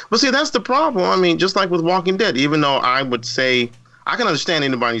 But see, that's the problem. I mean, just like with Walking Dead, even though I would say I can understand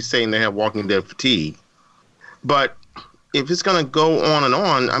anybody saying they have Walking Dead fatigue, but if it's going to go on and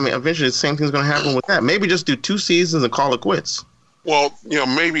on, I mean, eventually the same thing's going to happen with that. Maybe just do 2 seasons and call it quits. Well,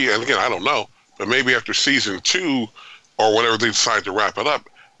 maybe, and again, I don't know, but maybe after season 2 or whenever they decide to wrap it up,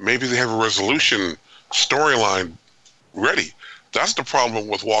 maybe they have a resolution storyline ready. That's the problem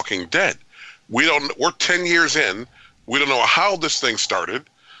with Walking Dead. We're 10 years in. We don't know how this thing started.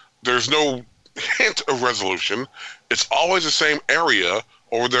 There's no hint of resolution. It's always the same area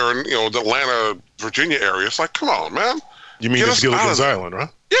over there in, the Atlanta, Virginia area. It's like, come on, man. You mean it's Gilligan's Island, right?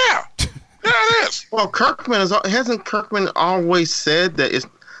 Yeah. Yeah, it is. Well, hasn't Kirkman always said that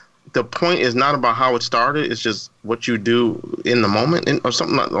the point is not about how it started, it's just what you do in the moment, or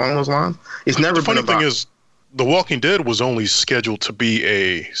something along those lines? It's never The been funny about... thing is, The Walking Dead was only scheduled to be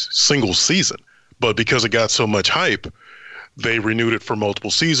a single season, but because it got so much hype, they renewed it for multiple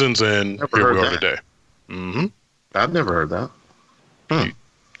seasons, and here we are today. Mm-hmm. I've never heard that.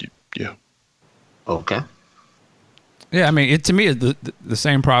 Yeah. Okay. Yeah, I mean, to me, it's the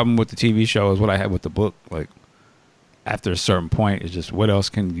same problem with the TV show as what I had with the book. Like, after a certain point, it's just, what else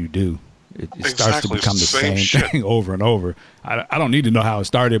can you do? It starts to become the same thing over and over. I don't need to know how it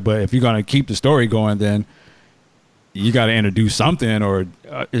started, but if you're going to keep the story going, then you got to introduce something, or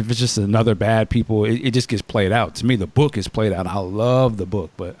if it's just another bad people, it just gets played out. To me, the book is played out. I love the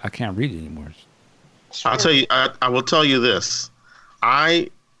book, but I can't read it anymore. I'll tell you, I will tell you this. I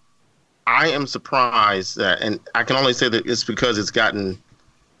am surprised that, and I can only say that it's because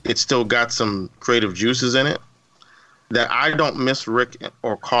it's still got some creative juices in it, that I don't miss Rick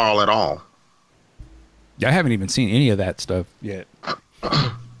or Carl at all. Yeah, I haven't even seen any of that stuff yet.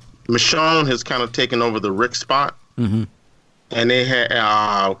 Michonne has kind of taken over the Rick spot. Mm-hmm. And they had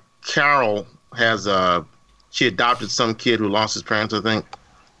Carol has she adopted some kid who lost his parents, I think,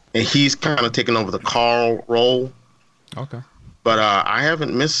 and he's kind of taken over the Carl role. Okay. But I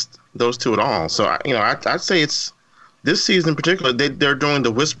haven't missed those two at all. So I'd say it's this season in particular. They're doing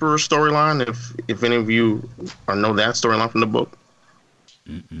the Whisperer storyline. If any of you know that storyline from the book.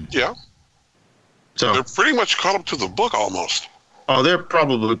 Mm-mm. Yeah. So they're pretty much caught up to the book almost. Oh, they're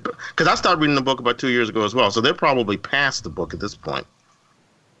probably, because I started reading the book about 2 years ago as well. So they're probably past the book at this point.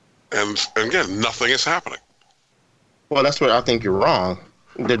 and again, nothing is happening. Well, that's where I think you're wrong.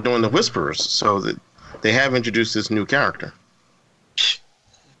 They're doing the Whisperers, so that they have introduced this new character.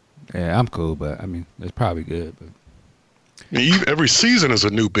 Yeah, I'm cool, but I mean, it's probably good. But Every season is a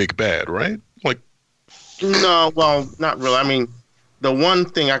new big bad, right? Like, no, well, not really. I mean, the one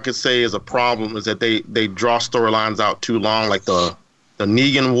thing I could say is a problem is that they draw storylines out too long, like the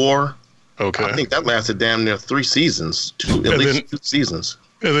Negan War. Okay. I think that lasted damn near 3 seasons, at least 2 seasons.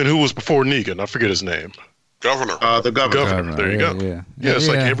 And then who was before Negan? I forget his name. Governor. The governor. There you go. Yeah. Yeah, it's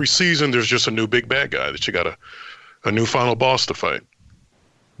like every season there's just a new big bad guy that you got a new final boss to fight.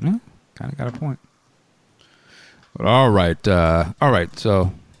 Yeah, kind of got a point. But all right.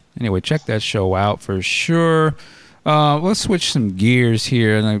 So anyway, check that show out for sure. Let's switch some gears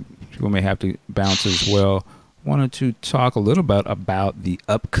here, and people may have to bounce as well. Wanted to talk a little bit about the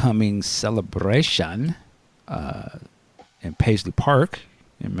upcoming celebration in Paisley Park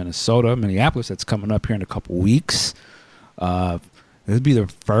in Minneapolis. That's coming up here in a couple weeks. This would be the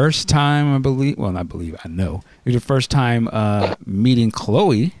first time, I believe. Well, not believe, I know. It'll be the first time meeting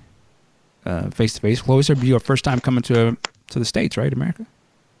Chloe face to face. Chloe, this will be your first time coming to the States, right, America?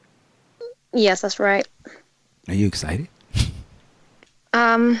 Yes, that's right. Are you excited?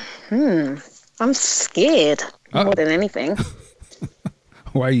 I'm scared more than anything.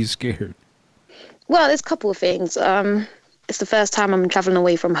 Why are you scared? Well, there's a couple of things. It's the first time I'm traveling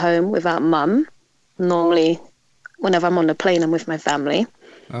away from home without mum. Normally, whenever I'm on the plane, I'm with my family.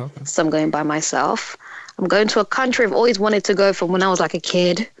 Oh, okay. So I'm going by myself. I'm going to a country I've always wanted to go from when I was like a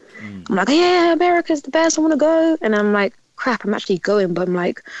kid. I'm like, yeah, America's the best. I want to go. And I'm like, crap, I'm actually going. But I'm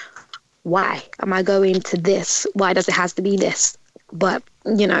like, why am I going to this? Why does it have to be this? But,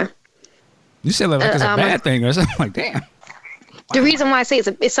 you know. You said like it's a bad thing or something. Like, damn. The reason why I say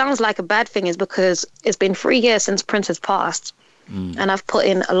it sounds like a bad thing is because it's been 3 years since Prince has passed. And I've put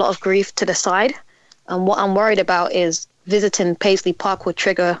in a lot of grief to the side. And what I'm worried about is visiting Paisley Park will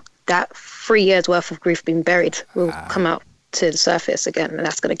trigger that 3 years worth of grief being buried will come out to the surface again. And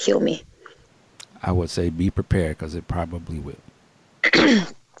that's going to kill me. I would say be prepared because it probably will.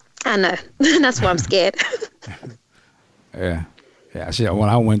 I know. That's why I'm scared. Yeah. See, when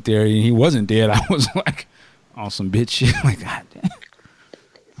I went there and he wasn't dead, I was like on some bitch shit. Like, God damn.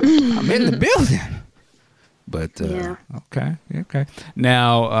 I'm in the building. But, Yeah. Okay.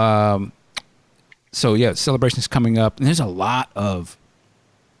 Now, so yeah, celebration's coming up. And there's a lot of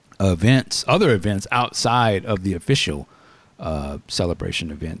other events outside of the official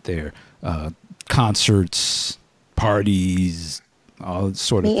celebration event there. Concerts, parties, all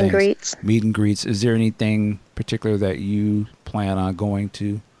sort of things. Meet and greets. Is there anything particular that you plan on going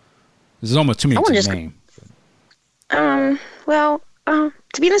to? This is almost too many to name. Well, to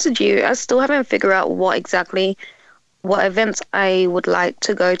be honest with you, I still haven't figured out what events I would like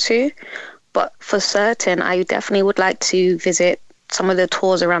to go to. But for certain, I definitely would like to visit some of the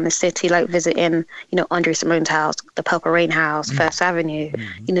tours around the city, like visiting, Andre Simone's house, the Purple Rain house, First Avenue,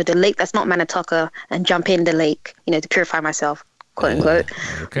 the lake that's not Manitoka, and jump in the lake, to purify myself, quote unquote.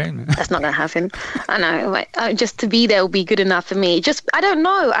 Okay. That's not going to happen. I know. Just to be there will be good enough for me. I don't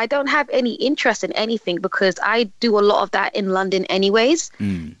know. I don't have any interest in anything because I do a lot of that in London anyways.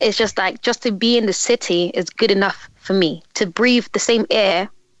 It's just like, just to be in the city is good enough for me. To breathe the same air.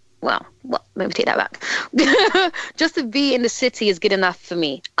 Well, let me take that back. Just to be in the city is good enough for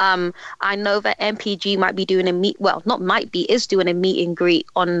me. I know that MPG might be doing is doing a meet and greet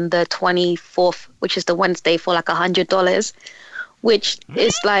on the 24th, which is the Wednesday, for like $100, which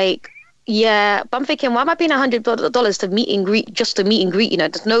is like, yeah. But I'm thinking, why am I paying $100 to meet and greet, just to meet and greet?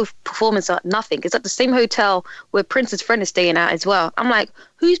 There's no performance or nothing. It's at the same hotel where Prince's friend is staying at as well. I'm like,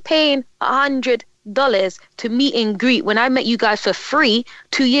 who's paying $100 to meet and greet when I met you guys for free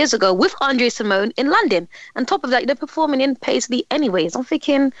 2 years ago with Andre Simone in London? On top of that, they're performing in Paisley anyways. I'm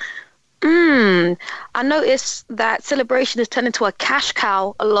thinking, I noticed that celebration has turned into a cash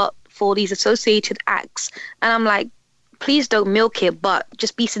cow a lot for these associated acts. And I'm like, please don't milk it, but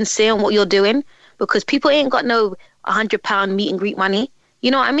just be sincere in what you're doing, because people ain't got no £100 meet and greet money. You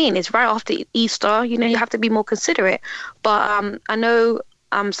know what I mean? It's right after Easter. You have to be more considerate. But I know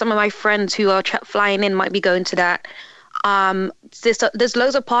some of my friends who are flying in might be going to that. There's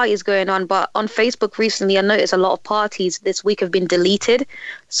loads of parties going on, but on Facebook recently, I noticed a lot of parties this week have been deleted.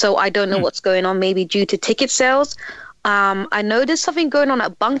 So I don't know what's going on, maybe due to ticket sales. I know there's something going on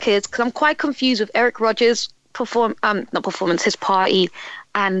at Bunkers because I'm quite confused with Eric Rogers' his party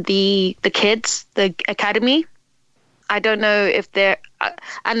and the kids, the academy. I don't know if they're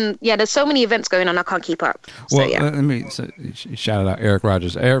there's so many events going on, I can't keep up. Well, let me shout out Eric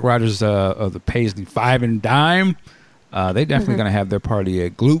Rogers. Eric Rogers of the Paisley Five and Dime. They definitely going to have their party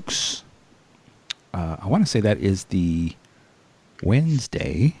at Gluck's. I want to say that is the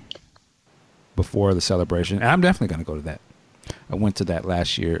Wednesday before the celebration. And I'm definitely going to go to that. I went to that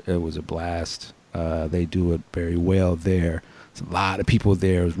last year. It was a blast. They do it very well there. There's a lot of people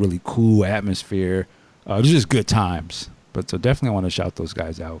there. It was really cool atmosphere. It was just good times. But so definitely I want to shout those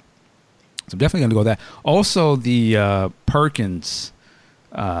guys out. So I'm definitely going to go that. Also, the Perkins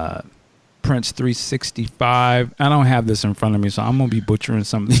Prince 365. I don't have this in front of me, so I'm going to be butchering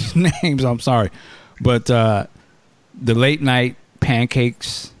some of these names. I'm sorry. But the late night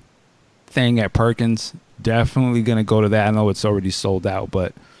pancakes thing at Perkins, definitely going to go to that. I know it's already sold out,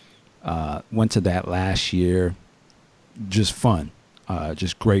 but went to that last year. Just fun.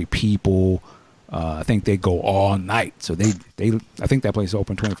 Just great people. I think they go all night. So they I think that place is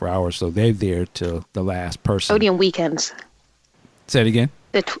open 24 hours. So they're there till the last person. Only on weekends. Say it again.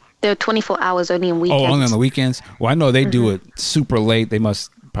 They're 24 hours only on weekends. Oh, only on the weekends? Well, I know they do it super late. They must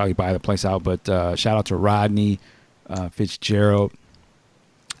probably buy the place out. But shout out to Rodney Fitzgerald.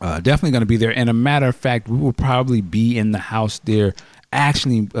 Definitely going to be there. And a matter of fact, we will probably be in the house there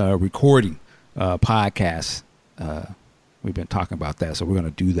actually recording podcasts. We've been talking about that. So we're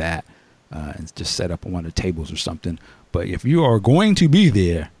going to do that and just set up on one of the tables or something. But if you are going to be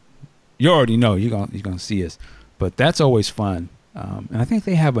there, you already know you're going to see us. But that's always fun. And I think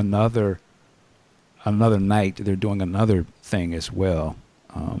they have another night. They're doing another thing as well.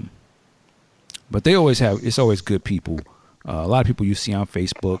 But they always have, it's always good people. A lot of people you see on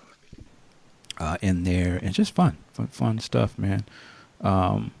Facebook in there, and just fun stuff, man.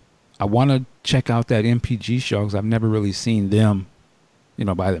 I want to check out that MPG show because I've never really seen them,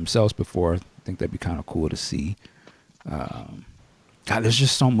 by themselves before. I think that'd be kind of cool to see. God, there's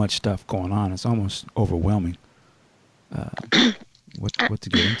just so much stuff going on. It's almost overwhelming. What to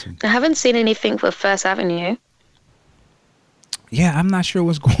get into? I haven't seen anything for First Avenue. Yeah, I'm not sure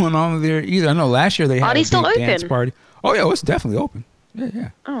what's going on there either. I know last year they had a still big open? dance party. Oh yeah, it's definitely open. Yeah.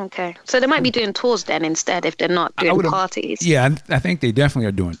 Oh, okay. So they might be doing tours then instead if they're not doing parties. Yeah, I think they definitely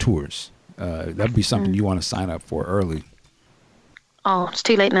are doing tours. That'd be something you want to sign up for early. Oh, it's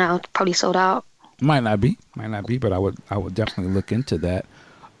too late now. It's probably sold out. Might not be, but I would definitely look into that.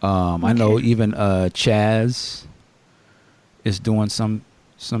 I know even Chaz is doing some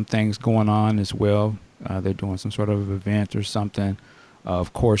things going on as well. They're doing some sort of event or something.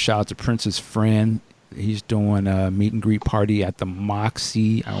 Of course, shout out to Prince's friend. He's doing a meet and greet party at the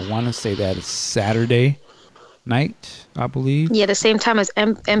Moxie. I want to say that it's Saturday night, I believe. Yeah, the same time as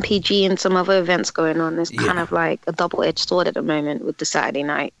MPG and some other events going on. It's kind of like a double-edged sword at the moment with the Saturday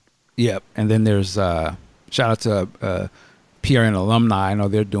night. Yep. And then there's shout out to PRN alumni. I know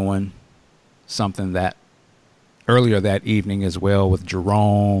they're doing something that earlier that evening as well with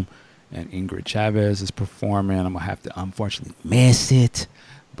Jerome, and Ingrid Chavez is performing. I'm going to have to unfortunately miss it,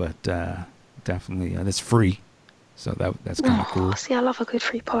 but definitely it's free. So that's kind of cool. See, I love a good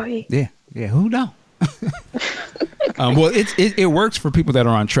free party. Yeah, who don't? Well, it works for people that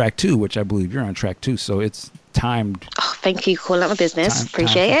are on track 2, which I believe you're on track 2. So it's timed. Oh, thank you. Call out my business.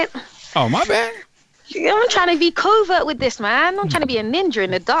 Appreciate it. Oh, my bad. I'm trying to be covert with this, man. I'm trying to be a ninja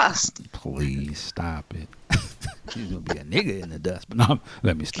in the dust. Please stop it. You're going to be a nigga in the dust. But no,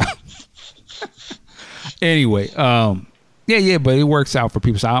 let me stop. Anyway, yeah, but it works out for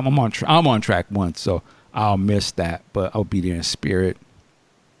people. So I'm on track 1, so I'll miss that, but I'll be there in spirit.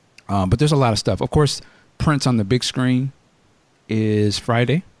 But there's a lot of stuff. Of course, Prince on the big screen is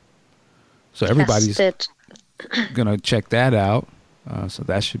Friday. So everybody's going to check that out. So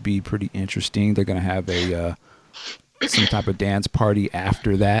that should be pretty interesting. They're going to have some type of dance party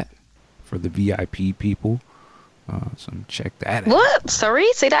after that for the VIP people. So check that out. What?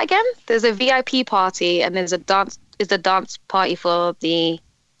 Sorry? Say that again? There's a VIP party and there's a dance party for the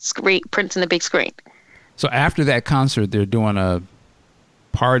screen, Prince on the big screen. So after that concert, they're doing a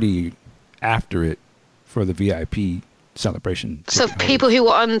party after it for the VIP celebration. So people who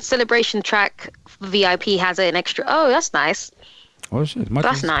were on celebration track VIP has an extra. Oh, that's nice. Oh shit!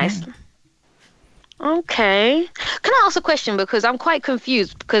 That's nice. Okay. Can I ask a question because I'm quite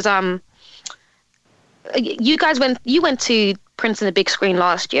confused because you went to Prince on the big screen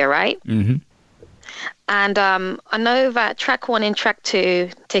last year, right? Mm-hmm. And I know that track 1 and track 2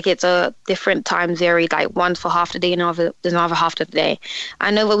 tickets are different times varied, like one's for half the day and another half the day.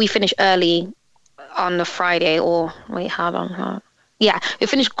 I know that we finished early on the Friday, or wait, how long? Yeah, we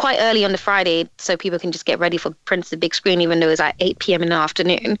finished quite early on the Friday so people can just get ready for Prince the big screen, even though it's like 8 p.m. in the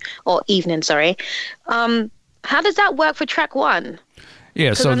afternoon, or evening, sorry. How does that work for track 1?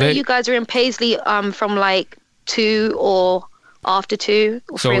 Yeah, so I know you guys are in Paisley from like 2 or after 2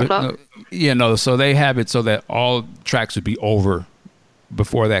 or 3 o'clock? So they have it so that all tracks would be over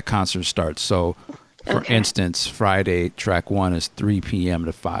before that concert starts. So, for instance, Friday, track 1 is 3 p.m.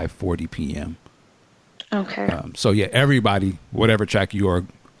 to 5:40 p.m. Okay. So, yeah, everybody, whatever track you are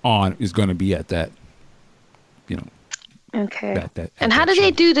on, is going to be at that, Okay. And how do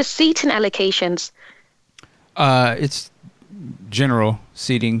they do the seating allocations? It's general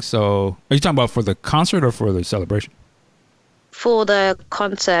seating. So, are you talking about for the concert or for the celebration? For the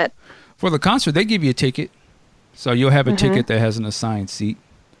concert. For the concert, they give you a ticket. So you'll have a ticket that has an assigned seat.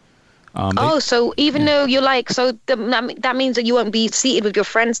 So even though you're that means that you won't be seated with your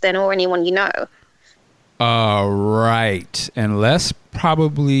friends then or anyone you know. Right. Unless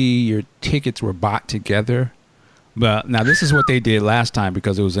probably your tickets were bought together. But now this is what they did last time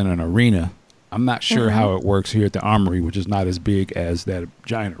because it was in an arena. I'm not sure how it works here at the Armory, which is not as big as that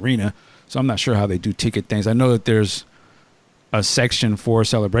giant arena. So I'm not sure how they do ticket things. I know that there's a section for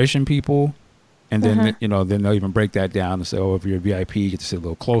celebration people. And then, then they'll even break that down and say, if you're a VIP, you get to sit a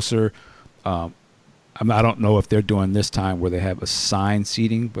little closer. I don't know if they're doing this time where they have assigned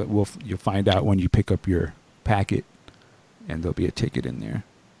seating, but you'll find out when you pick up your packet and there'll be a ticket in there.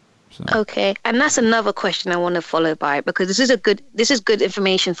 So. Okay. And that's another question I want to follow by because this is good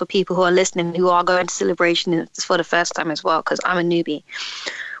information for people who are listening, who are going to Celebration for the first time as well, because I'm a newbie.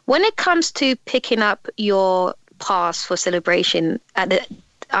 When it comes to picking up your pass for Celebration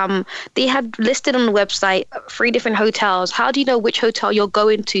they had listed on the website 3 different hotels. How do you know which hotel you're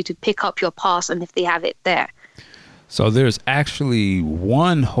going to pick up your pass and if they have it there? So there's actually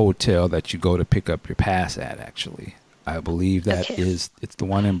one hotel that you go to pick up your pass at, actually. I believe that it's the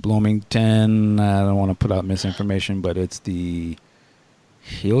one in Bloomington. I don't want to put out misinformation, but it's the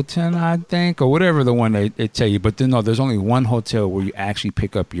Hilton, I think, or whatever the one they tell you. But there's only one hotel where you actually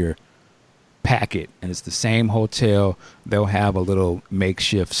pick up your packet, and it's the same hotel. They'll have a little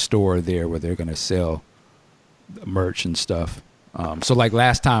makeshift store there where they're going to sell merch and stuff. So like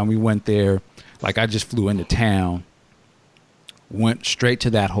last time we went there, like I just flew into town, went straight to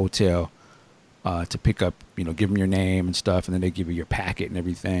that hotel to pick up, give them your name and stuff, and then they give you your packet and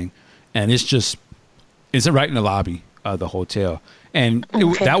everything. And it's right in the lobby of the hotel. And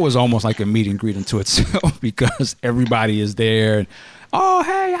that was almost like a meet and greet unto itself because everybody is there. And, oh,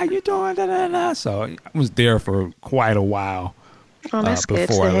 hey, how you doing? Da, da, da. So I was there for quite a while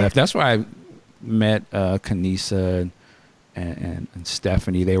before I left. That's where I met Kanisa and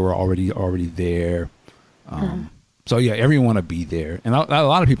Stephanie. They were already there. So, yeah, everyone will be there. And a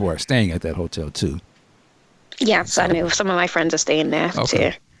lot of people are staying at that hotel, too. Yes, I know. Some of my friends are staying there,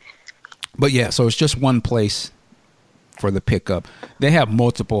 too. But, yeah, so it's just one place for the pickup. They have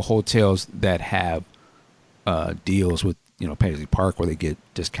multiple hotels that have deals with, Paisley Park where they get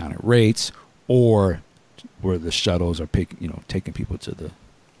discounted rates or where the shuttles are taking people to the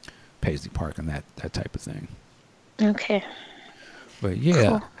Paisley Park and that type of thing. Okay. But,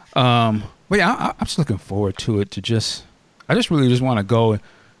 yeah. Cool. But yeah, I'm just looking forward to it. I just really want to go and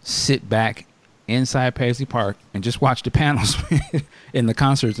sit back inside Paisley Park and just watch the panels in the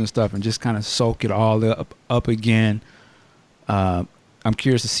concerts and stuff, and just kind of soak it all up again. I'm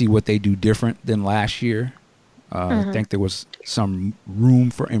curious to see what they do different than last year. I think there was some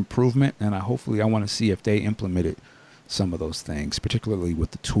room for improvement, and I want to see if they implemented some of those things, particularly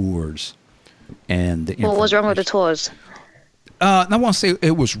with the tours and the. What was wrong with the tours? I won't say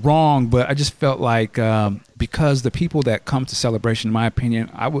it was wrong, but I just felt like because the people that come to Celebration, in my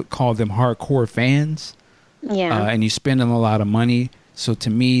opinion, I would call them hardcore fans. Yeah. And you spend them a lot of money. So to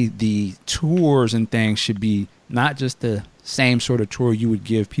me, the tours and things should be not just the same sort of tour you would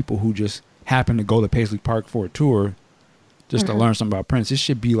give people who just happen to go to Paisley Park for a tour just to learn something about Prince. It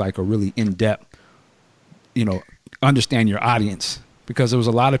should be like a really in-depth, understand your audience. Because there was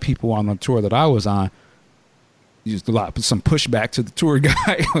a lot of people on the tour that I was on used some pushback to the tour guy.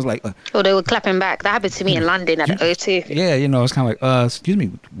 I was like, they were clapping back. That happened to me in London at the O2. Yeah, it's kind of like, excuse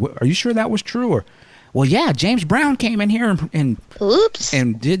me, are you sure that was true? Or, well, yeah, James Brown came in here and oops,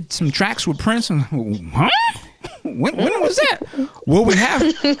 and did some tracks with Prince. And huh? When was that? Well, we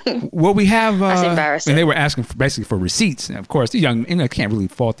have. That's embarrassing. And they were asking basically for receipts. And of course, the young, I can't really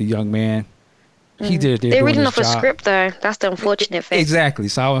fault the young man. He did. They're reading off a script, though. That's the unfortunate thing. Exactly.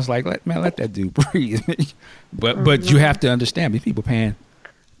 So I was like, let that dude breathe. But you have to understand, these people paying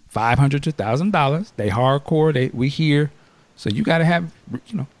 $500 to $1,000. They hardcore. We here. So you got to have,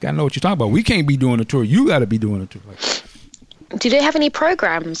 got to know what you're talking about. We can't be doing a tour. You got to be doing a tour. Do they have any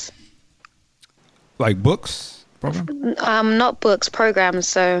programs? Like books? Program? Not books, programs.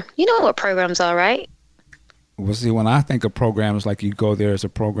 So you know what programs are, right? Well, see, when I think of programs, like you go there as a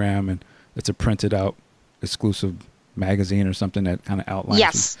program and it's a printed out exclusive magazine or something that kind of outlines.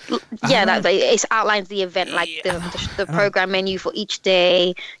 Yes, yeah, that it outlines the event, like the program menu for each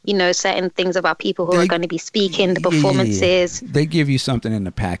day. You know, certain things about people who are going to be speaking, the performances. They give you something in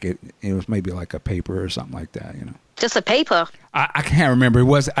the packet. It was maybe like a paper or something like that. You know, just a paper. I can't remember. It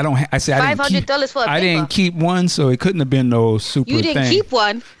was. I don't. I said $500 for a paper. I didn't keep one, so it couldn't have been no super. You didn't keep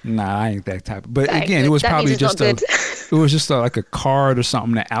one. Nah, I ain't that type. But again, it was probably just it was just like a card or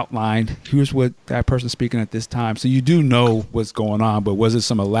something that outlined here's what that person's speaking at this time. So you do know what's going on, but was it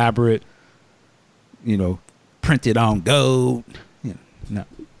some elaborate, printed on gold? No.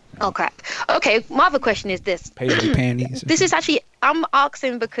 Okay. My other question is this. Paisley panties. This is actually, I'm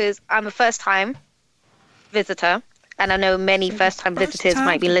asking because I'm a first-time visitor, and I know many first-time visitors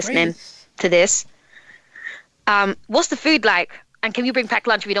might be listening to this. What's the food like? And can you bring packed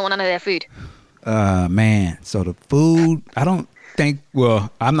lunch if you don't want none of their food? Man. So the food, I don't think,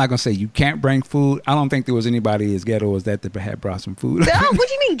 I'm not going to say you can't bring food. I don't think there was anybody as ghetto as that had brought some food. No, what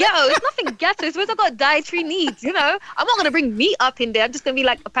do you mean ghetto? It's nothing ghetto. It's because I've got dietary needs, I'm not going to bring meat up in there. I'm just going to be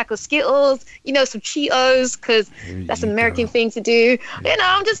like a pack of Skittles, some Cheetos, because that's an American thing to do.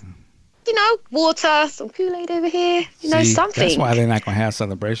 I'm just, water, some Kool-Aid over here, something. That's why they're not going to have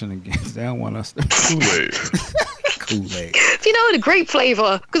celebration again. They don't want us to. Kool-Aid. Kool-Aid. The grape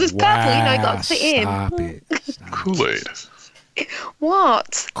flavor, because it's purple, you got to fit in. Stop it. Kool-Aid.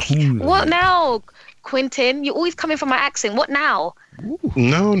 What? Kool-Aid. What now, Quentin? You're always coming from my accent. What now?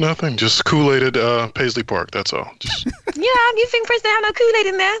 No, nothing. Just Kool-Aid at Paisley Park. That's all. Just... Yeah, you think Prince didn't have no Kool-Aid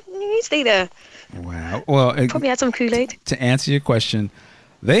in there? You stay there. Wow. Well, probably had some Kool-Aid. To answer your question,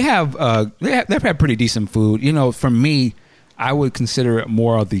 they've had pretty decent food. For me, I would consider it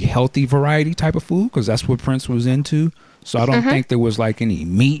more of the healthy variety type of food because that's what Prince was into. So I don't think there was like any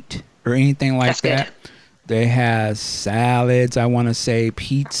meat or anything like that. Good. They had salads, I want to say,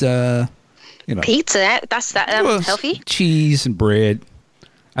 pizza. Pizza? That's healthy? Cheese and bread.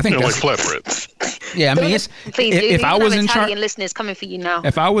 I think that's like flatbread. Yeah, I mean, please, if I was in charge, listeners coming for you now.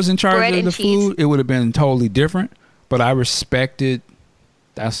 If I was in charge of the food, it would have been totally different. But I respected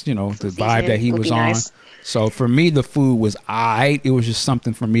that's the vibe that he was on. Nice. So for me, the food was aight. It was just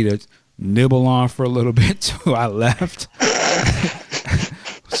something for me to nibble on for a little bit till I left.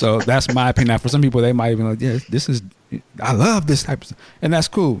 So that's my opinion. Now, for some people, they might even like, yeah, I love this type of stuff. And that's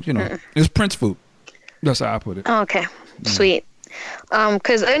cool. It's Prince food. That's how I put it. Okay. Sweet.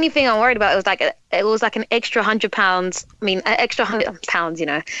 Because the only thing I'm worried about was like an extra £100. I mean, an extra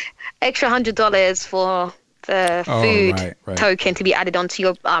 £100, extra $100 for the food token to be added onto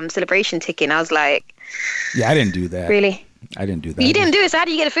your celebration ticket. And I was like, yeah, I didn't do that. Really? I didn't do that. You didn't do it, so how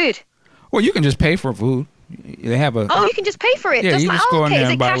do you get the food? Well, you can just pay for food. They have a. Oh, you can just pay for it. Yeah, you just go in there is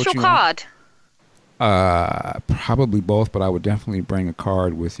and it buy cash what or you card? Probably both, but I would definitely bring a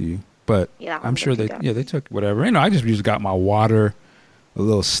card with you. But yeah, I'm sure they took whatever. I just got my water, a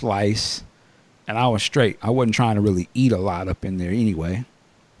little slice, and I was straight. I wasn't trying to really eat a lot up in there anyway.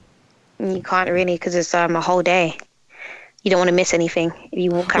 You can't really because it's a whole day. You don't want to miss anything if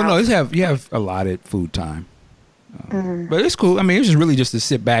you walk out. No, you have allotted food time. But it's cool. I mean, it's just really just to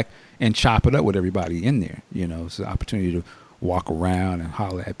sit back and chop it up with everybody in there. It's an opportunity to walk around and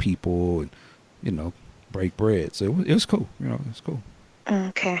holler at people and, break bread. So it was cool. It's cool.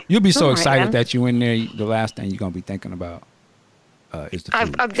 Okay. You'll be so excited that you're in there. The last thing you're going to be thinking about is the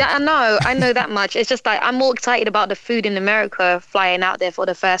food. I know that much. It's just like I'm more excited about the food in America flying out there for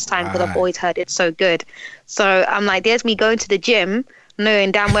the first time because I've always heard it's so good. So I'm like, there's me going to the gym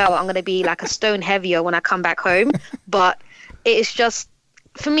knowing damn well I'm going to be like a stone heavier when I come back home. But it's just,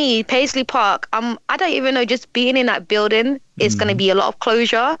 for me, Paisley Park, I don't even know, just being in that building is going to be a lot of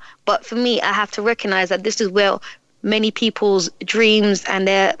closure. But for me, I have to recognize that this is where many people's dreams and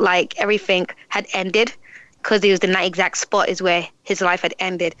their everything had ended, because it was in that exact spot is where his life had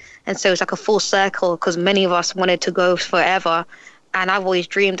ended. And so it's like a full circle because many of us wanted to go forever. And I've always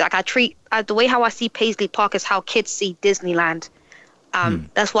dreamed, the way how I see Paisley Park is how kids see Disneyland.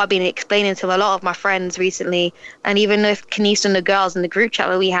 That's what I've been explaining to a lot of my friends recently. And even with Kenise and the girls in the group chat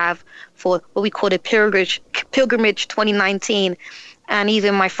that we have for what we call the Pilgrimage 2019. And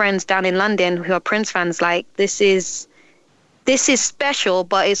even my friends down in London who are Prince fans, this is special,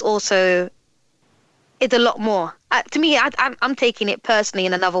 but it's a lot more. To me, I'm taking it personally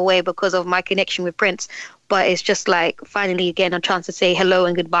in another way because of my connection with Prince. But it's just finally getting a chance to say hello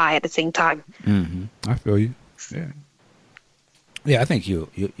and goodbye at the same time. Mm-hmm. I feel you. Yeah. Yeah, I think you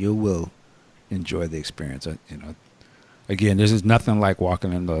will enjoy the experience. Again, this is nothing like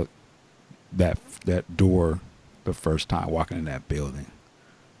walking in that door the first time, walking in that building.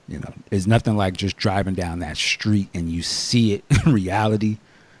 It's nothing like just driving down that street and you see it in reality.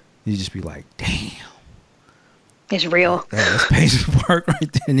 You just be like, damn. It's real. Yeah, that's Paisley Park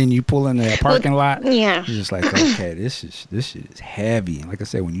right there. And then you pull into that parking lot. Yeah. You're just like, okay, this shit is heavy. And like I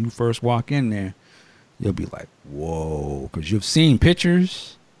said, when you first walk in there, you'll be like, whoa, because you've seen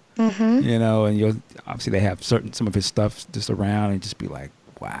pictures, you know, and you'll obviously they have some of his stuff just around, and just be like,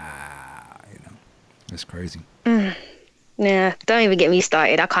 wow, you know, that's crazy. Yeah, don't even get me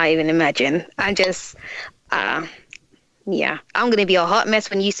started. I can't even imagine. I just, yeah, I'm going to be a hot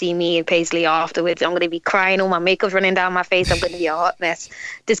mess when you see me in Paisley afterwards. I'm going to be crying, all my makeup's running down my face. I'm going to be a hot mess.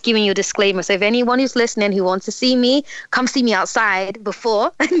 Just giving you a disclaimer. So if anyone who's listening who wants to see me, come see me outside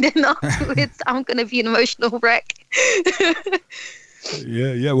before, and then afterwards, I'm going to be an emotional wreck.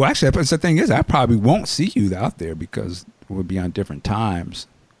 Yeah. Well, actually, the thing is, I probably won't see you out there because we'll be on different times,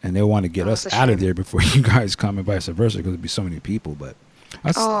 and they'll want to get us out of there before you guys come, and vice versa, because there'll be so many people. But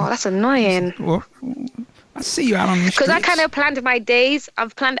that's annoying. Well, I see you out on the streets. Because I kind of planned my days.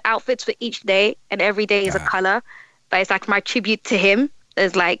 I've planned outfits for each day, and every day is a color. But it's like my tribute to him.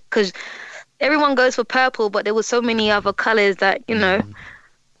 There's like, because everyone goes for purple, but there was so many other colors that, you know,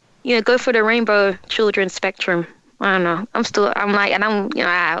 go for the rainbow children's spectrum. I don't know. It's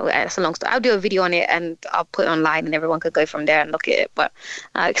a long story. I'll do a video on it and I'll put it online and everyone could go from there and look at it. But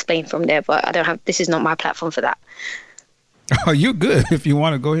I'll explain from there. But this is not my platform for that. Oh, you're good. If you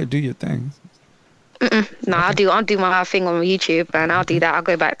want to go ahead, do your thing. No, I'll do my thing on YouTube and I'll do that. I'll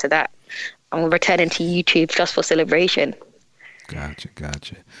go back to that. I'm returning to YouTube just for celebration. Gotcha.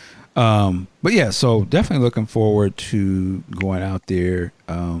 But yeah, so definitely looking forward to going out there.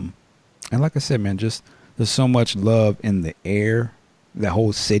 And like I said, man, just there's so much love in the air, that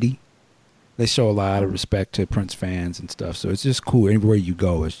whole city. They show a lot of respect to Prince fans and stuff. So it's just cool. Everywhere you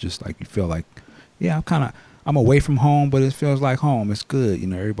go, it's just like you feel like, yeah, I'm away from home, but it feels like home. It's good. You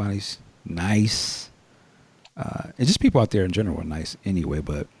know, everybody's nice. And just people out there in general are nice anyway,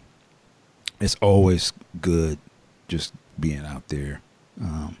 but it's always good just being out there,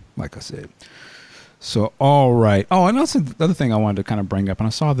 like I said. So, all right. Oh, and also the other thing I wanted to kind of bring up, and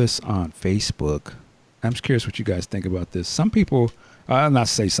I saw this on Facebook. I'm just curious what you guys think about this. Some people, I'll not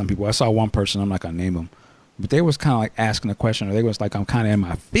say some people, I saw one person, I'm not going to name them, but they was kind of like asking a question, or they was like, I'm kind of in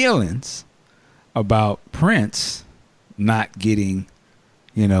my feelings about Prince not getting,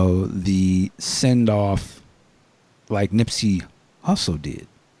 you know, the send-off like Nipsey Hussle did.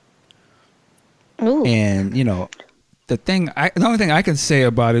 Ooh. And, you know, the only thing I can say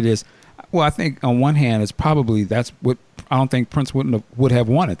about it is, well, I think on one hand, it's probably that's what I don't think Prince would have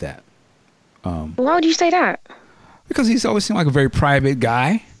wanted that. Why would you say that? Because he's always seemed like a very private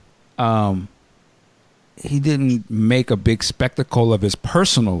guy. He didn't make a big spectacle of his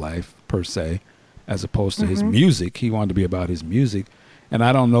personal life per se, as opposed to his music. He wanted to be about his music. And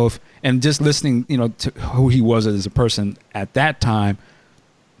I don't know and just listening, you know, to who he was as a person at that time,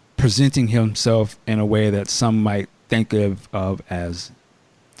 presenting himself in a way that some might think of as,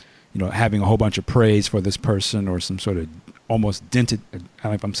 you know, having a whole bunch of praise for this person, or some sort of almost dented, I don't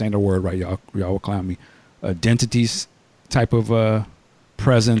know if I'm saying the word right, y'all will clown me, identities type of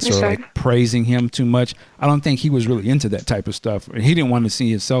presence, or like praising him too much. I don't think he was really into that type of stuff. He didn't want to see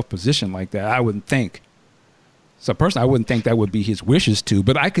himself positioned like that, I wouldn't think. So personally, I wouldn't think that would be his wishes to,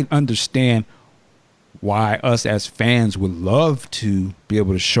 but I can understand why us as fans would love to be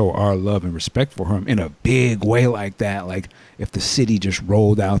able to show our love and respect for him in a big way like that. Like if the city just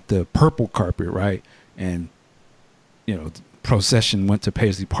rolled out the purple carpet, right? And, you know, the procession went to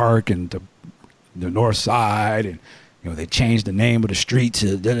Paisley Park and the north side, and, you know, they changed the name of the street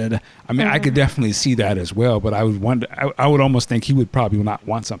to da-da-da. I mean, I could definitely see that as well, but I would wonder, I would almost think he would probably not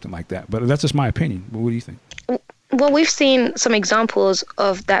want something like that. But that's just my opinion. But what do you think? Well, we've seen some examples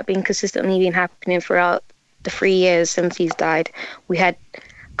of that being consistently been happening throughout the 3 years since he's died. We had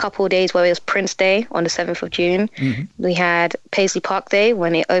a couple of days where it was Prince Day on the 7th of June. We had Paisley Park Day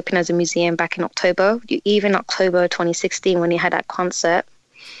when it opened as a museum back in October. Even October 2016 when he had that concert.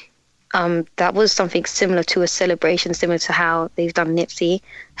 That was something similar to a celebration, similar to how they've done Nipsey,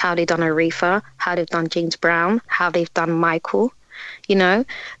 how they've done Aretha, how they've done James Brown, how they've done Michael. You know,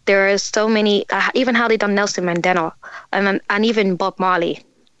 there are so many, even how they done Nelson Mandela and even Bob Marley,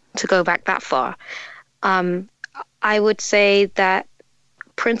 to go back that far. I would say that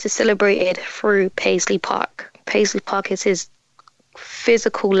Prince is celebrated through Paisley Park. Paisley Park is his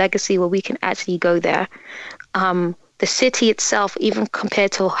physical legacy where we can actually go there. The city itself, even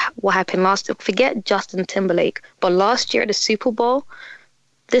compared to what happened last year, forget Justin Timberlake, but last year at the Super Bowl,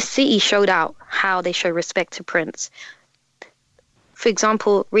 the city showed out how they show respect to Prince. For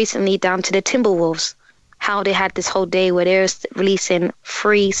example, recently down to the Timberwolves, how they had this whole day where they're releasing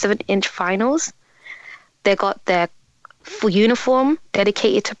 3 7-inch vinyls. They got their full uniform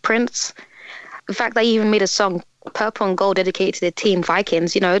dedicated to Prince. In fact, they even made a song purple and gold dedicated to the team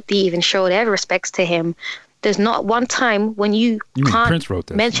Vikings, they even show their respects to him. There's not one time when you can't Prince wrote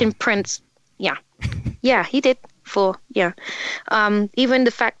this, mention Prince. Yeah. Yeah, he did. Even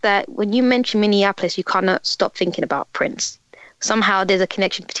the fact that when you mention Minneapolis, you cannot stop thinking about Prince. Somehow there's a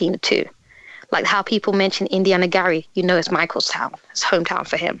connection between the two. Like how people mention Indiana Gary, it's Michael's town. It's hometown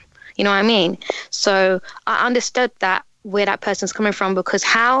for him. You know what I mean? So I understood that where that person's coming from, because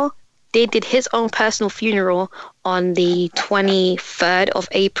how they did his own personal funeral on the 23rd of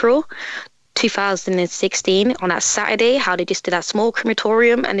April, 2016, on that Saturday, how they just did that small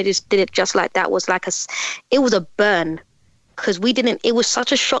crematorium and they just did it just like that. It was a burn, because it was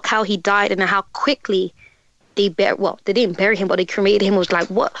such a shock how he died and how quickly they didn't bury him, but they cremated him. It was like,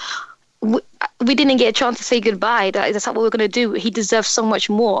 what? We didn't get a chance to say goodbye. That's not what we're going to do. He deserves so much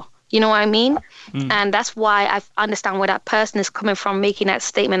more. You know what I mean? And that's why I understand where that person is coming from, making that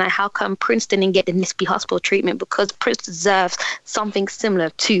statement. Like, how come Prince didn't get the Nispi Hospital treatment? Because Prince deserves something similar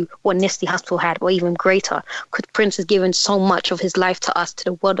to what Nispi Hospital had, or even greater. Because Prince has given so much of his life to us, to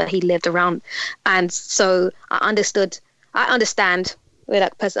the world that he lived around. And so I understand where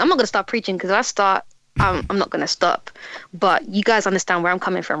that person. I'm not going to start preaching, because if I start, I'm not going to stop. But you guys understand where I'm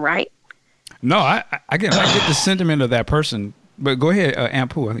coming from, right? No, I get the sentiment of that person. But go ahead,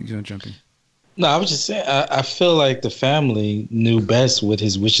 Ampu. I think you're going to jump in. No, I was just saying, I feel like the family knew best what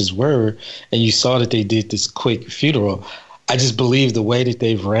his wishes were, and you saw that they did this quick funeral. I just believe the way that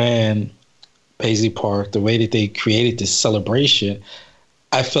they ran Paisley Park, the way that they created this celebration,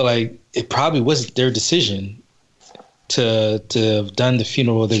 I feel like it probably wasn't their decision to have done the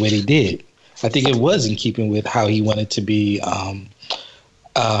funeral the way they did. I think it was in keeping with how he wanted to be,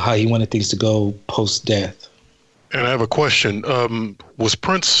 how he wanted things to go post-death. And I have a question. Was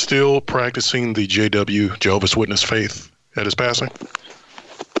Prince still practicing the JW, Jehovah's Witness faith, at his passing?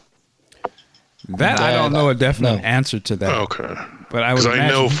 That I don't know a definite answer to that. Okay. But I would imagine. I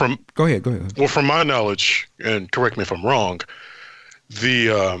know from... Go ahead. Well, from my knowledge, and correct me if I'm wrong,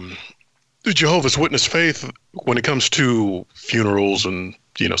 the Jehovah's Witness faith, when it comes to funerals and,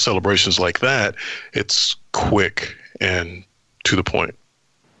 celebrations like that, it's quick and to the point,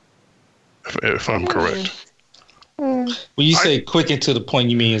 if I'm correct. When you say quick and to the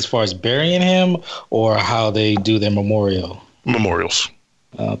point, you mean as far as burying him, or how they do their memorials?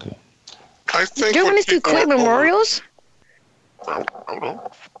 Okay. I think. Do you want to do quick memorials? I don't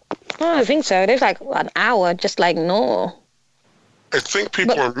know. I don't think so. There's like an hour, just like no. I think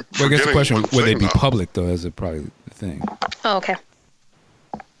people are Well, I forgetting guess the question, one would they thing, be though. public, though, is probably the thing. Oh, okay.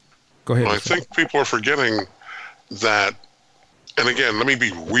 Go ahead. I think people are forgetting that, and again, let me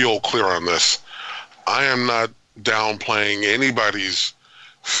be real clear on this. I am not downplaying anybody's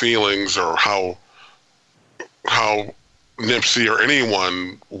feelings or how Nipsey or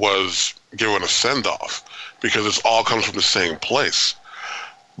anyone was given a send-off, because it all comes from the same place.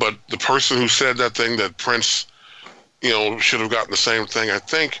 But the person who said that thing that Prince, should have gotten the same thing, I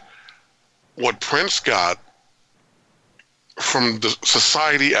think what Prince got from the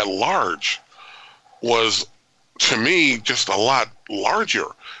society at large was, to me, just a lot larger.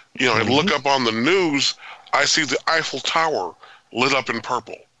 I look up on the news, I see the Eiffel Tower lit up in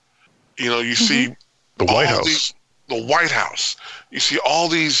purple. You see the White House. The White House. You see all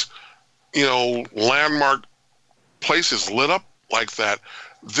these, landmark places lit up like that.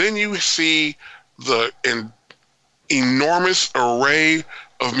 Then you see the enormous array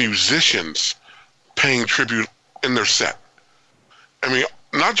of musicians paying tribute in their set. I mean,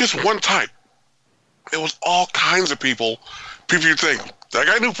 not just one type. It was all kinds of people. People you think, that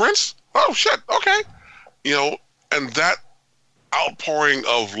guy knew Prince? Oh, shit, okay. And that outpouring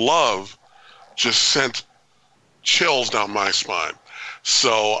of love just sent chills down my spine.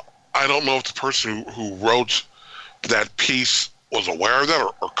 So I don't know if the person who wrote that piece was aware of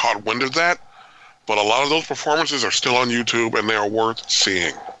that or caught wind of that, but a lot of those performances are still on YouTube and they are worth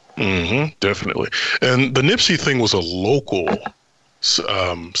seeing. Definitely. And the Nipsey thing was a local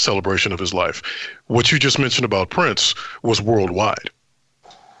celebration of his life. What you just mentioned about Prince was worldwide.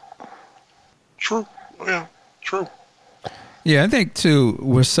 True. Yeah, true. Yeah, I think, too,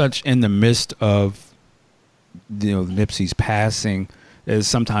 we're such in the midst of, Nipsey's passing, it's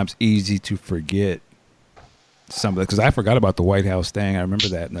sometimes easy to forget some of it. Because I forgot about the White House thing. I remember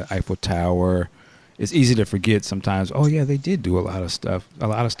that, in the Eiffel Tower. It's easy to forget sometimes, oh, yeah, they did do a lot of stuff. A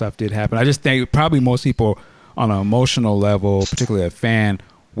lot of stuff did happen. I just think probably most people on an emotional level, particularly a fan,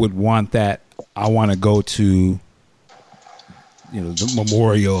 would want that, I want to go to, the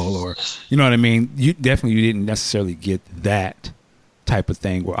memorial, or, you know what I mean? You didn't necessarily get that type of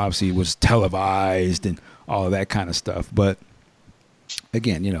thing where obviously it was televised and all of that kind of stuff. But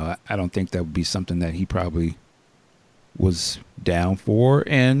again, I don't think that would be something that he probably was down for.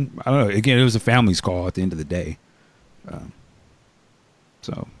 And I don't know. Again, it was a family's call at the end of the day.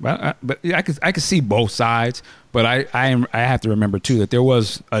 But I could see both sides. But I have to remember too that there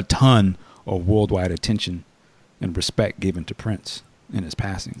was a ton of worldwide attention and respect given to Prince in his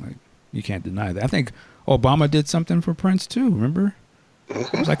passing. Like, you can't deny that. I think Obama did something for Prince too. Remember?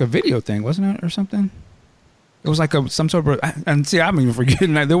 It was like a video thing, wasn't it, or something? It was like some sort of, and see, I'm even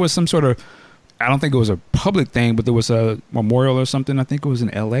forgetting that there was some sort of, I don't think it was a public thing, but there was a memorial or something. I think it was in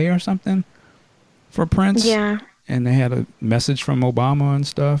LA or something for Prince. Yeah. And they had a message from Obama and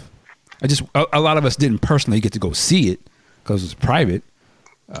stuff. A lot of us didn't personally get to go see it because it was private.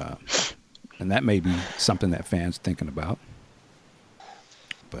 And that may be something that fans are thinking about.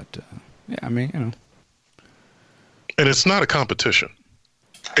 But, yeah, I mean, you know. And it's not a competition.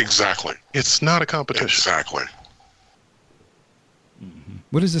 Exactly. It's not a competition. Exactly. Mm-hmm.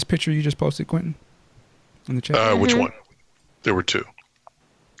 What is this picture you just posted, Quentin? In the chat? Which one? There were two.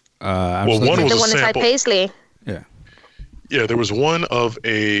 One was the a one sample. inside Paisley. Yeah. Yeah, there was one of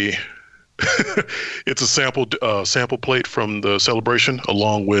a. It's a sample plate from the celebration,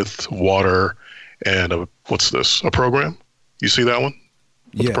 along with water and what's this? A program? You see that one?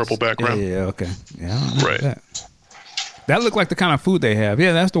 With the purple background. Yeah. Okay. Yeah. Right. That looked like the kind of food they have.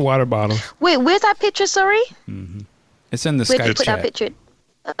 Yeah, that's the water bottle. Wait, where's that picture? Sorry. Mm-hmm. It's in the Where'd Skype you put chat. that picture?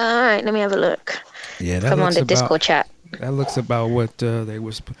 All right, let me have a look. Yeah, that Come on the about, Discord chat. That looks about what they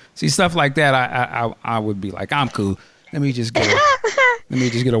was. See, stuff like that. I would be like, I'm cool. Let me just get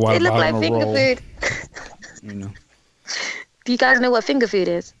a water It look bottle like and a finger roll. food. You know. Do you guys know what finger food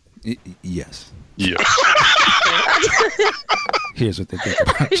is? Yes. Yeah. Here's what they think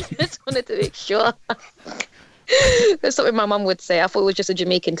about I you. just wanted to make sure. That's something my mum would say. I thought it was just a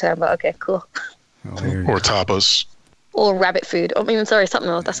Jamaican term, but okay, cool. Or tapas. Or rabbit food. I mean, sorry, something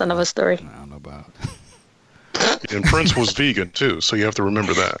else. That's another story. I don't know about. And Prince was vegan too, so you have to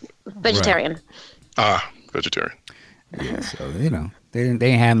remember that. Vegetarian. Right. Vegetarian. Yeah, so you know they didn't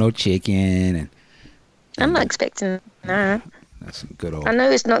have no chicken and. I'm not expecting that. That's some good old. I know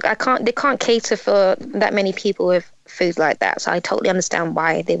it's not. They can't cater for that many people with food like that. So I totally understand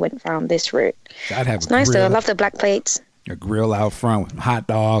why they went down this route. I'd have it's nice though. I love the black plates. A grill out front with hot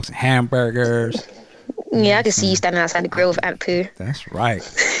dogs, hamburgers. Yeah, I can see you standing outside the grill with Aunt Pooh. That's right.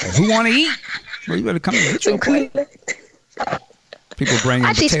 Like, who want to eat? Well, you better come and get your plate. People bring.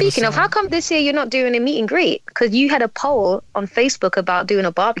 Actually, speaking of, how come this year you're not doing a meet and greet? Because you had a poll on Facebook about doing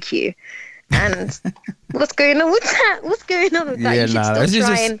a barbecue. And what's going on with that? What's going on with that? Yeah, you should still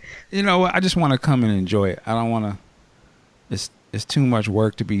try and... You know what? I just want to come and enjoy it. I don't want to... It's too much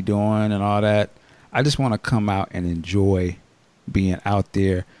work to be doing and all that. I just want to come out and enjoy being out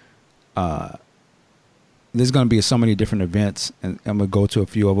there. There's going to be so many different events, and I'm going to go to a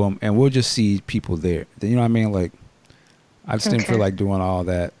few of them, and we'll just see people there. You know what I mean? Like, I just didn't feel like doing all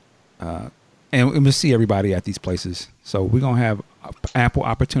that. And we'll see everybody at these places. So we're going to have ample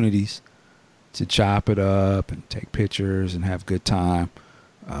opportunities to chop it up and take pictures and have a good time.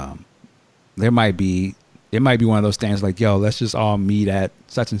 It might be one of those things like, yo, let's just all meet at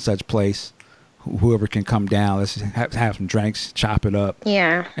such and such place. Whoever can come down, let's have some drinks, chop it up,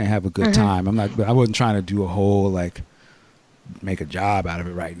 and have a good time. I wasn't trying to do a whole like make a job out of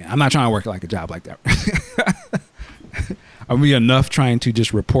it right now. I'm not trying to work like a job like that. I'll be enough trying to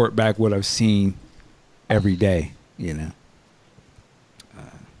just report back what I've seen every day, you know.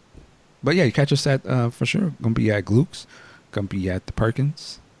 But yeah, you catch us at for sure. Gonna be at Gluck's, gonna be at the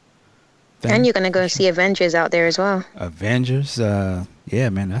Perkins. And you're gonna go see Avengers out there as well. Avengers, yeah,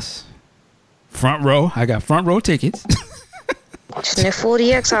 man, that's front row. I got front row tickets. There's no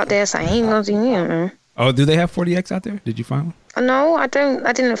 40X out there, so I ain't gonna see you, man. Oh, do they have 40X out there? Did you find one? No, I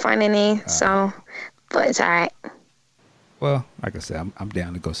didn't find any. So, but it's alright. Well, like I said, I'm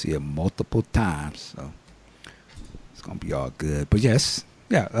down to go see it multiple times, so it's gonna be all good. But yes.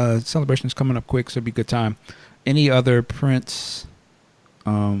 Yeah, celebration is coming up quick, so it'll be a good time. Any other Prince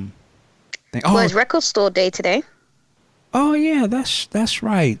thing? Well, it's Record Store Day today. Oh yeah, that's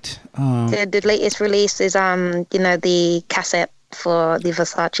right. The latest release is the cassette for the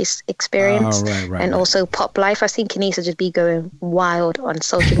Versace Experience, and also Pop Life. I seen Kenisa just be going wild on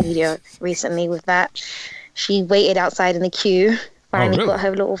social media recently with that. She waited outside in the queue. Finally got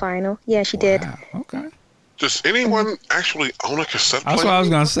her little vinyl. Yeah, she did. Okay. Does anyone actually own a cassette player? That's what I was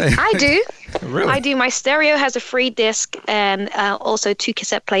going to say. I do. Really? I do. My stereo has a free disc and also 2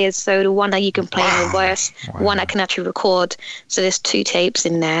 cassette players. So the one that you can play in reverse, one that can actually record. So there's 2 tapes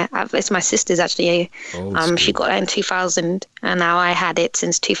in there. It's my sister's actually. She got it in 2000, and now I had it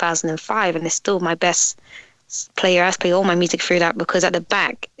since 2005, and it's still my best player. I play all my music through that because at the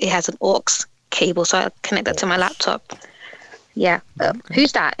back it has an aux cable, so I connect that to my laptop. Yeah.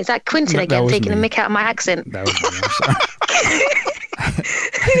 Who's that? Is that Quentin again, taking a mick out of my accent? That was me.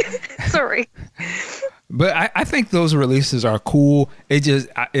 I'm sorry. Sorry. But I think those releases are cool. It's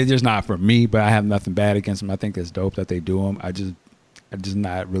just not for me. But I have nothing bad against them. I think it's dope that they do them. I'm just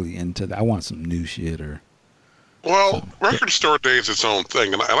not really into that. I want some new shit or. Well, Record Store Day is its own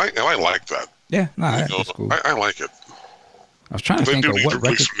thing, and I like that. Yeah, no, that's cool. I like it. I was trying to think of what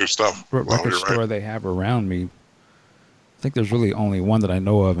new stuff. record store they have around me. I think there's really only one that I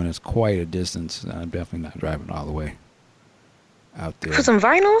know of, and it's quite a distance. I'm definitely not driving all the way out there. For some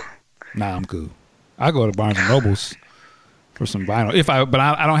vinyl? Nah, I'm cool. I go to Barnes and Nobles for some vinyl. But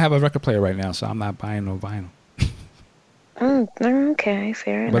I don't have a record player right now, so I'm not buying no vinyl. Okay,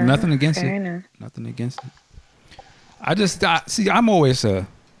 fair enough. But nothing against fair it. Enough. Nothing against it. I'm always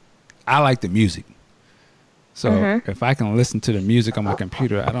I like the music. So if I can listen to the music on my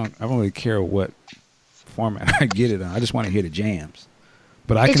computer, I don't really care what format I get it on. I just want to hear the jams.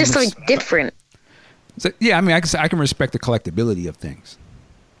 But it's just something different. So, yeah, I mean, I can respect the collectability of things.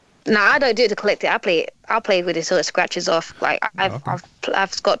 No, I don't do it to collect it. I'll play with it so it scratches off. Like I've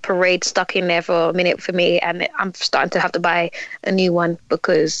got Parade stuck in there for a minute for me, and I'm starting to have to buy a new one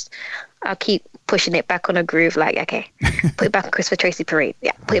because I'll keep pushing it back on a groove. Like, okay, put it back on Christopher Tracy Parade.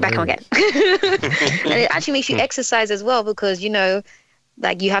 Yeah, put it back on again. And it actually makes you exercise as well because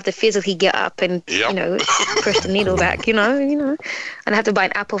like you have to physically get up and push the needle back. And I have to buy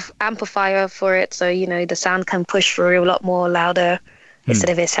an amplifier for it, so the sound can push through a lot more louder.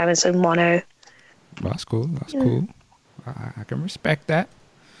 Instead of it sounding so mono. That's cool. That's cool. I can respect that.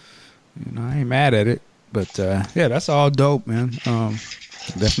 I ain't mad at it. But yeah, that's all dope, man.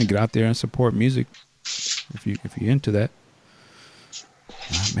 Definitely get out there and support music if you're into that.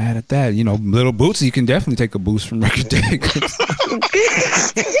 Not mad at that. Little Bootsy, you can definitely take a boost from Record Day.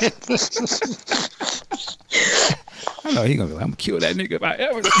 I know he gonna be like, I'm gonna kill that nigga if I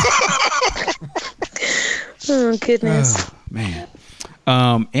ever. Oh goodness. Oh, man.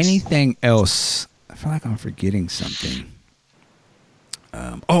 Anything else? I feel like I'm forgetting something.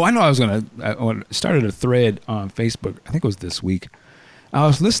 I know I started a thread on Facebook. I think it was this week. I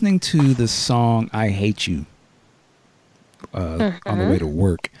was listening to the song "I Hate You" on the way to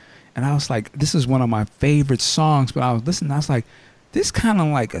work, and I was like, "This is one of my favorite songs." But I was listening. I was like, "This kind of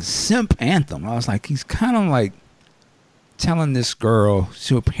like a simp anthem." I was like, "He's kind of like telling this girl."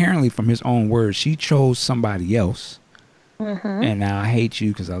 So apparently, from his own words, she chose somebody else. And now I hate you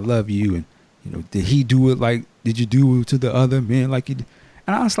because I love you. And, did he do it did you do it to the other men like you did?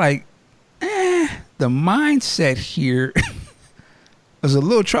 And I was like, the mindset here was a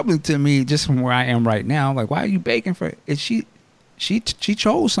little troubling to me just from where I am right now. Like, why are you begging for it? She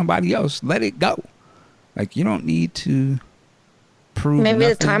chose somebody else. Let it go. Like, you don't need to prove Maybe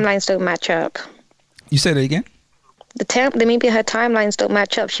nothing. The timelines don't match up. You said it again? Maybe her timelines don't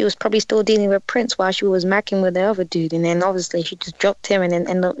match up. She was probably still dealing with Prince while she was macking with the other dude, and then obviously she just dropped him and then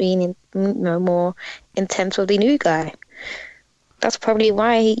ended up being more intense with the new guy. That's probably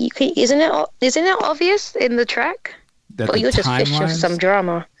why isn't it obvious in the track? But you're just fishing for some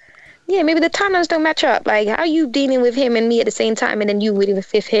drama. Yeah, maybe the timelines don't match up. Like, how are you dealing with him and me at the same time, and then you with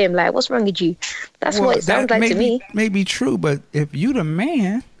him? Like, what's wrong with you? That's what it sounds like to me. May be true, but if you the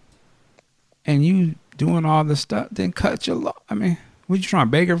man and you doing all this stuff, then cut your law. I mean, what you trying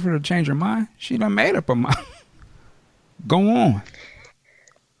to beg her for to change her mind? She done made up her mind. Go on.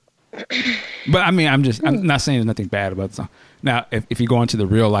 But I mean, I'm not saying there's nothing bad about the song. Now, if you go into the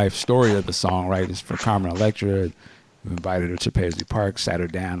real life story of the song, right, it's for Carmen Electra. We invited her to Paisley Park, sat her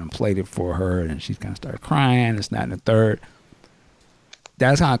down and played it for her, and she kind of started crying. It's not in the third.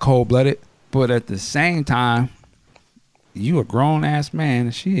 That's kind of cold-blooded. But at the same time, you a grown-ass man,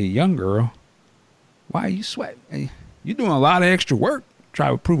 and she a young girl. Why are you sweating? Hey, you're doing a lot of extra work try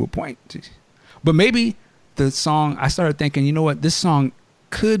to prove a point. But maybe the song, I started thinking, you know what, this song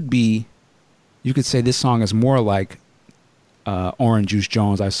could be, you could say this song is more like Orange Juice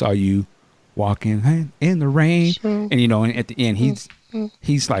Jones, I Saw You Walking in the Rain. And, and at the end,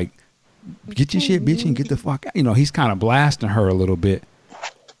 he's like, get your shit, bitch, and get the fuck out. He's kind of blasting her a little bit.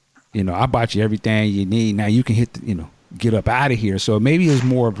 I bought you everything you need. Now you can hit, get up out of here. So maybe it was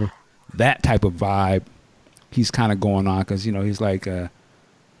more of that type of vibe he's kind of going on because, he's like,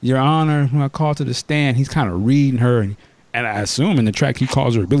 Your Honor, when I call to the stand, he's kind of reading her. And I assume in the track he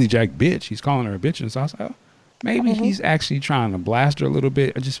calls her a Billy Jack bitch. He's calling her a bitch. And so I was like, maybe he's actually trying to blast her a little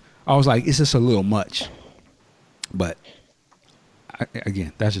bit. I was like, it's just a little much. But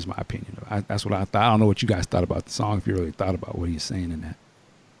again, that's just my opinion. That's what I thought. I don't know what you guys thought about the song, if you really thought about what he's saying in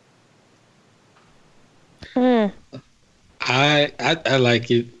that. I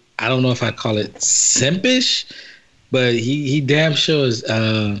like it. I don't know if I call it simpish, but he damn sure is.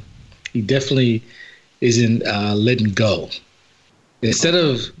 He definitely isn't letting go. Instead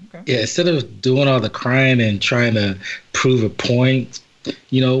of doing all the crying and trying to prove a point,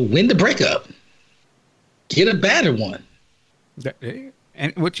 win the breakup. Get a better one.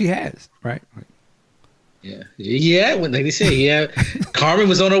 And what she has, right? Yeah. Like they say, Carmen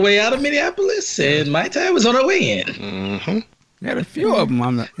was on her way out of Minneapolis, and Mai Tai was on her way in. Mm-hmm. Had a few of them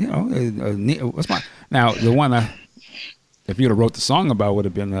on the, what's my now the one if you'd have wrote the song about would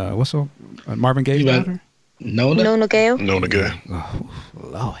have been Marvin Gaye's daughter? Nona Gale. Nona Gale. Oh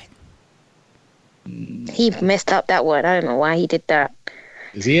Lord. He messed up that one. I don't know why he did that.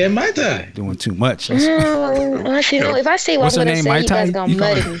 Is he in Mai Tai? Doing too much. Actually, no. If I say what I'm going to say, you guys going to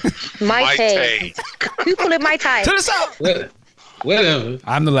murder me. Mai Tai. Who call it Mai Tai? To the south. Whatever.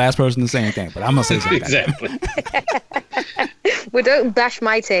 I'm the last person to say anything, but I'm going to say something. Exactly. Well, don't bash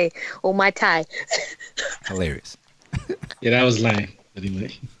Mai Tai or Mai Tai. Hilarious. Yeah, that was lame.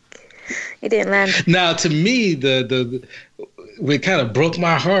 Anyway. It didn't land. Now, to me, it kind of broke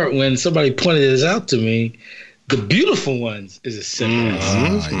my heart when somebody pointed this out to me. The Beautiful Ones is a simple.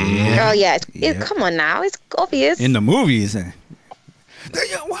 Oh yeah, come on now, it's obvious. In the movies. No,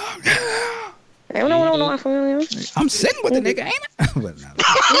 I'm sitting with the nigga, ain't I? But no.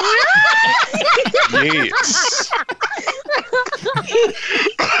 Yes.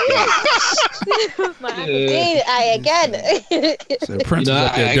 Again. So Prince was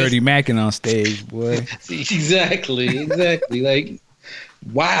up there dirty macking on stage, boy. Exactly. Like,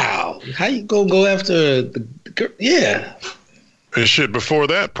 wow. How you gonna go after the girl? Yeah. And shit, before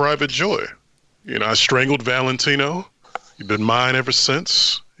that, Private Joy. I strangled Valentino. You've been mine ever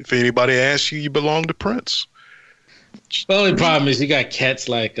since. If anybody asks you, you belong to Prince. The only problem is you got cats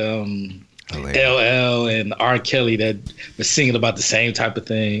like LL and R. Kelly that were singing about the same type of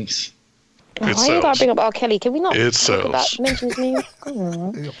things. Why you gotta bring up R. Kelly? Can we not mention his name?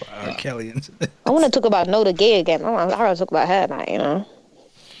 R. Kelly. I want to talk about Nona Gay again. I want to talk about her now,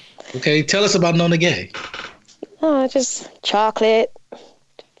 Okay, tell us about Nona Gay. Oh, just chocolate,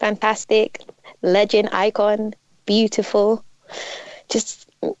 fantastic, legend, icon, beautiful. Just,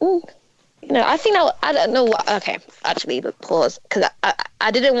 I think I don't know what. Okay, actually, pause, because I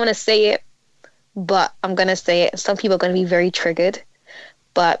didn't want to say it, but I'm gonna say it. Some people are gonna be very triggered,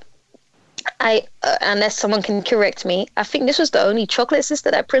 but unless someone can correct me, I think this was the only chocolate sister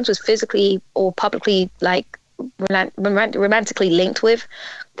that Prince was physically or publicly romantically linked with,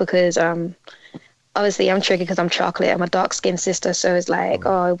 because obviously I'm triggered because I'm chocolate. I'm a dark skinned sister, so it's like,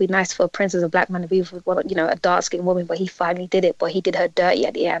 it'd be nice for Prince as a black man to be with a dark skinned woman, but he finally did it. But he did her dirty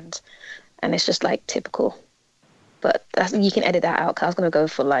at the end, and it's just like typical. But you can edit that out, because I was gonna go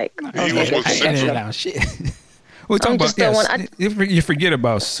for like. Edit it out, shit. We're talking about you forget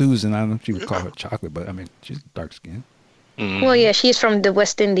about Susan. I don't know if you would call her chocolate, but I mean she's dark skinned. Mm-hmm. Well, yeah, she's from the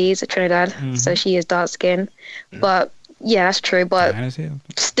West Indies, Trinidad, so she is dark skinned. But yeah, that's true. But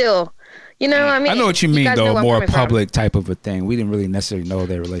still. I mean, I know what you mean, though. More public type of a thing. We didn't really necessarily know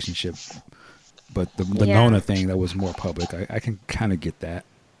their relationship, but the Nona thing, that was more public. I can kind of get that.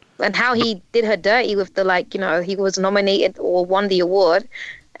 And how he did her dirty with the he was nominated or won the award,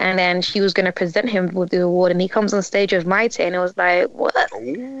 and then she was going to present him with the award, and he comes on stage with Mai Tai, and it was like, what?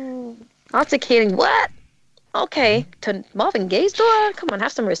 Altercating what? Okay, to Marvin Gaye's daughter? Come on,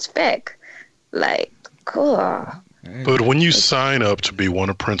 have some respect. Like, cool. But when you sign up to be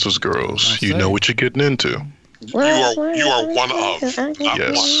one of Prince's girls, you know what you're getting into. You are one of.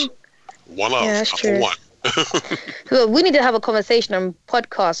 Yes. One of. Yeah, that's true. One. Well, we need to have a conversation on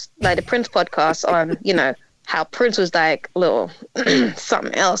podcast, like the Prince podcast, on how Prince was like a little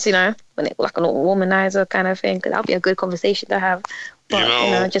something else, when it like a little womanizer kind of thing. Because that'll be a good conversation to have. But,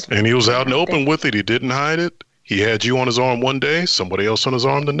 and he was out in the open with it. He didn't hide it. He had you on his arm one day, somebody else on his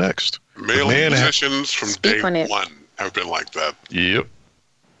arm the next. Male musicians from day one have been like that. Yep.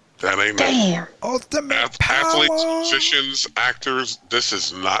 That ain't damn. Ultimate athletes, musicians, actors. This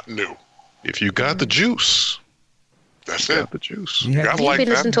is not new. If you got the juice, that's it. The juice. You got You've been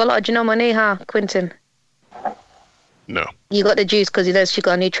listening to a lot of Janelle Monáe, huh, Quentin? No. You got the juice because she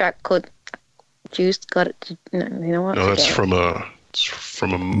got a new track called Juice. Got it? No, you know what? No, that's from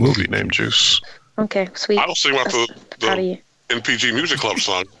a movie named Juice. Okay, sweet. I don't sing about the NPG Music Club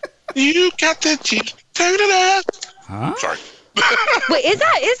song. You got the juice. Turn it up. Huh? Sorry. Wait, is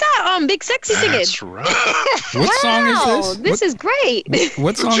that Big Sexy singing? That's right. What song is this? This is great.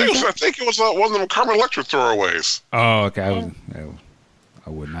 What song is that? I think it was one of them Carmen Electra throwaways. Oh, okay. I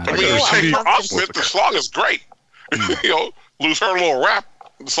would not. I mean, you take her outfit, the song is great. Lose her little rap,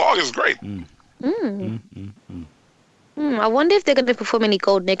 the song is great. I wonder if they're going to perform any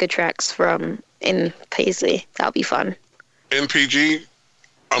Gold Nigger tracks from in Paisley. That'll be fun. NPG,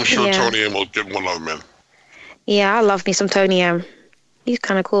 I'm sure Yeah. Tony M will get one of them in. Yeah, I love me some Tony M. He's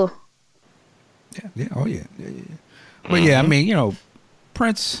kind of cool. Yeah. Oh, yeah. But, yeah, I mean, you know,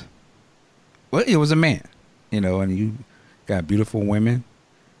 Prince, well, it was a man, you know, and you got beautiful women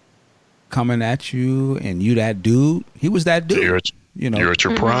coming at you, and you that dude. He was that dude. You're at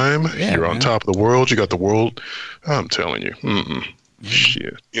your prime. Yeah, you're on top of the world. You got the world. I'm telling you.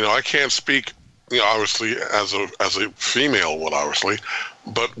 Shit. You know, I can't speak, you know, obviously as a female would, obviously,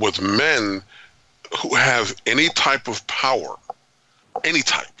 but with men who have any type of power, any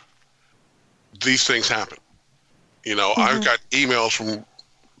type, these things happen. You know, I've got emails from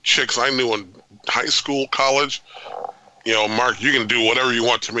chicks I knew in high school, college. You know, Mark, you can do whatever you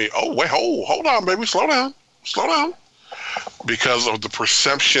want to me. Oh, wait, hold on, baby, slow down. Because of the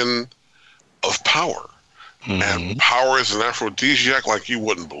perception of power. And power is an aphrodisiac like you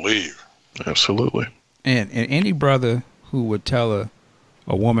wouldn't believe. Absolutely. And any brother who would tell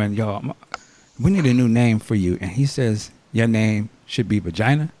a woman, yo, we need a new name for you, and he says your name should be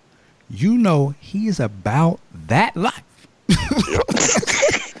vagina, you know he's about that life.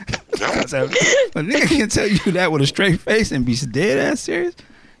 So, if a nigga can tell you that with a straight face and be dead ass serious,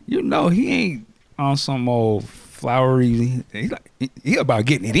 you know he ain't on some old flowery. He about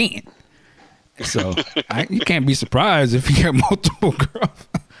getting it in. So you can't be surprised if he had multiple girls.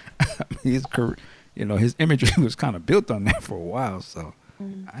 I mean, his career, you know, his imagery was kind of built on that for a while. So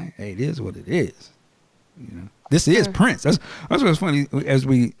hey, it is what it is. You know, this is Prince. That's what's funny. As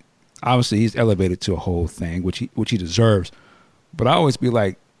we obviously he's elevated to a whole thing, which he deserves. But I always be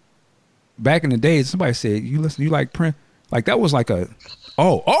like, back in the day, somebody said, you like Prince? Like that was like a,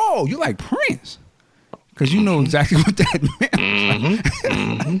 oh, you like Prince. Because you know exactly what that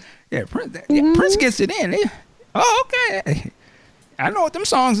meant. Yeah, Prince. Prince gets it in. Okay. I know what them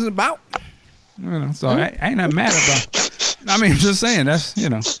songs is about. You know, so I ain't not mad about. I mean, I'm just saying that's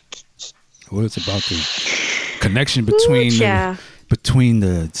what it's about, the connection between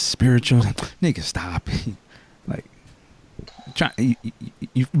the spiritual. Nigga, stop. Like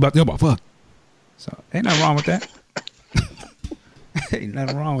you about fuck. So ain't nothing wrong with that. Ain't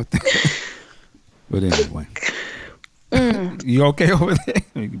nothing wrong with that. But anyway, you okay over there?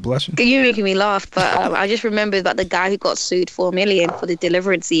 Are you blushing? You're making me laugh, but I just remembered about the guy who got sued $4 million for the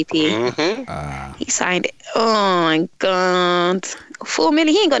Deliverance EP. He signed it. Oh my god, $4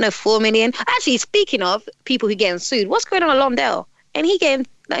 million. He ain't got no $4 million. Actually, speaking of people who getting sued, what's going on with Londell? And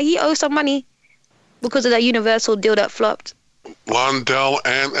he owes some money because of that Universal deal that flopped. Londell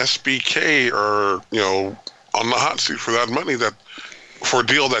and SBK are, you know, on the hot seat for that money for a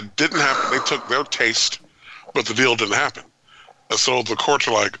deal that didn't happen. They took their taste, but the deal didn't happen. And so the courts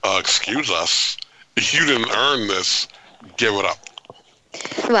are like, excuse us, you didn't earn this, give it up.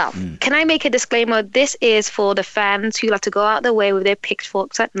 Well, can I make a disclaimer? This is for the fans who like to go out their way with their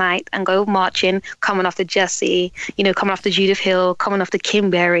pitchforks at night and go marching, coming after Jesse, coming after Judith Hill, coming after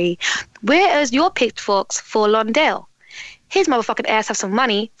Kimberly. Whereas your pitchforks for Londell? His motherfucking ass have some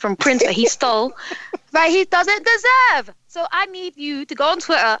money from Prince that he stole, right? He doesn't deserve. So I need you to go on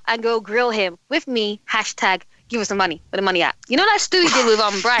Twitter and go grill him with me, #, give us some money. Where the money at? You know that Stewie did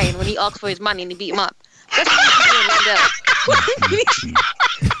with Brian when he asked for his money and he beat him up? That's what he's doing, Londell.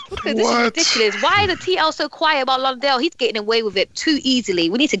 Because this is ridiculous. Why is the TL so quiet about Londell? He's getting away with it too easily.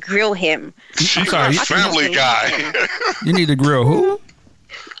 We need to grill him. I'm sorry, he's Family Guy. You need to grill who?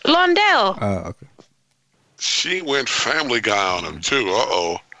 Londell. Okay. She went Family Guy on him too.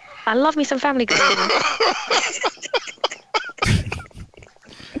 Uh-oh. I love me some Family Guy.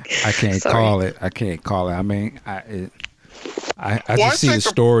 I can't call it. I mean, I just see the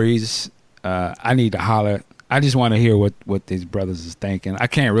stories. I need to holler. I just want to hear what these brothers is thinking. I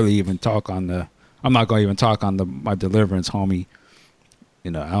can't really even talk on I'm not going to even talk on my Deliverance homie. I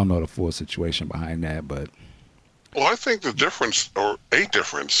don't know the full situation behind that, but. Well, I think the difference, or a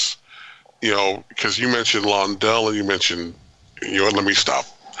difference, because you mentioned Londell and you mentioned, let me stop.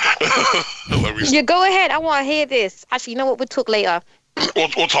 Yeah, go ahead. I want to hear this. Actually, you know what? We'll talk later.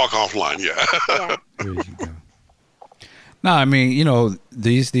 We'll talk offline, yeah. There you go. No, I mean,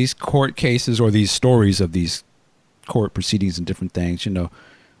 these court cases or these stories of these court proceedings and different things,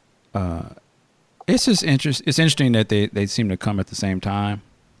 it's just It's interesting that they seem to come at the same time,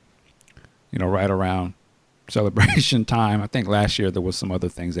 right around celebration time. I think last year there was some other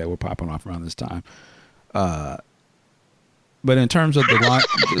things that were popping off around this time. But in terms of the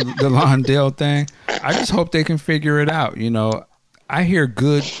Londell thing, I just hope they can figure it out. I hear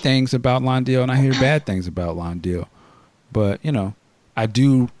good things about Londell and I hear bad things about Londell. But, I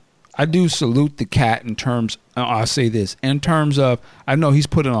do I do salute the cat in terms. I'll say this in terms of I know he's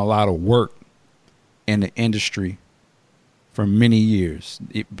put in a lot of work in the industry for many years,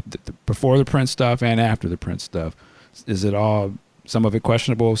 before the Prince stuff and after the Prince stuff. Is it all some of it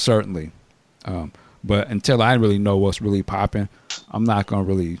questionable? Certainly, but until I really know what's really popping, I'm not gonna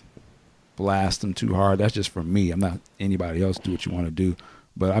really blast them too hard. That's just for me. I'm not anybody else. Do what you want to do.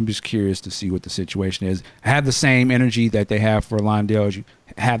 But I'm just curious to see what the situation is. Have the same energy that they have for Londell. You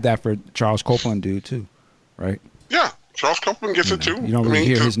have that for Charles Copeland, dude, too, right? Yeah, Charles Copeland gets it too. You don't really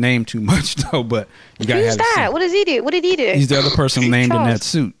hear his name too much, though. But you got to have that? What does he do? What did he do? He's the other person named Charles. in that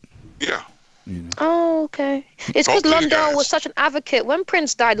suit. Yeah. You know. Oh, okay. It's because Londell was such an advocate. When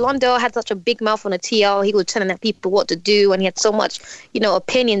Prince died, Londell had such a big mouth on the TL. He was telling people what to do, and he had so much,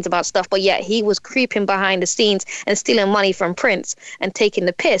 opinions about stuff. But yet he was creeping behind the scenes and stealing money from Prince and taking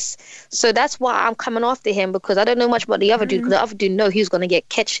the piss. So that's why I'm coming after him, because I don't know much about the other dude. Because the other dude know he was going to get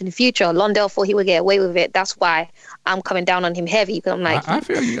catched in the future. Londell thought he would get away with it. That's why I'm coming down on him heavy. Because I'm like, I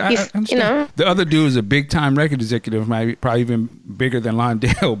feel you. I understand. The other dude is a big time record executive, probably even bigger than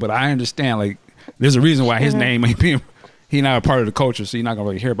Londell. But I understand, like, there's a reason why his name ain't being. He's not a part of the culture, so you're not gonna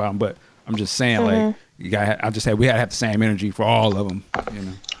really hear about him. But I'm just saying, like, we had to have the same energy for all of them.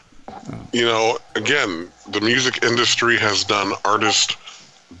 Again, the music industry has done artists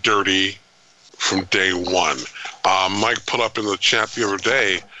dirty from day one. Mike put up in the chat the other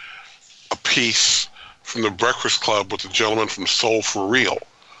day a piece from the Breakfast Club with the gentleman from Soul for Real.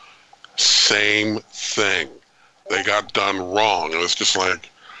 Same thing. They got done wrong, and it's just like,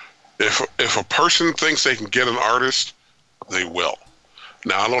 if a person thinks they can get an artist, they will.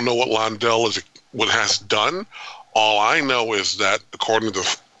 Now, I don't know what Londell has done. All I know is that, according to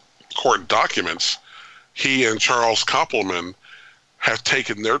the court documents, he and Charles Koppelman have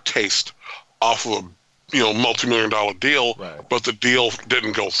taken their taste off of a multi-million-dollar deal, right, but the deal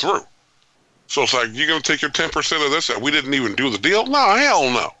didn't go through. So it's like, you're going to take your 10% of this and we didn't even do the deal? No,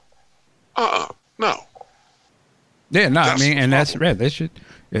 hell no. No. Yeah, no, that's right. They should.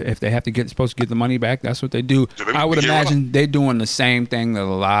 If they have to supposed to get the money back, that's what they do. I would imagine they're doing the same thing that a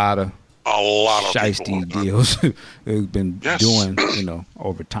lot of shiesty deals they've been doing,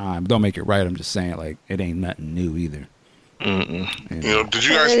 over time. Don't make it right. I'm just saying, like, it ain't nothing new either. Did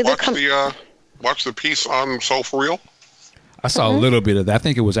you guys watch the piece on Soul for Real? I saw a little bit of that. I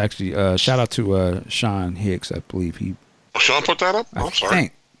think it was actually shout out to Sean Hicks. I believe Sean put that up. I'm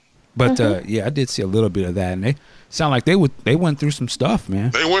sorry. But I did see a little bit of that, and they sound like they went through some stuff,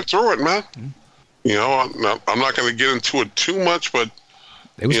 man. They went through it, man. I'm not going to get into it too much, but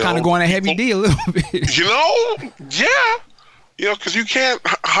they was kind of going a heavy D a little bit. Because you can't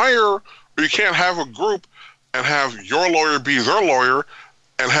hire or you can't have a group and have your lawyer be their lawyer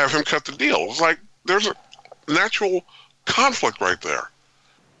and have him cut the deal. It's like there's a natural conflict right there,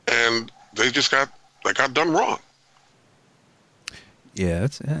 and they got done wrong. Yeah,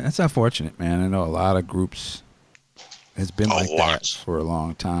 that's unfortunate, man. I know a lot of groups has been like that for a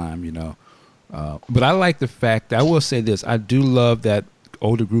long time, But I like the fact, I will say this, I do love that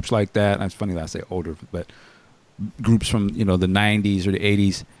older groups like that, and it's funny that I say older, but groups from, the 90s or the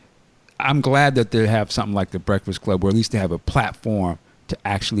 80s, I'm glad that they have something like the Breakfast Club, where at least they have a platform to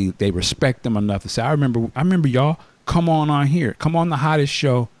actually, they respect them enough to say, I remember y'all, come on here, come on the hottest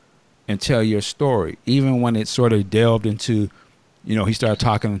show and tell your story. Even when it sort of delved into, he started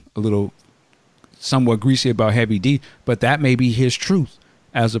talking a little somewhat greasy about Heavy D, but that may be his truth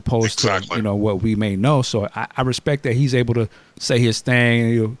as opposed to, what we may know. So I respect that he's able to say his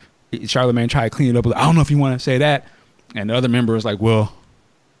thing. Charlamagne tried to clean it up. I don't know if you want to say that. And the other member is like, well,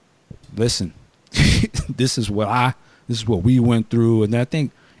 listen, this is what we went through. And I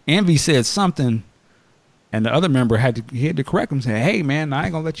think Envy said something, and the other member had to correct him and say, hey, man, I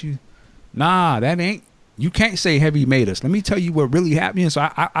ain't going to let you. Nah, that ain't. You can't say Heavy made us. Let me tell you what really happened. So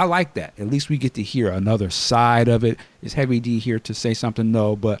I like that. At least we get to hear another side of it. Is Heavy D here to say something?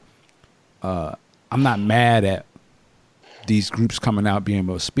 No, but I'm not mad at these groups coming out being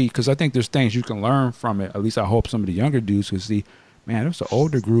able to speak, because I think there's things you can learn from it. At least I hope some of the younger dudes can see, man, it was an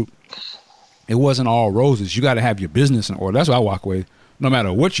older group. It wasn't all roses. You got to have your business in order. That's why I walk away. No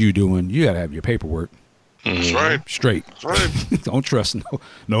matter what you're doing, you got to have your paperwork. That's right. Straight. That's right. Don't trust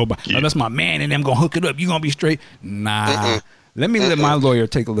nobody. Yeah. Unless my man and them gonna hook it up, you gonna be straight. Nah. Let me let my lawyer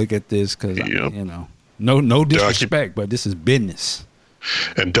take a look at this, because no disrespect, but this is business.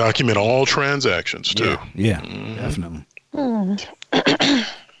 And document all transactions too. Yeah, definitely. Because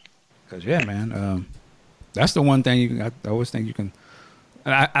man, that's the one thing I always think you can.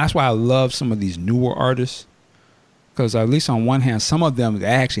 And that's why I love some of these newer artists, because at least on one hand, some of them, they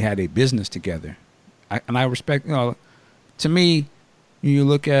actually had a business together. I respect, to me, You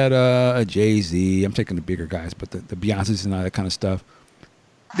look at a Jay-Z. I'm taking the bigger guys, but the Beyoncés and all that kind of stuff.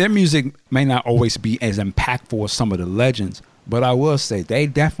 Their music may not always be as impactful as some of the legends, but I will say they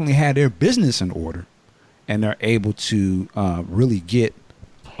definitely had their business in order, and they're able to really get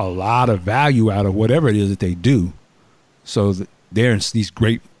a lot of value out of whatever it is that they do. So they're in these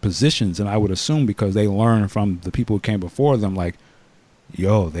great positions, and I would assume because they learned from the people who came before them, like,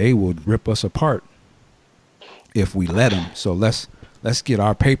 yo, they would rip us apart if we let them. So let's get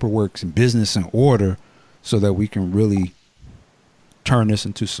our paperwork and business in order so that we can really turn this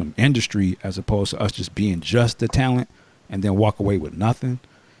into some industry as opposed to us just being just the talent and then walk away with nothing.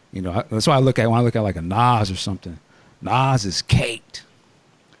 You know, that's why when I look at like a Nas or something. Nas is caked.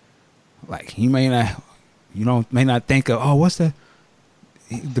 Like he may not think of, oh, what's the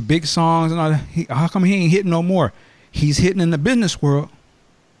big songs and all that. How come he ain't hitting no more? He's hitting in the business world.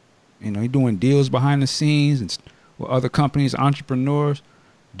 You know, he's doing deals behind the scenes and with other companies, entrepreneurs,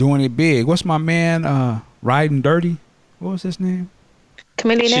 doing it big. What's my man riding dirty? What was his name?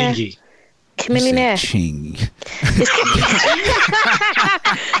 Chameleonaire. Chingy. Chameleonaire. Ching.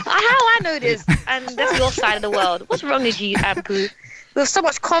 How I know this, and that's your side of the world. What's wrong with you, Abku? With so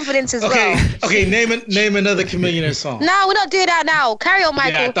much confidence as well. Okay, name another Chameleonaire song. No, we're not doing that now. Carry on,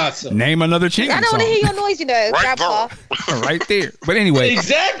 Michael. Yeah, I thought so. Name another Ching I don't song. want to hear your noise, Grandpa. Right there. But anyway,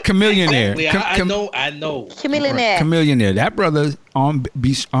 Exactly. Chameleonaire. Exactly. I know. Chameleonaire. Chameleonaire. That brother's on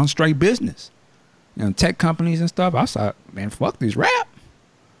straight business. You know, tech companies and stuff. I thought, man, fuck this rap.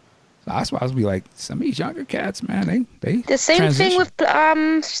 So that's why I was be like, some of these younger cats, man, they The same transition. thing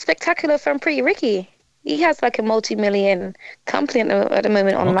with Spectacular from Pretty Ricky. He has like a multi-million company at the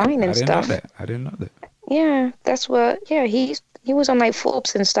moment online and stuff. I didn't know that. Yeah, that's what. Yeah, he was on like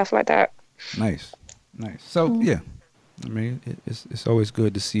Forbes and stuff like that. Nice. So yeah, I mean, it's always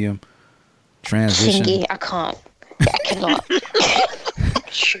good to see him transition. Chingy, I cannot.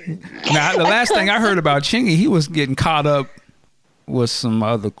 Now, the last thing I heard about Chingy, he was getting caught up with some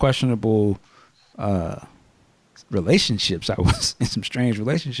other questionable relationships. I was in some strange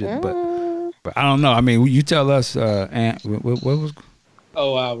relationships, but I don't know. I mean, you tell us, Aunt, what was?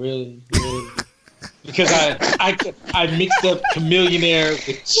 Oh wow, really? Because I mixed up Chameleonaire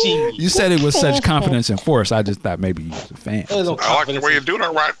with Chingy. You said it with such confidence and force. I just thought maybe you was a fan. There's no I like the way you do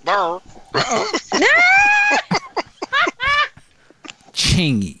that right there.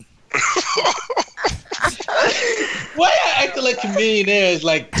 Chingy. Why y'all acting like Chameleonaire is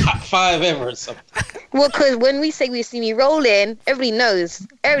like top 5 ever or something? Well, because when we say we see me rolling, everybody knows.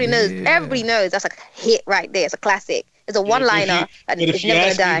 Everybody knows. That's a hit right there. It's a classic. It's a one-liner that is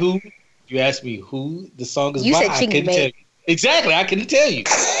never gonna die. You asked me who the song is You by. said I Chingy, couldn't tell mate. you. Exactly, I couldn't tell you.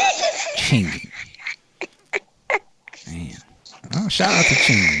 Chingy. Man. Oh, shout out to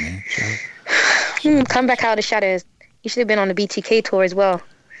Chingy, man. Come back out of the shadows. You should have been on the BTK tour as well.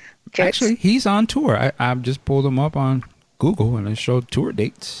 Jerks. Actually, he's on tour. I just pulled him up on Google and it showed tour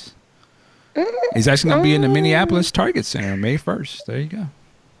dates. He's actually going to be in the Minneapolis Target Center May 1st. There you go.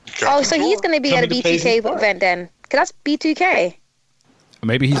 Oh, so he's going to be at a Coming to Paisley BTK event then. Because that's B2K.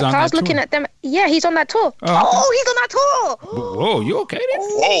 Maybe he's on I was that looking tour. at them. Yeah, he's on that tour. Oh, okay. Oh, he's on that tour. Whoa, you okay then?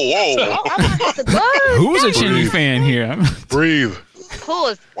 Whoa. Oh, I might have to go. Who's a Chingy fan here? Breathe.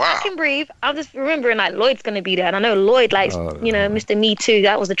 Pause. Wow. I can breathe. I'm just remembering like Lloyd's gonna be there, and I know Lloyd likes Mr. Me Too.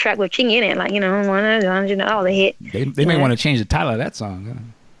 That was the track with Chingy in it, like all the hit. They may want to change the title of that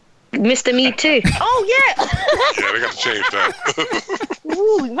song. Mr. Me Too. Oh yeah. Yeah, they got to change that.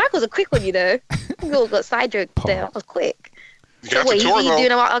 Ooh, Michael's a quick one, you know. We all got side joked there. That was quick. You So got what? the tour, He's though.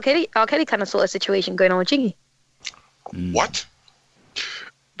 doing a R. Kelly kind of sort of situation going on with Chingy. What?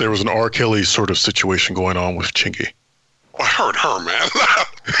 There was an R. Kelly sort of situation going on with Chingy. I heard her, man.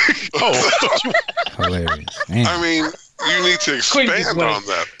 Hilarious. Man. I mean, you need to Quinn expand just wanted on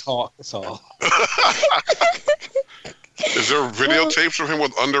that. to talk, that's all. Is there videotapes of him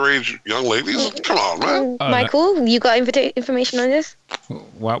with underage young ladies? Come on, man. Michael, you got information on this?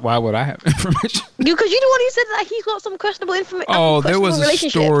 Why would I have information? Because you the one who said that he's got some questionable information. Oh, there was a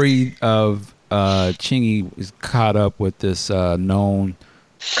story of Chingy is caught up with this known.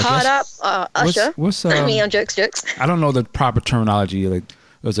 Caught up, Usher. What's I mean, jokes. I don't know the proper terminology. Like,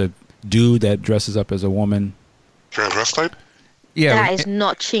 there's a dude that dresses up as a woman. Transvestite? Yeah. That is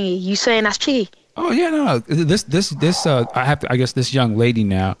not Chingy. You saying that's Chingy? Oh yeah, no. This I guess this young lady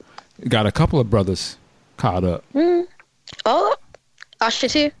now got a couple of brothers caught up. Oh, Usher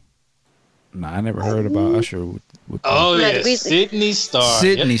too. Nah, I never heard about Usher with Oh Yeah, yeah, we- Sydney Star.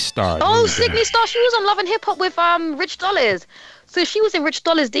 Sydney Yep. Star. Oh, there you go. Sydney Star. She was on Love and Hip Hop with Rich Dollars. So she was in Rich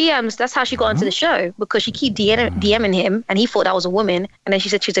Dollar's DMs. That's how she got into the show, because she keep DMing him, and he thought that was a woman. And then she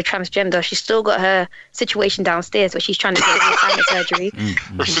said she's a transgender. She's still got her situation downstairs, but she's trying to get sinus surgery.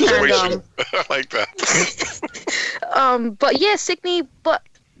 Her situation. I like that. But yeah, Signy. But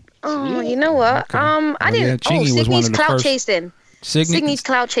you know what? Okay. I didn't. Chingy was one of Signy's the clout first- chasing. Signy's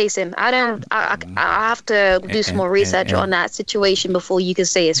clout chasing. I have to do some more research on that situation before you can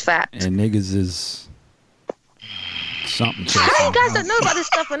say it's fact. And niggas is something. How you guys don't know about this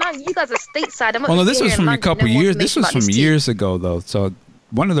stuff? And you guys are stateside. Well, no, this was from a couple years. This was from years ago, though. So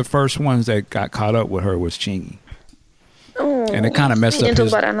one of the first ones that got caught up with her was Chingy, and it kind of messed up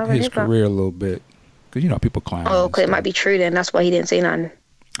his career a little bit, because people clown. Oh, okay, it might be true then. That's why he didn't say nothing.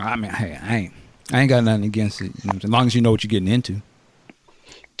 I mean, hey, I ain't got nothing against it. As long as you know what you're getting into.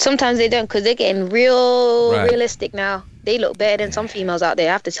 Sometimes they don't, because they're getting realistic now. They look better than some females out there.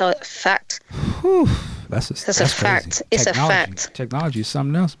 I have to tell you, fact. Whew. That's a fact. Crazy. It's a fact. Technology is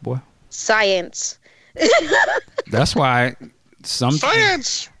something else, boy. Science. That's why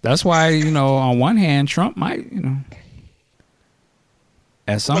Science. That's why, on one hand, Trump might,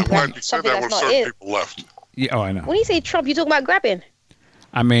 at some point. You said that when certain people left. Yeah, I know. When you say Trump, you talking about grabbing?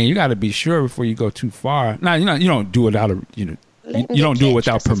 I mean, you got to be sure before you go too far. No, you don't do it out of, you don't do it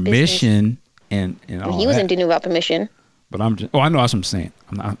without permission and all he wasn't doing it without permission. But I'm just, I know what I'm saying.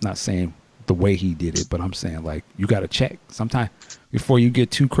 I'm not saying the way he did it, but I'm saying, like, you got to check sometime before you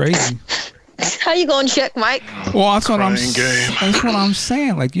get too crazy. How you going to check, Mike? Well, that's what I'm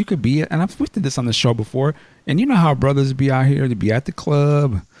saying. Like, you could be, and we did this on the show before, and you know how brothers be out here, to be at the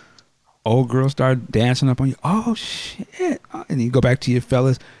club, old girls start dancing up on you. Oh, shit. And then you go back to your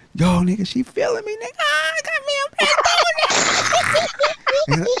fellas. Yo, nigga, she feeling me, nigga. Got me a pet.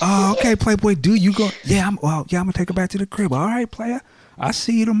 Oh, okay, Playboy, dude, you go. Yeah, I'm gonna take her back to the crib. All right, player. I'll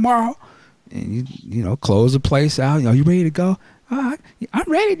see you tomorrow. And you close the place out. You ready to go? I'm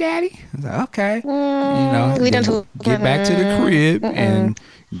ready, Daddy. I was like, okay. We don't get back to the crib and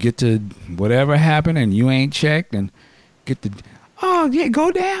get to whatever happened, and you ain't checked, and get the. Oh yeah,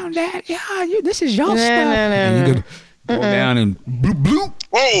 go down, Dad. Yeah, this is your stuff. And you could go down and bloop bloop.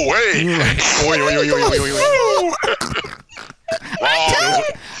 Whoa, wait.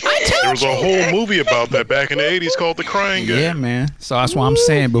 There was a whole movie about that back in the 80s called The Crying Game. Yeah, man. So that's why I'm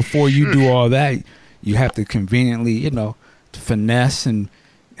saying, before you do all that, you have to conveniently, finesse and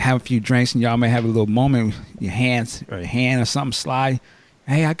have a few drinks, and y'all may have a little moment. Your hand or something slide.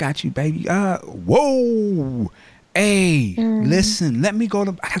 Hey, I got you, baby. Whoa. Hey, listen. Let me go I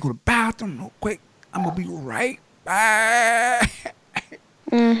gotta go to the bathroom real quick. I'm gonna be right back.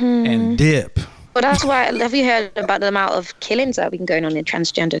 And dip. Well, that's why. Have you heard about the amount of killings that have been going on in the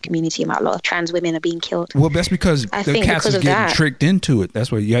transgender community? A lot of trans women are being killed. Well, that's because the cats is getting tricked into it.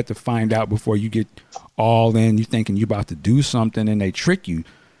 That's why you have to find out before you get all in. You thinking you about to do something, and they trick you.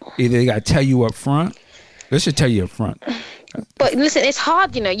 Either they got to tell you up front. They should tell you up front. But listen, it's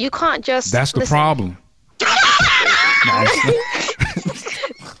hard. You can't just. That's the problem.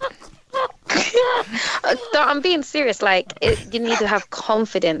 No, I'm being serious. Like, you need to have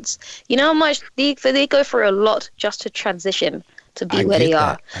confidence. You know how much they go through a lot just to transition to be where they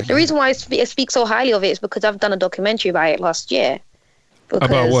are. The reason why I speak so highly of it is because I've done a documentary about it last year.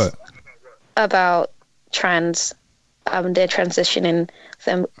 About what? About trans, their transitioning,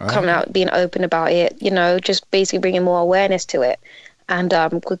 them coming out, being open about it. Just basically bringing more awareness to it. And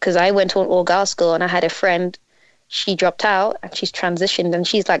because I went to an all-girls school, and I had a friend. She dropped out and she's transitioned, and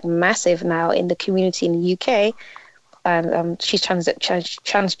she's like massive now in the community in the UK. And she's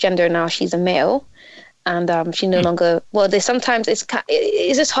transgender now. She's a male, and she no longer. Well, there's sometimes it's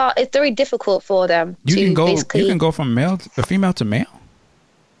just hard. It's very difficult for them. You can go from female to male.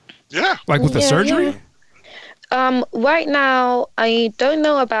 Yeah, like with the surgery. Yeah. Right now, I don't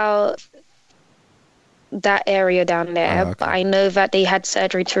know about that area down there, but I know that they had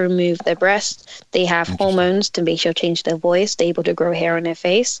surgery to remove their breast. They have hormones to make sure change their voice. They're able to grow hair on their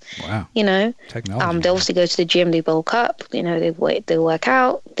face. Wow. Technology. They obviously go to the gym. They bulk up. They work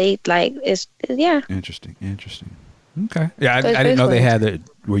out. Interesting. Okay. Yeah, I didn't know they had it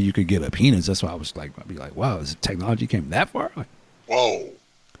where you could get a penis. That's why I was like, I'd be like, wow, is technology came that far? Like, whoa.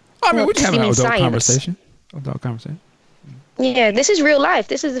 I mean, we're just having an adult conversation. Yeah, this is real life.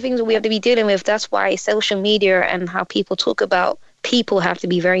 This is the things that we have to be dealing with. That's why social media and how people talk about people have to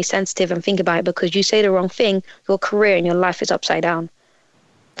be very sensitive and think about it, because you say the wrong thing, your career and your life is upside down.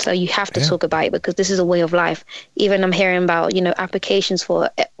 So you have to talk about it, because this is a way of life. Even I'm hearing about, applications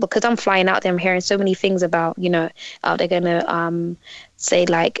because I'm flying out there, I'm hearing so many things about, they're going to say,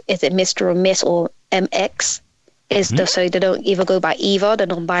 like, is it Mr. or Miss or MX? So they don't either go by either, they're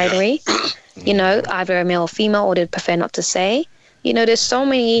non-binary. Either a male or female, or they prefer not to say. there's so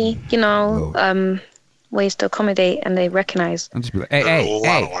many, ways to accommodate, and they recognize. I'll just be like,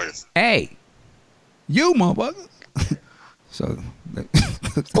 hey, you motherfucker. So.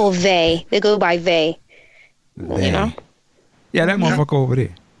 Or they go by they. Yeah, that motherfucker over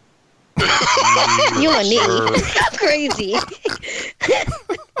there. You and me. Crazy.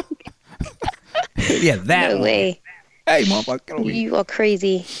 Yeah, that no way. Hey, motherfucker, get over here. You are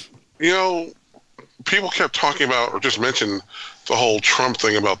crazy. People kept talking about, or just mentioned the whole Trump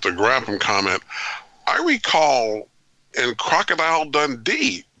thing about the grab him comment. I recall in Crocodile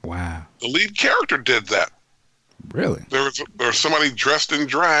Dundee, wow, the lead character did that. Really? There was somebody dressed in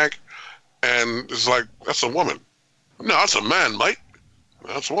drag, and it's like, that's a woman. No, that's a man, mate.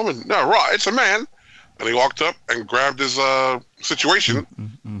 That's a woman. No, right, it's a man. And he walked up and grabbed his situation.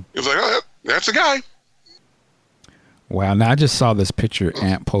 He was like, oh, that's a guy. Wow. Now, I just saw this picture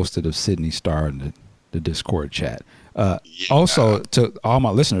Ant posted of Sydney Starr in the Discord chat. Also, to all my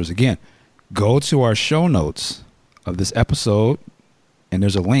listeners, again, go to our show notes of this episode, and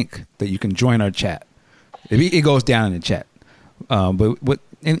there's a link that you can join our chat. It goes down in the chat.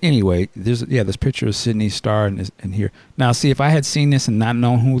 Anyway, there's this picture of Sydney Starr in here. Now, see, if I had seen this and not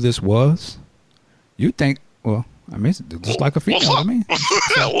known who this was, you'd think, well, I mean, it's just like a female. I mean,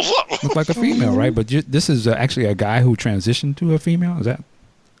 what's up? Looks like a female, right? But this is actually a guy who transitioned to a female. Is that?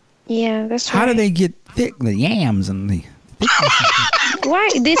 Yeah, that's right. How do they get thick? The yams and the. Why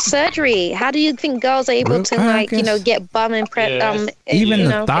this surgery? How do you think girls are able to get bum and even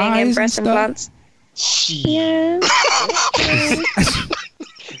the thighs and breast stuff? Implants? Yeah.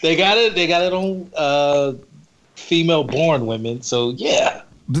 They got it on female born women. So yeah.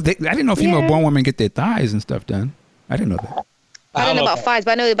 I didn't know female born women get their thighs and stuff done. I didn't know that. I don't know about thighs,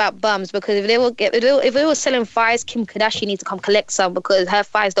 but I know about bums, because if they were selling thighs, Kim Kardashian needs to come collect some, because her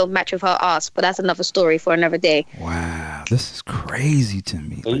thighs don't match with her ass. But that's another story for another day. Wow, this is crazy to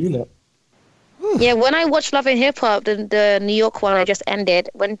me. So, Yeah, when I watched Love and Hip Hop, the New York one I just ended,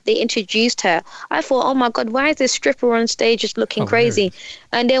 when they introduced her, I thought, oh my God, why is this stripper on stage just looking crazy?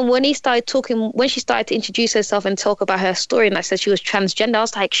 And then when she started to introduce herself and talk about her story, and I said she was transgender, I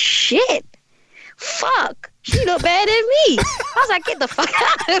was like, shit, fuck, she look better than me. I was like, get the fuck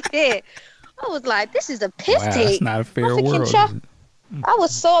out of here. I was like, this is a piss take. That's not a fair world. I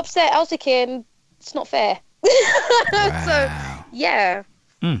was so upset. I was thinking, it's not fair. Wow. So, yeah.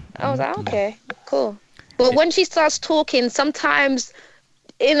 I was like, okay, cool. But when she starts talking, sometimes,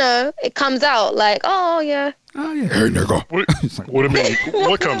 it comes out like, oh, yeah. Oh, yeah. Hey, nigga. What do you mean?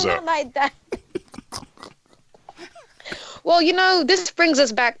 What comes out? Like that. Well, this brings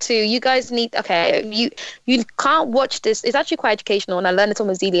us back to, you guys need, you can't watch this. It's actually quite educational, and I learned it from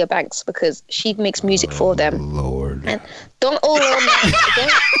Azealia Banks, because she makes music for them. Lord. And don't all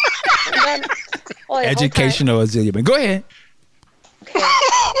educational Azealia Banks. Go ahead. Okay.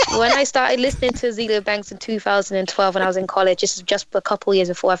 When I started listening to Azealia Banks in 2012, when I was in college, just a couple years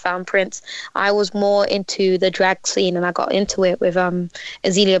before I found Prince, I was more into the drag scene, and I got into it with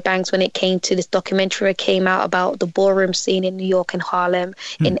Azealia Banks when it came to this documentary that came out about the ballroom scene in New York and Harlem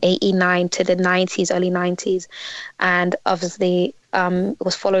in 89 to the 90s, early 90s. And obviously it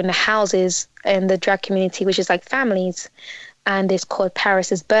was following the houses in the drag community, which is like families. And it's called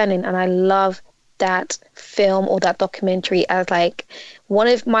Paris is Burning. And I love that film or that documentary as like one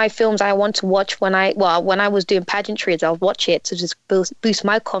of my films I want to watch when I was doing pageantries. I'll watch it to just boost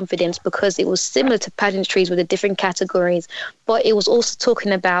my confidence, because it was similar to pageantries with the different categories, but it was also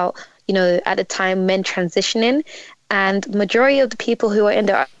talking about, at the time, men transitioning, and majority of the people who are in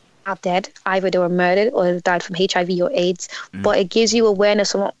there are dead. Either they were murdered or they died from HIV or AIDS. But it gives you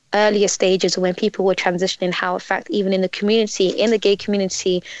awareness on earlier stages when people were transitioning, how in fact even in the community, in the gay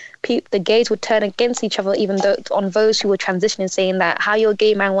community, the gays would turn against each other, even though on those who were transitioning, saying that how your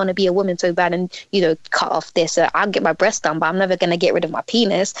gay man want to be a woman so bad, and cut off this, I'll get my breast done, but I'm never going to get rid of my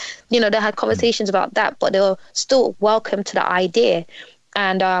penis. They had conversations about that, but they were still welcome to the idea.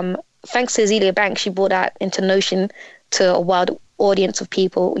 And thanks to Azealia Banks, she brought that into notion to a wide audience of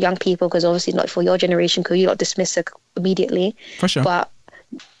people, young people, because obviously not for your generation, because you don't dismiss it immediately. For sure. But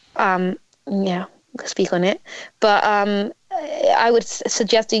speak on it. But I would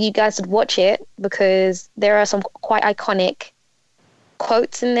suggest that you guys would watch it, because there are some quite iconic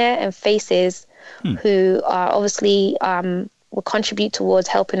quotes in there and faces who are obviously will contribute towards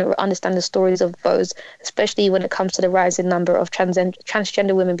helping understand the stories of those, especially when it comes to the rising number of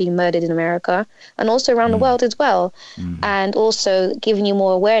transgender women being murdered in America and also around the world as well. And also giving you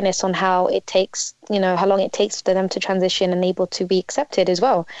more awareness on how it takes, how long it takes for them to transition and able to be accepted as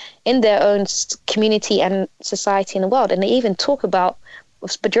well in their own community and society in the world. And they even talk about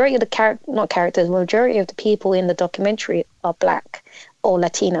majority of the majority of the people in the documentary are Black or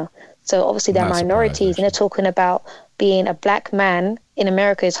Latino. So obviously they're minorities, and they're talking about being a Black man in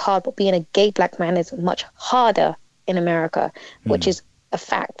America is hard, but being a gay Black man is much harder in America, which is a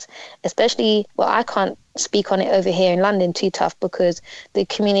fact. Especially, well, I can't speak on it over here in London too tough, because the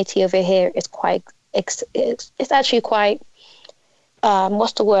community over here is quite, it's actually quite,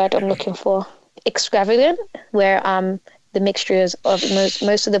 what's the word I'm looking for? Extravagant, where the mixtures of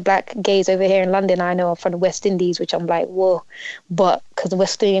most of the Black gays over here in London I know are from the West Indies, which I'm like, whoa. But because the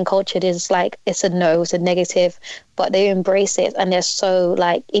West Indian culture is like, it's a negative, but they embrace it and they're so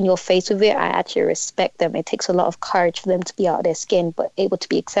like in your face with it. I actually respect them. It takes a lot of courage for them to be out of their skin, but able to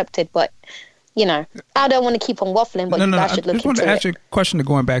be accepted. But you know, I don't want to keep on waffling, but you guys should look into it. I just want to ask you a question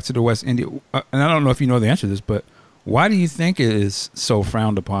going back to the West India, and I don't know if you know the answer to this, but why do you think it is so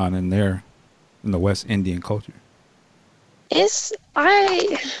frowned upon in the West Indian culture?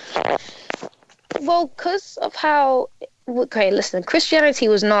 Because of how, okay, listen, Christianity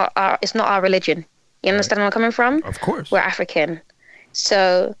it's not our religion. You understand where I'm coming from? Of course. We're African.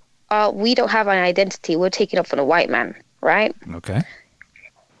 So we don't have an identity. We're taking up from the white man, right? Okay.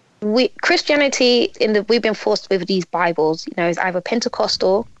 Christianity, we've been forced with these Bibles, you know, is either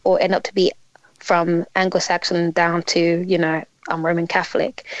Pentecostal or end up to be from Anglo-Saxon down to, you know, I'm Roman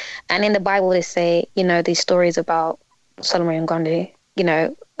Catholic. And in the Bible, they say, you know, these stories about Solomon and Gandhi, you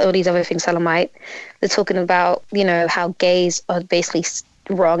know, all these other things, Salamite. They're talking about, you know, how gays are basically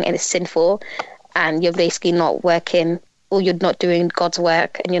wrong and it's sinful, and you're basically not working, or you're not doing God's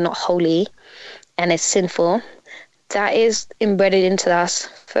work, and you're not holy, and it's sinful. That is embedded into us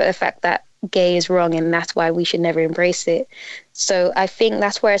for the fact that gay is wrong, and that's why we should never embrace it. So I think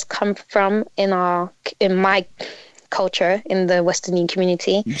that's where it's come from in my culture, in the West Indian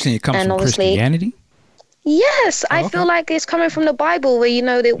community. You saying it comes from Christianity? Yes, I feel like it's coming from the Bible, where, you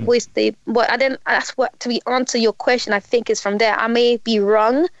know, to answer your question, I think it's from there. I may be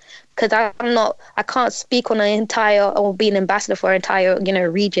wrong, because I can't speak on an entire, or be an ambassador for an entire, you know,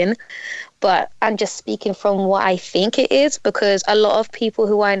 region, but I'm just speaking from what I think it is, because a lot of people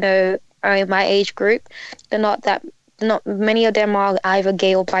who I know are in my age group, not many of them are either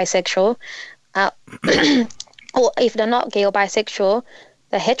gay or bisexual, or if they're not gay or bisexual,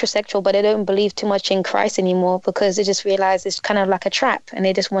 they're heterosexual, but they don't believe too much in Christ anymore, because they just realize it's kind of like a trap, and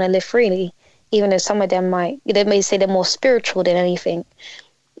they just want to live freely, even though some of them they may say they're more spiritual than anything.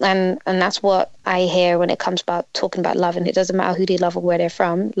 And that's what I hear when it comes about talking about love, and it doesn't matter who they love or where they're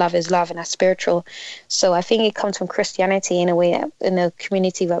from. Love is love, and that's spiritual. So I think it comes from Christianity in a way, in the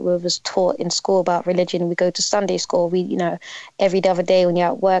community that we was taught in school about religion. We go to Sunday school. We, you know, every other day when you're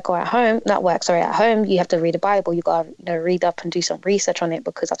at work or at home, at home, you have to read the Bible. You got to, you know, read up and do some research on it,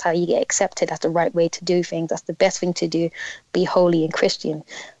 because that's how you get accepted. That's the right way to do things. That's the best thing to do. Be holy and Christian.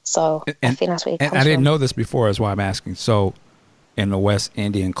 So I think that's where it comes from. I didn't know this before, is why I'm asking. So in the West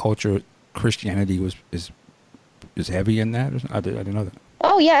Indian culture, Christianity is heavy in that? I didn't know that.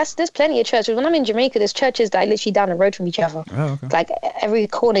 Oh yes, there's plenty of churches. When I'm in Jamaica, there's churches that are literally down the road from each other. Oh, okay. Like every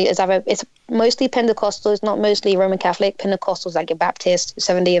corner is either, it's mostly Pentecostal, it's not mostly Roman Catholic. Pentecostals like your Baptist,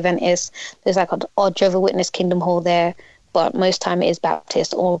 Seventh-day Adventist. There's like an odd Jehovah's Witness Kingdom Hall there, but most time it is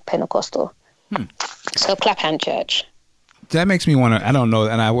Baptist or Pentecostal. So Clapham Church. That makes me want to. I don't know,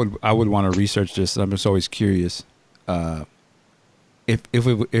 and I would want to research this. I'm just always curious.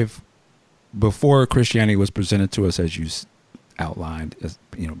 If before Christianity was presented to us, as you outlined, as,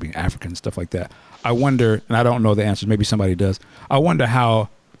 you know, being African and stuff like that, I wonder, and I don't know the answers, maybe somebody does, I wonder how,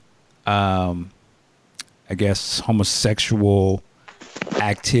 I guess, homosexual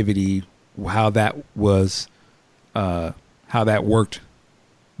activity, how that was, how that worked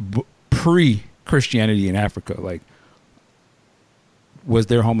pre-Christianity in Africa. Like, was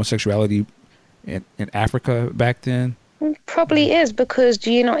there homosexuality in Africa back then? Probably is, because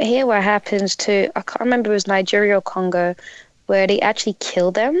do you not hear what happens to, I can't remember, it was Nigeria or Congo, where they actually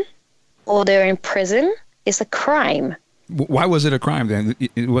kill them or they're in prison? It's a crime. Why was it a crime then?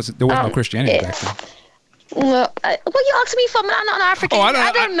 There was no Christianity back then. Well, what you asking me for? I'm not an African. Oh,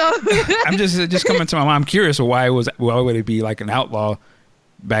 I don't know. I'm just coming to my mind. I'm curious why would it be like an outlaw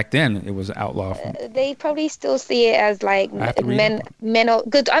back then? It was an outlaw. They probably still see it as like men are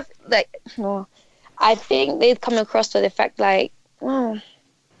good. I think they've come across to the fact like, I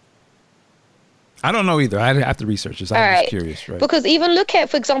don't know either. I have to research this. I'm just curious, right? Because even look at,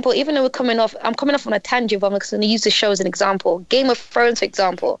 for example, even though I'm coming off on a tangent, but I'm going to use the show as an example. Game of Thrones, for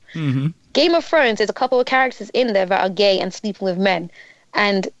example. Mm-hmm. Game of Thrones, there's a couple of characters in there that are gay and sleeping with men.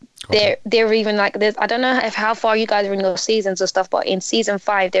 And They're even like this. I don't know how far you guys are in your seasons and stuff, but in season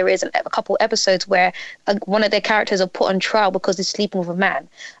 5 there is a couple episodes where one of their characters are put on trial because he's sleeping with a man,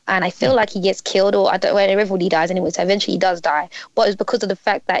 and I feel like he gets killed, or I don't know, everybody dies anyway. So eventually he does die, but it's because of the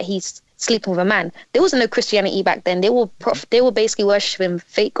fact that he's sleeping with a man. There was no Christianity back then. They were basically worshiping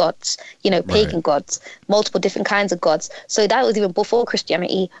fake gods, pagan gods, multiple different kinds of gods. So that was even before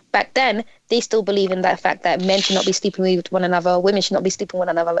Christianity. Back then, they still believe in that fact that men should not be sleeping with one another, women should not be sleeping with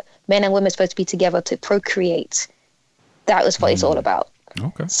one another. Men and women are supposed to be together to procreate. That was what it's all about.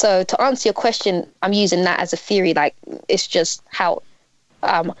 Okay. So to answer your question, I'm using that as a theory. Like, it's just how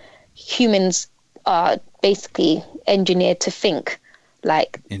humans are basically engineered to think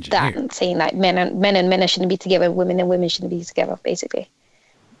like that, and saying like men shouldn't be together, women and women shouldn't be together, basically.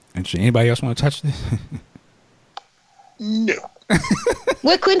 Interesting. Anybody else want to touch this? No.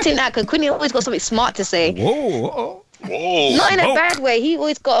 Where Quentin at? Because Quentin always got something smart to say. Whoa. Not in a bad way. He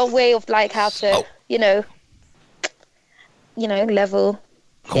always got a way of like how to, level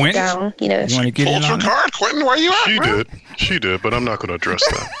Quentin? down. You want to get Pull in your on that? card, Quentin. Where you at? She did, but I'm not going to address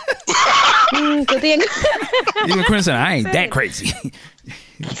that. Good thing. Even Quentin said, I ain't that crazy.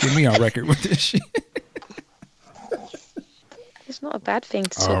 Get me on record with this shit. It's not a bad thing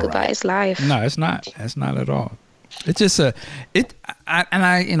to talk about his life. No, it's not. That's not at all. It's just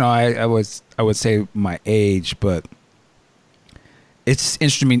I would say my age, but it's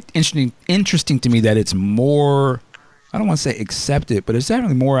interesting to me that it's more, I don't want to say accepted, but it's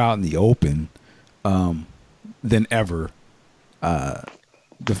definitely more out in the open than ever.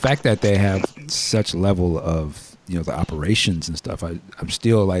 The fact that they have such level of, the operations and stuff, I'm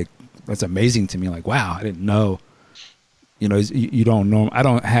still like, that's amazing to me. Like, wow, I didn't know. You don't know. I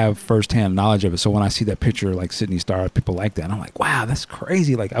don't have firsthand knowledge of it. So when I see that picture, like Sydney Star, people like that, I'm like, wow, that's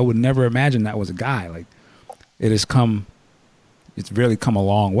crazy. Like, I would never imagine that was a guy. Like, it's really come a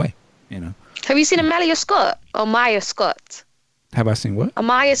long way, Have you seen Amalia Scott or Maya Scott? Have I seen what?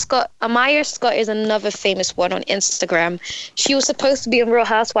 Amaya Scott is another famous one on Instagram. She was supposed to be on Real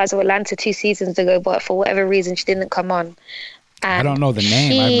Housewives of Atlanta 2 seasons ago, but for whatever reason, she didn't come on. And I don't know the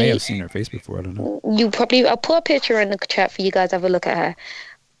name. I may have seen her face before. I don't know. I'll put a picture in the chat for you guys to have a look at her.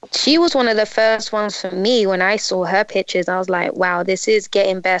 She was one of the first ones for me when I saw her pictures. I was like, wow, this is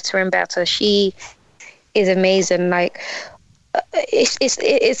getting better and better. She is amazing. Like,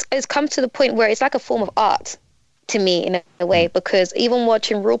 it's come to the point where it's like a form of art to me in a way, because even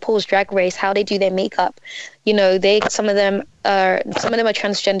watching RuPaul's Drag Race, how they do their makeup, some of them are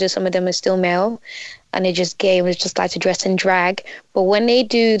transgender, some of them are still male, and they just gay, was just like to dress in drag. But when they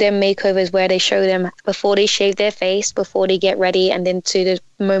do their makeovers where they show them before they shave their face, before they get ready, and then to the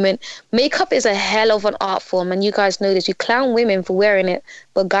moment, makeup is a hell of an art form, and you guys know this. You clown women for wearing it,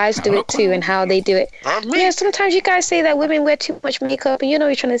 but guys do it too, and how they do it. Yeah, sometimes you guys say that women wear too much makeup, and you're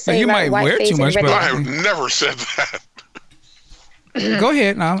trying to say you like might wear too much, but I have never said that. Go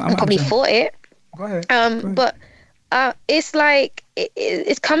ahead. No, I'm probably for it. Go ahead. But it's like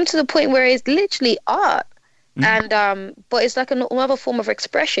it's come to the point where it's literally art, and but it's like another form of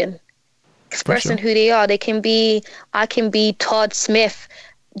expressing who they are. I can be Todd Smith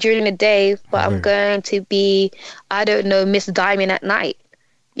during the day, but I'm going to be, I don't know, Miss Diamond at night.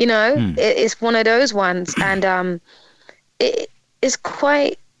 It's one of those ones, and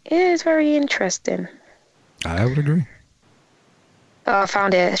it's very interesting. I would agree. I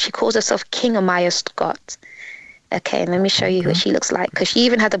found it. She calls herself King Amaya Scott. Okay, let me show you what she looks like, because she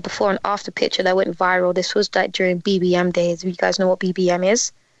even had a before and after picture that went viral. This was like during BBM days. You guys know what BBM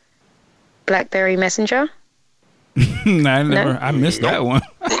is? BlackBerry Messenger? I missed that one.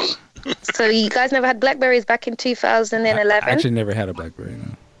 So you guys never had Blackberries back in 2011? I actually never had a BlackBerry,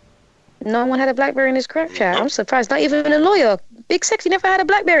 no. No one had a BlackBerry in this group chat. I'm surprised. Not even a lawyer. Big Sexy never had a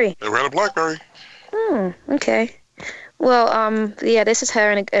BlackBerry. Never had a BlackBerry. Okay. Well, this is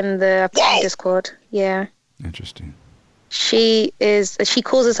her in the Discord. Yeah. Interesting. She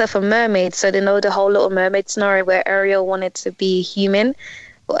calls herself a mermaid, so they know the whole Little Mermaid scenario where Ariel wanted to be human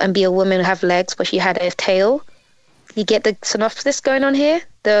and be a woman who have legs, but she had a tail. You get the synopsis going on here,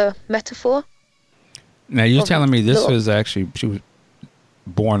 the metaphor. Now you're telling me this was actually, she was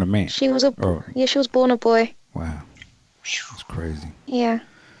born a man. She was she was born a boy. Wow, that's crazy. Yeah.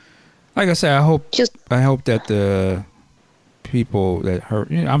 Like I said, I hope that the people that her,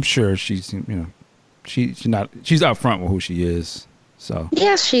 I'm sure she's, she's up front with who she is. So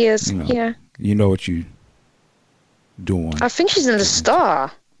yes, she is. Yeah. You know what you doing. I think she's in The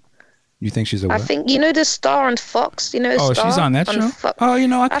Star. You think she's a what? I think The Star on Fox. Star she's on that show.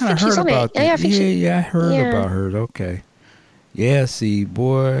 I kind of heard about that. Yeah, I heard about her. Okay. Yeah, see,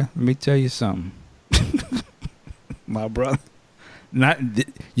 boy, let me tell you something. My brother,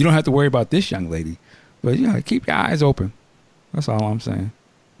 You don't have to worry about this young lady, but keep your eyes open. That's all I'm saying.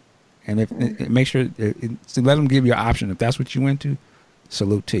 And if make sure so let them give you an option. If that's what you into,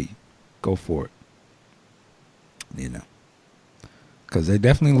 salute to you. Go for it. Because they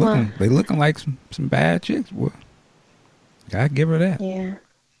definitely looking. They looking like some bad chicks. Boy, gotta give her that. Yeah.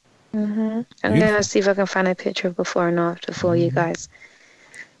 I'm gonna see if I can find a picture of before and after for you guys.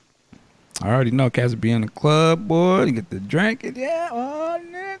 I already know cats be in the club, boy. You get the drink. Yeah. Oh,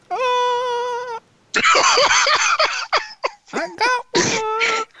 Nick. Oh. I got one.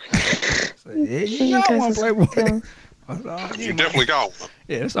 So, yeah, you got one, Playboy. You definitely got one.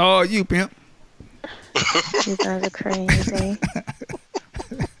 Yeah, it's all you, pimp. You guys are crazy.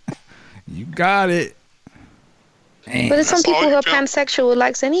 You got it. Man. But there's some people who are pansexual who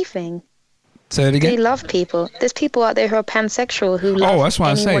likes anything. Say it again. They love people. There's people out there who are pansexual who love that's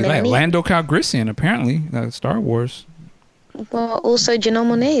why I say like Lando Calrissian, apparently, Star Wars. Well, also Janelle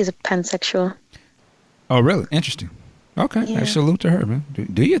Monáe is a pansexual. Oh, really? Interesting. Okay. Yeah. Salute to her, man.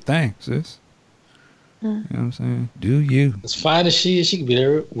 Do your thing, sis. You know what I'm saying? Do you. As fine as she is, she can be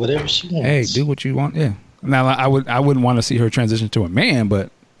there whatever she wants. Hey, do what you want. Yeah. Now, I wouldn't want to see her transition to a man,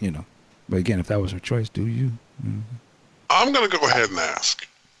 but, But again, if that was her choice, do you? Mm-hmm. I'm going to go ahead and ask.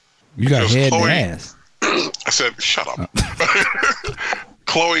 You got head and ass. I said, shut up.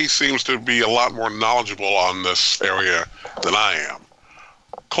 Chloe seems to be a lot more knowledgeable on this area than I am.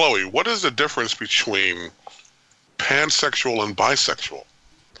 Chloe, what is the difference between pansexual and bisexual?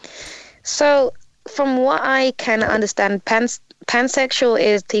 So, from what I can understand, pansexual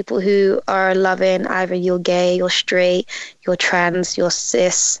is people who are loving either you're gay, you're straight, you're trans, you're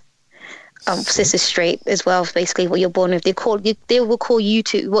cis. Cis is straight as well. Basically, what you're born with, they will call you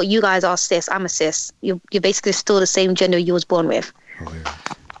to what you guys are cis. I'm a cis. You're basically still the same gender you was born with. Oh, yeah.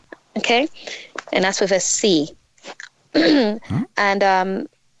 Okay, and that's with a C. And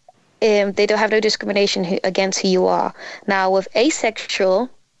they don't have no discrimination against who you are. Now with asexual,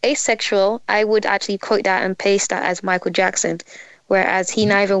 I would actually quote that and paste that as Michael Jackson, whereas he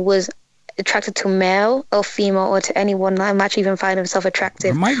neither was attracted to male or female or to anyone that might even find himself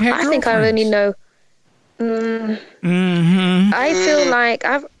attractive. I think I only know. I feel like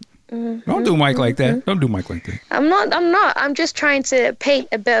I've. Don't do Mike like that. Don't do Mike like that. I'm not. I'm just trying to paint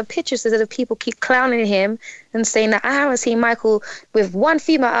a better picture so that if people keep clowning him and saying that I haven't seen Michael with one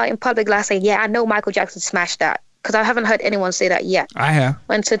female out in public last saying, yeah, I know Michael Jackson smashed that. Because I haven't heard anyone say that yet. I have.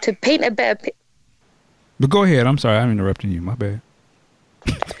 And so to paint a better picture. But go ahead. I'm sorry. I'm interrupting you. My bad.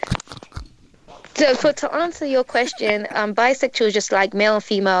 So to answer your question, bisexual is just like male and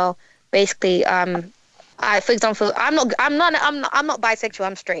female. Basically, for example, I'm not bisexual.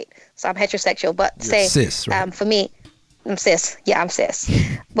 I'm straight, so I'm heterosexual. But you're say cis, right? For me, I'm cis. Yeah, I'm cis.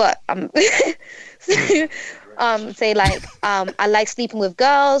 But say like I like sleeping with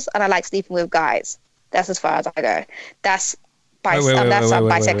girls and I like sleeping with guys. That's as far as I go. That's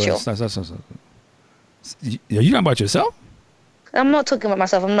bisexual. Stop. Are you talking about yourself? I'm not talking about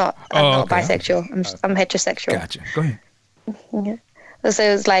myself. I'm not okay. bisexual. I'm heterosexual. Gotcha. Go ahead. Yeah. So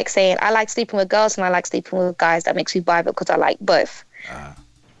it's like saying I like sleeping with girls and I like sleeping with guys. That makes me bi because I like both.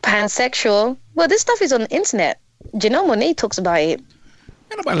 Pansexual. Well, this stuff is on the internet. Janelle Monáe talks about it.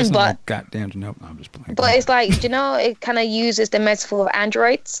 Nobody listens to goddamn Janelle. No, I'm just playing. But it's like, it kind of uses the metaphor of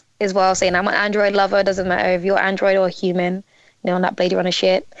androids as well, saying I'm an android lover. It doesn't matter if you're android or human. Not Blade Runner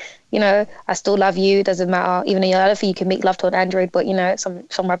shit. I still love you. Doesn't matter. Even though you're other, you can make love to an android, but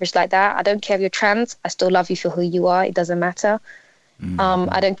some rubbish like that. I don't care if you're trans. I still love you for who you are. It doesn't matter.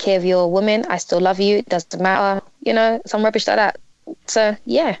 I don't care if you're a woman. I still love you. It doesn't matter. Some rubbish like that. So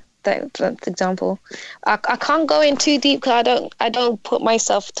yeah, that's the example. I can't go in too deep because I don't put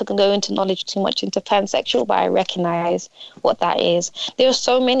myself to go into knowledge too much into pansexual, but I recognize what that is. There are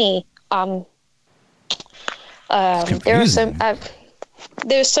so many.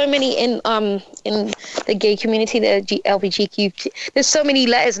 There's so many in the gay community, the LGBTQ. There's so many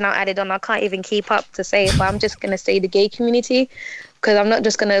letters now added on. I can't even keep up to say it, but I'm just gonna say the gay community because I'm not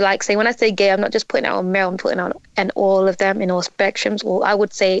just gonna say when I say gay, I'm not just putting it on male. I'm putting it on all of them in all spectrums. Or I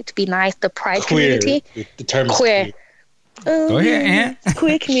would say to be nice, the pride community. The term is queer. Go ahead, Aunt.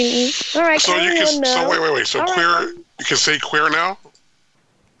 Queer community. All right. So you can. So wait. So all queer. Right. You can say queer now.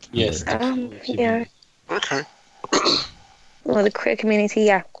 Yes. Yeah. Okay. Well, the queer community,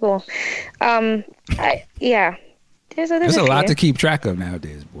 yeah, cool. Yeah. There's a lot to keep track of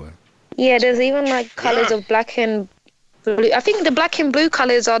nowadays, boy. Yeah, there's even colors of black and blue. I think the black and blue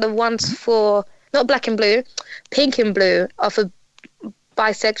colors are the ones for, not black and blue, pink and blue are for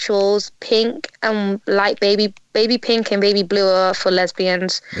bisexuals. Pink and light baby pink and baby blue are for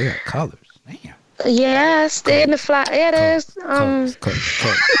lesbians. They got colors. Damn. Yes, they're in the flat. Yeah, there's Cut.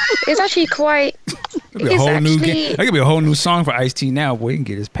 it's actually quite. That could be a whole new game. That could be a whole new song for Ice-T now. Boy, he can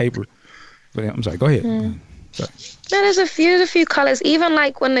get his paper. But I'm sorry. Go ahead. Sorry. No, there's a few colors. Even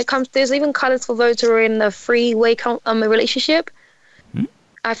like when it comes, there's even colors for those who are in a freeway relationship.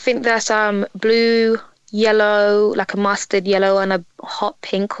 I think that's blue, yellow, like a mustard yellow, and a hot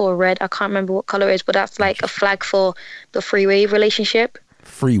pink or red. I can't remember what color it is, but that's like a flag for the freeway relationship.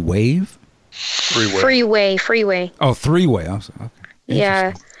 Free wave? Freeway. Oh, three-way. I'm sorry. Okay.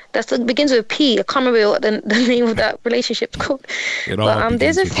 Yeah. Begins with a P. I can't remember what the name of that relationship's called.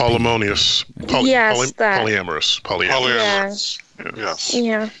 There's a polymonious. Yes, that. Polyamorous. Yes.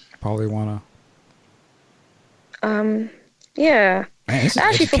 Yeah. Polywana. Yeah. Man, this is I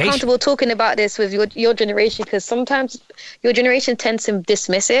actually feel education. comfortable talking about this with your generation because sometimes your generation tends to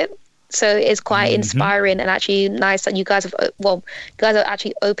dismiss it. So it's quite inspiring and actually nice that you guys are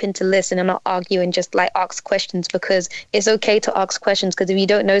actually open to listen and not argue and just like ask questions, because it's okay to ask questions, because if you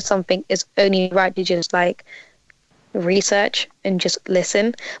don't know something, it's only right to just like research and just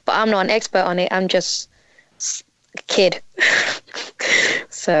listen. But I'm not an expert on it. I'm just a kid.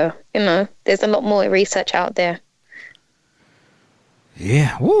 So, there's a lot more research out there.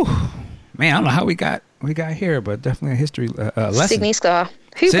 Yeah. Woo. Man, I don't know how we got here, but definitely a history lesson. Sydney Star.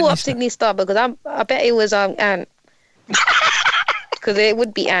 Who brought up Sydney Star? Because I bet it was Ant. Because it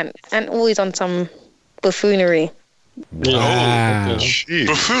would be Ant. Ant always on some buffoonery. Wow.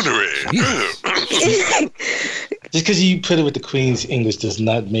 Buffoonery. Just because you put it with the Queen's English does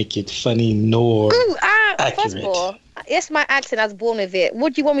not make it funny nor accurate. First of all, it's my accent. I was born with it.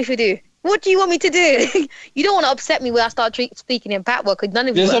 What do you want me to do? You don't want to upset me when I start speaking in patois, because none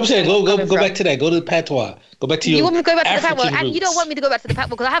of you. That's what I'm saying. Go back to that. Go to the patois. Go back to your. You want me to go back to the patois? African And you don't want me to go back to the patois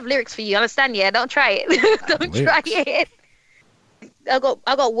because I have lyrics for you. Understand? Yeah. Don't try it. Don't try it. I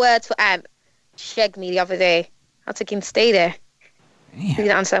got words for Ant. Shagged me the other day. I took him to stay there. Damn. You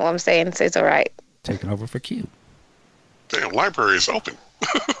don't understand what I'm saying, so it's all right. Taking over for Q. Damn, library is open.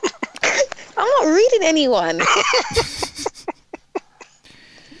 I'm not reading anyone.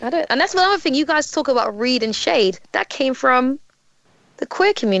 And that's another thing. You guys talk about read and shade. That came from the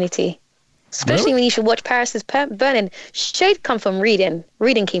queer community, especially when you should watch Paris is Burning. Shade come from reading.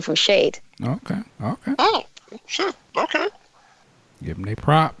 Reading came from shade. Okay. Oh, shit. Okay. Give them their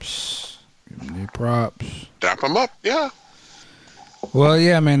props. Dap them up. Yeah. Well,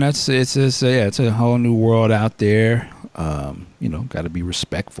 yeah, man. It's a whole new world out there. Got to be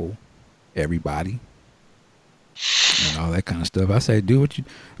respectful, everybody. And all that kind of stuff. I say, do what you,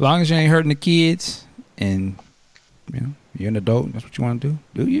 as long as you ain't hurting the kids, and you're an adult. That's what you want to do.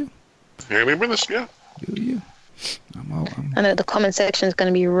 Do you? Any business, yeah. Do you? I know the comment section is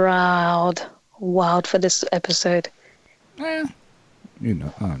going to be wild for this episode. I don't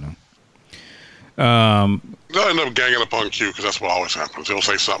know. They'll end up ganging up on Q, because that's what always happens. He'll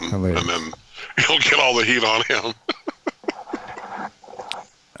say something, hilarious. And then he'll get all the heat on him.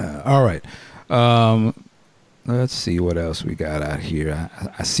 All right. Let's see what else we got out here.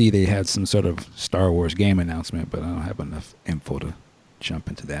 I see they had some sort of Star Wars game announcement, but I don't have enough info to jump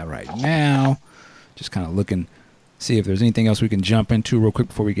into that right now. Just kind of looking, see if there's anything else we can jump into real quick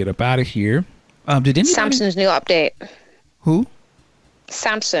before we get up out of here. Did anybody... Samsung's new update. Who?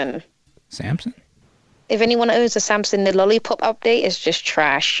 Samsung. If anyone owns a Samsung, the Lollipop update is just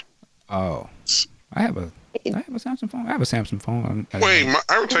trash. Oh, I have a Samsung phone. I have a Samsung phone. Wait,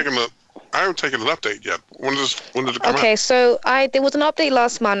 I haven't taken an update yet. When did it come out? Okay, so there was an update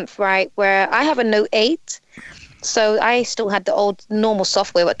last month, right, where I have a Note 8. So I still had the old normal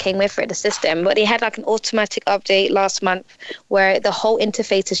software that came with it, the system, but they had like an automatic update last month where the whole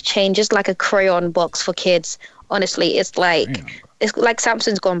interface has changed, just like a crayon box for kids. Honestly, it's like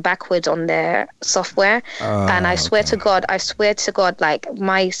Samsung's gone backwards on their software, and I swear to God, like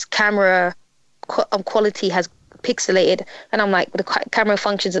my camera quality has pixelated, and I'm like, the camera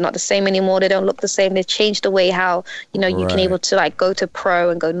functions are not the same anymore. They don't look the same. They changed the way how you can able to like go to pro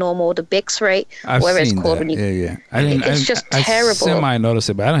and go normal, the bix rate, whatever it's called. That. Yeah. It's just terrible. I semi-noticed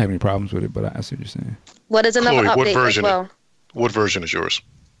it, but I don't have any problems with it. But I see what you're saying. Well, there's another update as well. What version is yours?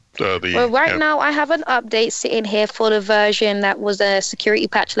 Now I have an update sitting here for the version that was a security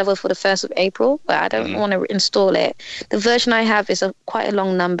patch level for the 1st of April, but I don't want to install it. The version I have is quite a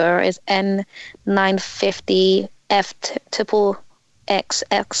long number. It's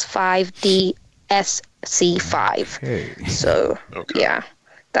N950FXX5DSC5. Okay. So yeah,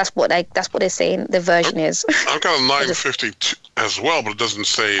 that's what they're saying the version is. I've got a 950 as well, but it doesn't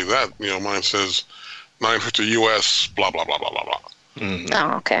say that. Mine says 950 US blah blah blah blah blah blah. Mm-hmm.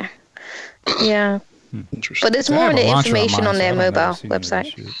 Oh, okay. Yeah. Interesting. But there's more of the information on their mobile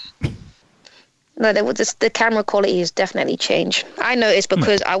website. No, there was just, the camera quality has definitely changed. I noticed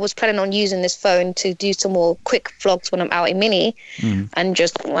because I was planning on using this phone to do some more quick vlogs when I'm out in Mini, and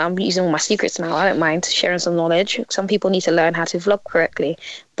just I'm using all my secrets now. I don't mind sharing some knowledge. Some people need to learn how to vlog correctly,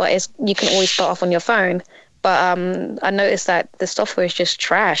 but you can always start off on your phone. But I noticed that the software is just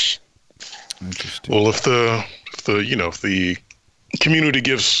trash. Interesting. Well, if the community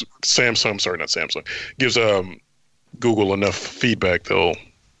gives gives Google enough feedback, they'll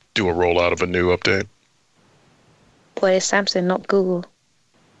do a rollout of a new update. But it's Samsung, not Google.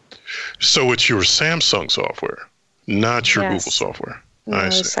 So it's your Samsung software, not your Google software. No, I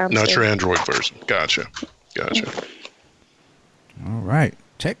see. Samsung. Not your Android version. Gotcha. All right.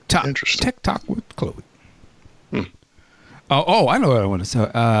 Tech Talk. Interesting. Tech Talk with Chloe. Oh, I know what I want to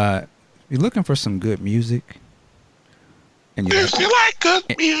say. You're looking for some good music. And you like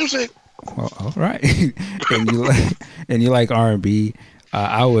good music. Well, all right. and you like R&B.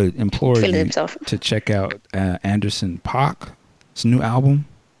 I would implore you to check out Anderson .Paak's new album.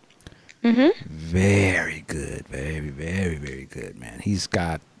 Very good, very, very, very good, man. He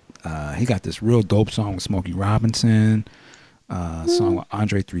got this real dope song with Smokey Robinson, song with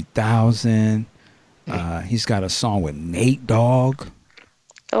Andre 3000. He's got a song with Nate Dogg.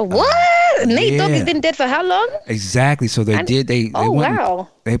 Oh, what? Nate Dogg has been dead for how long? Exactly. So they wow.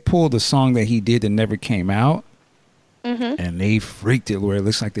 They pulled a song that he did that never came out. And they freaked it where it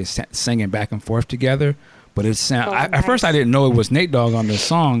looks like they're singing back and forth together. But it sound. Nice. At first, I didn't know it was Nate Dogg on this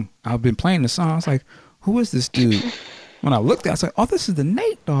song. I've been playing the song. I was like, "Who is this dude?" When I looked at it, I was like, "Oh, this is the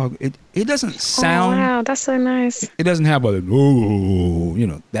Nate Dogg." It doesn't sound. Oh, wow, that's so nice. It doesn't have a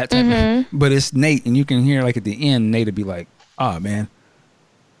that type of. But it's Nate, and you can hear like at the end, Nate would be like, "Oh man,"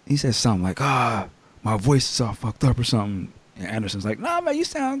 he says something like, my voice is all fucked up or something." And Anderson's like, "Nah, man, you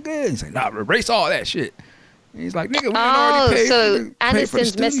sound good." He's like, "Nah, erase all that shit." And he's like, "Nigga, we already paid so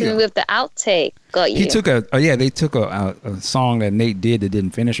Anderson's messing with the outtake. Got you. He took they took a song that Nate did that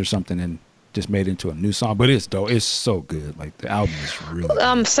didn't finish or something and just made it into a new song. But it's dope. It's so good. Like the album is really good.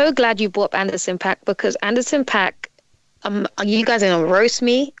 I'm so glad you brought up Anderson .Paak because Anderson .Paak, you guys are gonna roast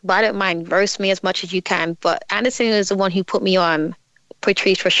me, but I don't mind. Roast me as much as you can. But Anderson is the one who put me on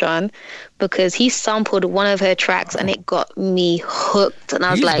Patrice Rashawn because he sampled one of her tracks and it got me hooked. And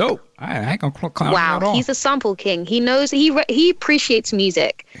I was He's like, dope. I ain't gonna clown wow, him at all. he's a sample king. He knows he appreciates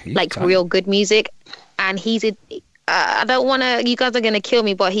music, like real good music, and he's a. I don't want to. You guys are gonna kill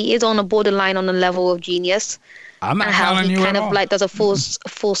me, but he is on a borderline on the level of genius. I'm not and how clowning he you kind at of all. like does a full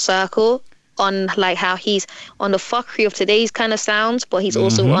circle on like how he's on the fuckery of today's kind of sounds, but he's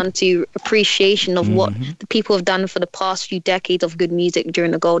also onto appreciation of what the people have done for the past few decades of good music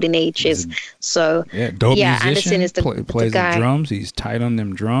during the golden ages. So dope musician. Anderson is the plays guy. the drums. He's tight on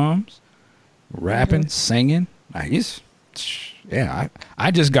them drums, rapping, singing. Like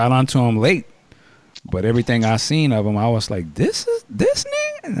I just got onto him late, but everything I seen of him, I was like, this nigga.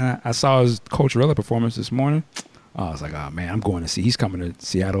 And I saw his Coachella performance this morning. I was like, oh man, I'm going to see. He's coming to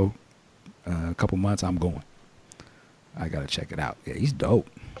Seattle. A couple months. I'm going. I gotta check it out. Yeah, he's dope.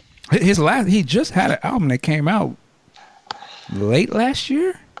 He just had an album that came out late last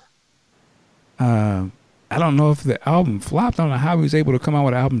year. I don't know if the album flopped. I don't know how he was able to come out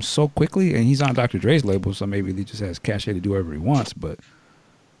with an album so quickly. And he's on Dr. Dre's label, so maybe he just has cachet to do whatever he wants. But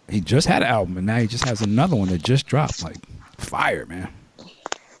he just had an album, and now he just has another one that just dropped. Like fire, man.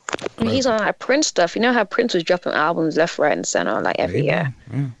 I mean, he's on like Prince stuff. You know how Prince was dropping albums left, right, and center like every year.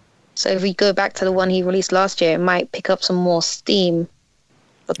 Yeah. So if we go back to the one he released last year, it might pick up some more steam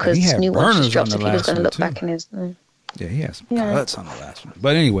because he had new ones burners just dropped. on If the he was last going to one, look too. back in his, Yeah, he has some cuts on the last one.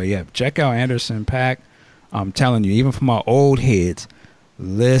 But anyway, check out Anderson .Paak. I'm telling you, even for my old heads,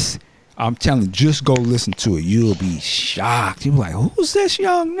 I'm telling you, just go listen to it. You'll be shocked. You'll be like, who's this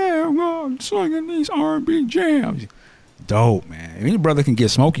young man singing these R&B jams? Dope, man. If any brother can get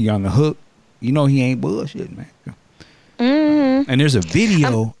Smokey on the hook, you know he ain't bullshit, man. And there's a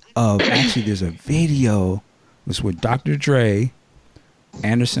video it's with Dr. Dre,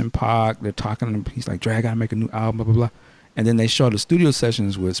 Anderson .Paak. They're talking. He's like, Dre, I gotta make a new album, blah blah blah. And then they show the studio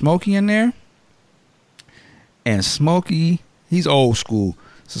sessions with Smokey in there. And Smokey, he's old school.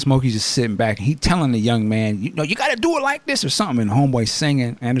 So Smokey's just sitting back and he telling the young man, you gotta do it like this or something. And homeboy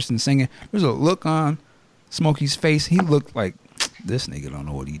singing, Anderson singing. There's a look on Smokey's face. He looked like, this nigga don't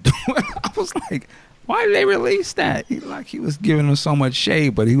know what he doing. I was like, why did they release that? He was giving him so much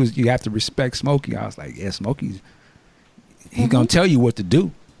shade, but you have to respect Smokey. I was like, yeah, Smokey's he gonna tell you what to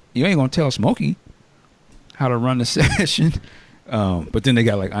do. You ain't gonna tell Smokey how to run the session. But then they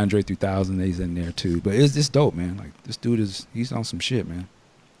got like Andre 3000, he's in there too. But it's dope, man. Like this dude he's on some shit, man.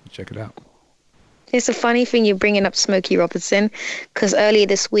 Check it out. It's a funny thing you're bringing up Smokey Robinson, because earlier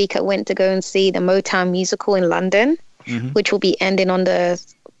this week I went to go and see the Motown musical in London, which will be ending on the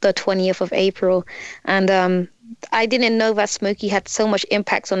 20th of April. And I didn't know that Smokey had so much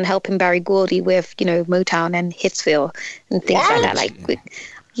impact on helping Barry Gordy with, Motown and Hitsville and things like that. Like,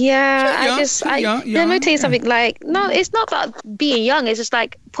 let me tell you something. Like, no, it's not about being young. It's just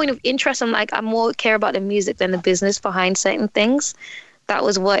like point of interest. I'm like, I more care about the music than the business behind certain things. That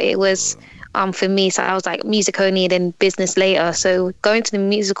was what it was for me. So I was like, music only, then business later. So going to the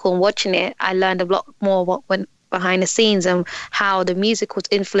musical and watching it, I learned a lot more what went behind the scenes and how the music was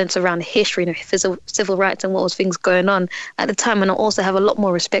influenced around the history and civil rights and what was things going on at the time. And I also have a lot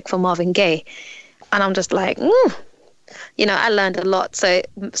more respect for Marvin Gaye. And I'm just like, I learned a lot. So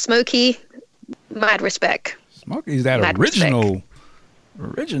Smokey, mad respect. Smokey's that mad original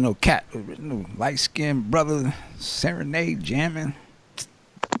cat, original light-skinned brother, serenade jamming,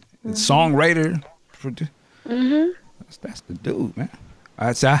 songwriter. That's the dude, man.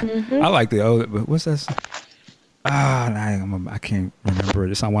 I like the old, but what's that? I can't remember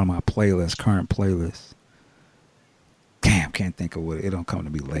it. It's on one of my current playlists. Damn, can't think of what it don't come to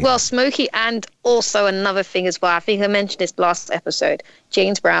me later. Well, Smokey, and also another thing as well. I think I mentioned this last episode.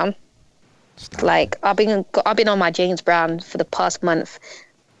 James Brown. I've been on my James Brown for the past month.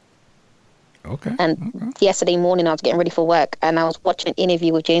 Okay. And yesterday morning I was getting ready for work and I was watching an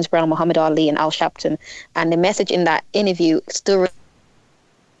interview with James Brown, Muhammad Ali, and Al Sharpton, and the message in that interview still.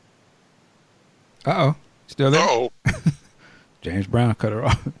 Still there? James Brown cut her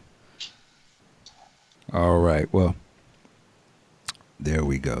off. All right. Well, there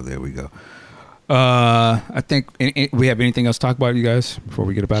we go. I think we have anything else to talk about, you guys, before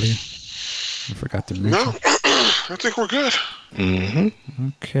we get up out of here? I forgot to mention. No, I think we're good.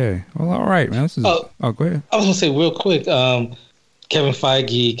 Okay. Well, all right, man. Go ahead. I was going to say real quick, Kevin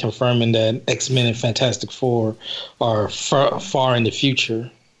Feige confirming that X-Men and Fantastic Four are far in the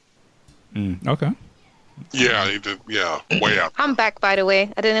future. Okay. Yeah, he did. Yeah, way out. I'm back, by the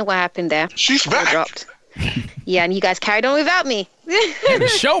way. I don't know what happened there. She's back. I dropped. Yeah, and you guys carried on without me. Yeah, the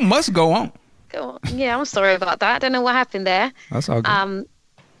show must go on. Yeah, I'm sorry about that. I don't know what happened there. That's all good.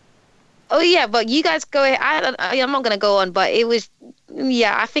 Oh yeah, but you guys go ahead. I'm not gonna go on, but it was.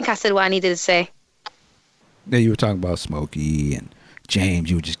 Yeah, I think I said what I needed to say. Yeah, you were talking about Smokey and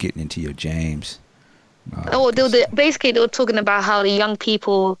James. You were just getting into your James. Basically, they were talking about how the young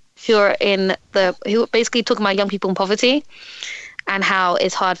people who were basically talking about young people in poverty and how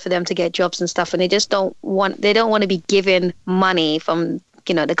it's hard for them to get jobs and stuff, and they don't want to be given money from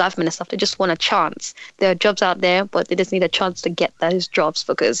the government and stuff. They just want a chance. There are jobs out there, but they just need a chance to get those jobs,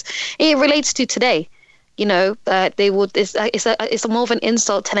 because it relates to today. It's more of an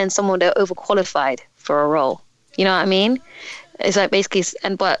insult telling someone they're overqualified for a role. You know what I mean? It's like basically,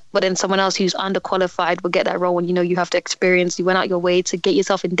 but then someone else who's underqualified will get that role when you have the experience. You went out your way to get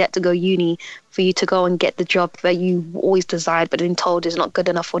yourself in debt to go uni for you to go and get the job that you always desired, but been told is not good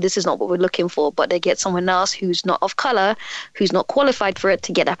enough, or this is not what we're looking for. But they get someone else who's not of color, who's not qualified for it,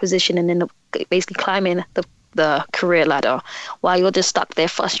 to get that position, and then basically climbing the career ladder while you're just stuck there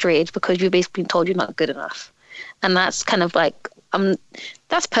frustrated because you've basically been told you're not good enough. And that's kind of like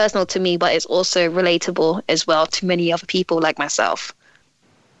that's personal to me, but it's also relatable as well to many other people like myself.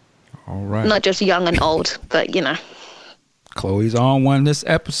 All right. Not just young and old, but Chloe's on one this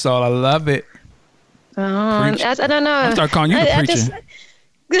episode. I love it. I don't know. I'll start calling you the preacher.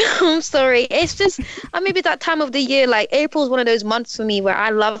 I'm sorry. It's just maybe that time of the year, like April is one of those months for me where I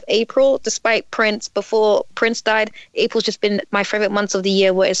love April. Despite Prince, before Prince died, April's just been my favorite months of the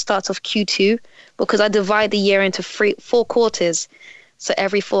year, where it starts off Q2, because I divide the year into 4 quarters. So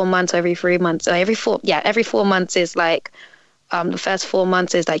every 4 months, every 3 months, every 4 months is like the first 4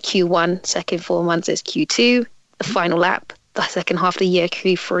 months is like Q1, second 4 months is Q2, the final lap, the second half of the year,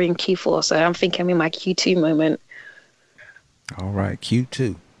 Q3 and Q4. So I'm thinking I'm in my Q2 moment. All right,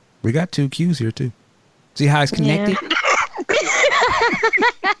 Q2. We got 2 Qs here too. See how it's connected?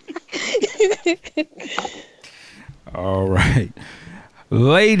 Yeah. All right.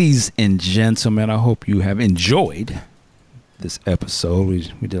 Ladies and gentlemen, I hope you have enjoyed this episode. We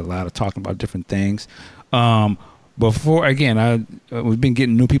did a lot of talking about different things. Before, again, we've been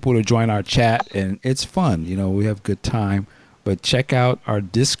getting new people to join our chat, and it's fun. We have a good time. But check out our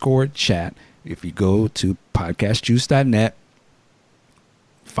Discord chat. If you go to podcastjuice.net,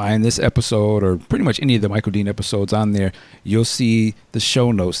 find this episode or pretty much any of the Michael Dean episodes on there, you'll see the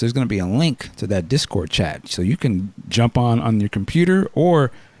show notes. There's going to be a link to that Discord chat, so you can jump on your computer, or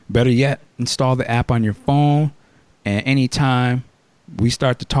better yet, install the app on your phone, and anytime we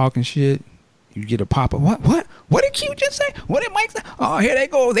start to talk and shit, you get a pop up. What did Q just say? What did Mike say? Oh, here they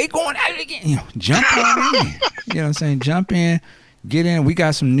go. They going at it again. Jump in. You know what I'm saying? Jump in, get in. We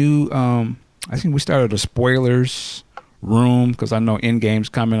got some new. I think we started a spoilers room because I know Endgame's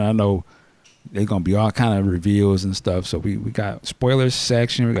coming. I know they're gonna be all kind of reveals and stuff. So we got spoilers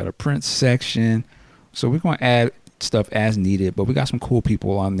section. We got a print section. So we're gonna add stuff as needed. But we got some cool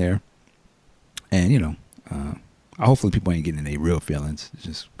people on there, and hopefully people ain't getting any real feelings. It's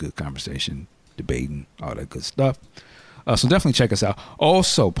just good conversation, debating, all that good stuff. So definitely check us out.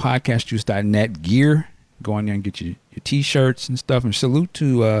 Also, podcastjuice.net gear. Go on there and get your T-shirts and stuff. And salute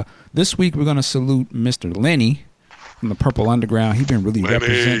to, this week we're going to salute Mr. Lenny from the Purple Underground. He's been really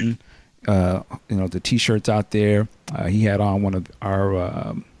representing, the T-shirts out there. He had on one of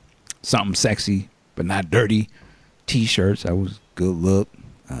our something sexy but not dirty T-shirts. That was good look.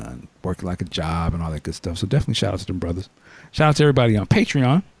 Working like a job and all that good stuff. So definitely shout out to them brothers. Shout out to everybody on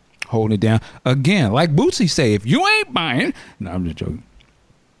Patreon holding it down. Again, like Bootsy say, if you ain't buying, no, I'm just joking.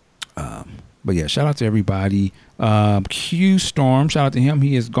 But yeah, shout out to everybody. Q Storm, shout out to him.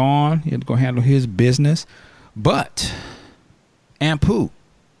 He is gone. He had to go handle his business. But Ampu,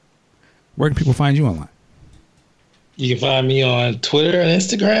 where can people find you online? You can find me on Twitter and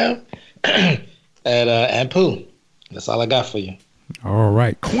Instagram at Ampu. That's all I got for you. All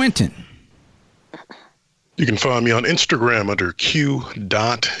right, Quentin. You can find me on Instagram under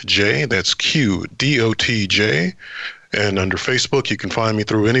Q.J. That's QDOTJ. And under Facebook, you can find me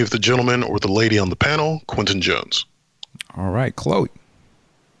through any of the gentlemen or the lady on the panel, Quentin Jones. All right, Chloe.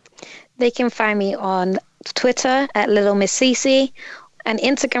 They can find me on Twitter at Little Miss Cece and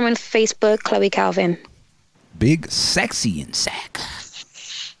Instagram and Facebook, Chloe Calvin. Big Sexy and Sack.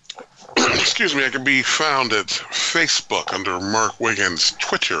 Excuse me, I can be found at Facebook under Mark Wiggins,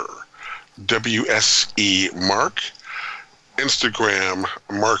 Twitter, WSE Mark, Instagram,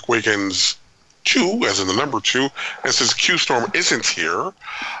 Mark Wiggins 2, as in the number 2. And since Q Storm isn't here,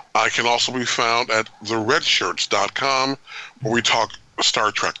 I can also be found at theredshirts.com where we talk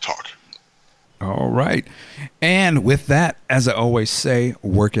Star Trek talk. All right. And with that, as I always say,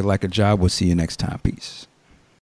 work it like a job. We'll see you next time. Peace.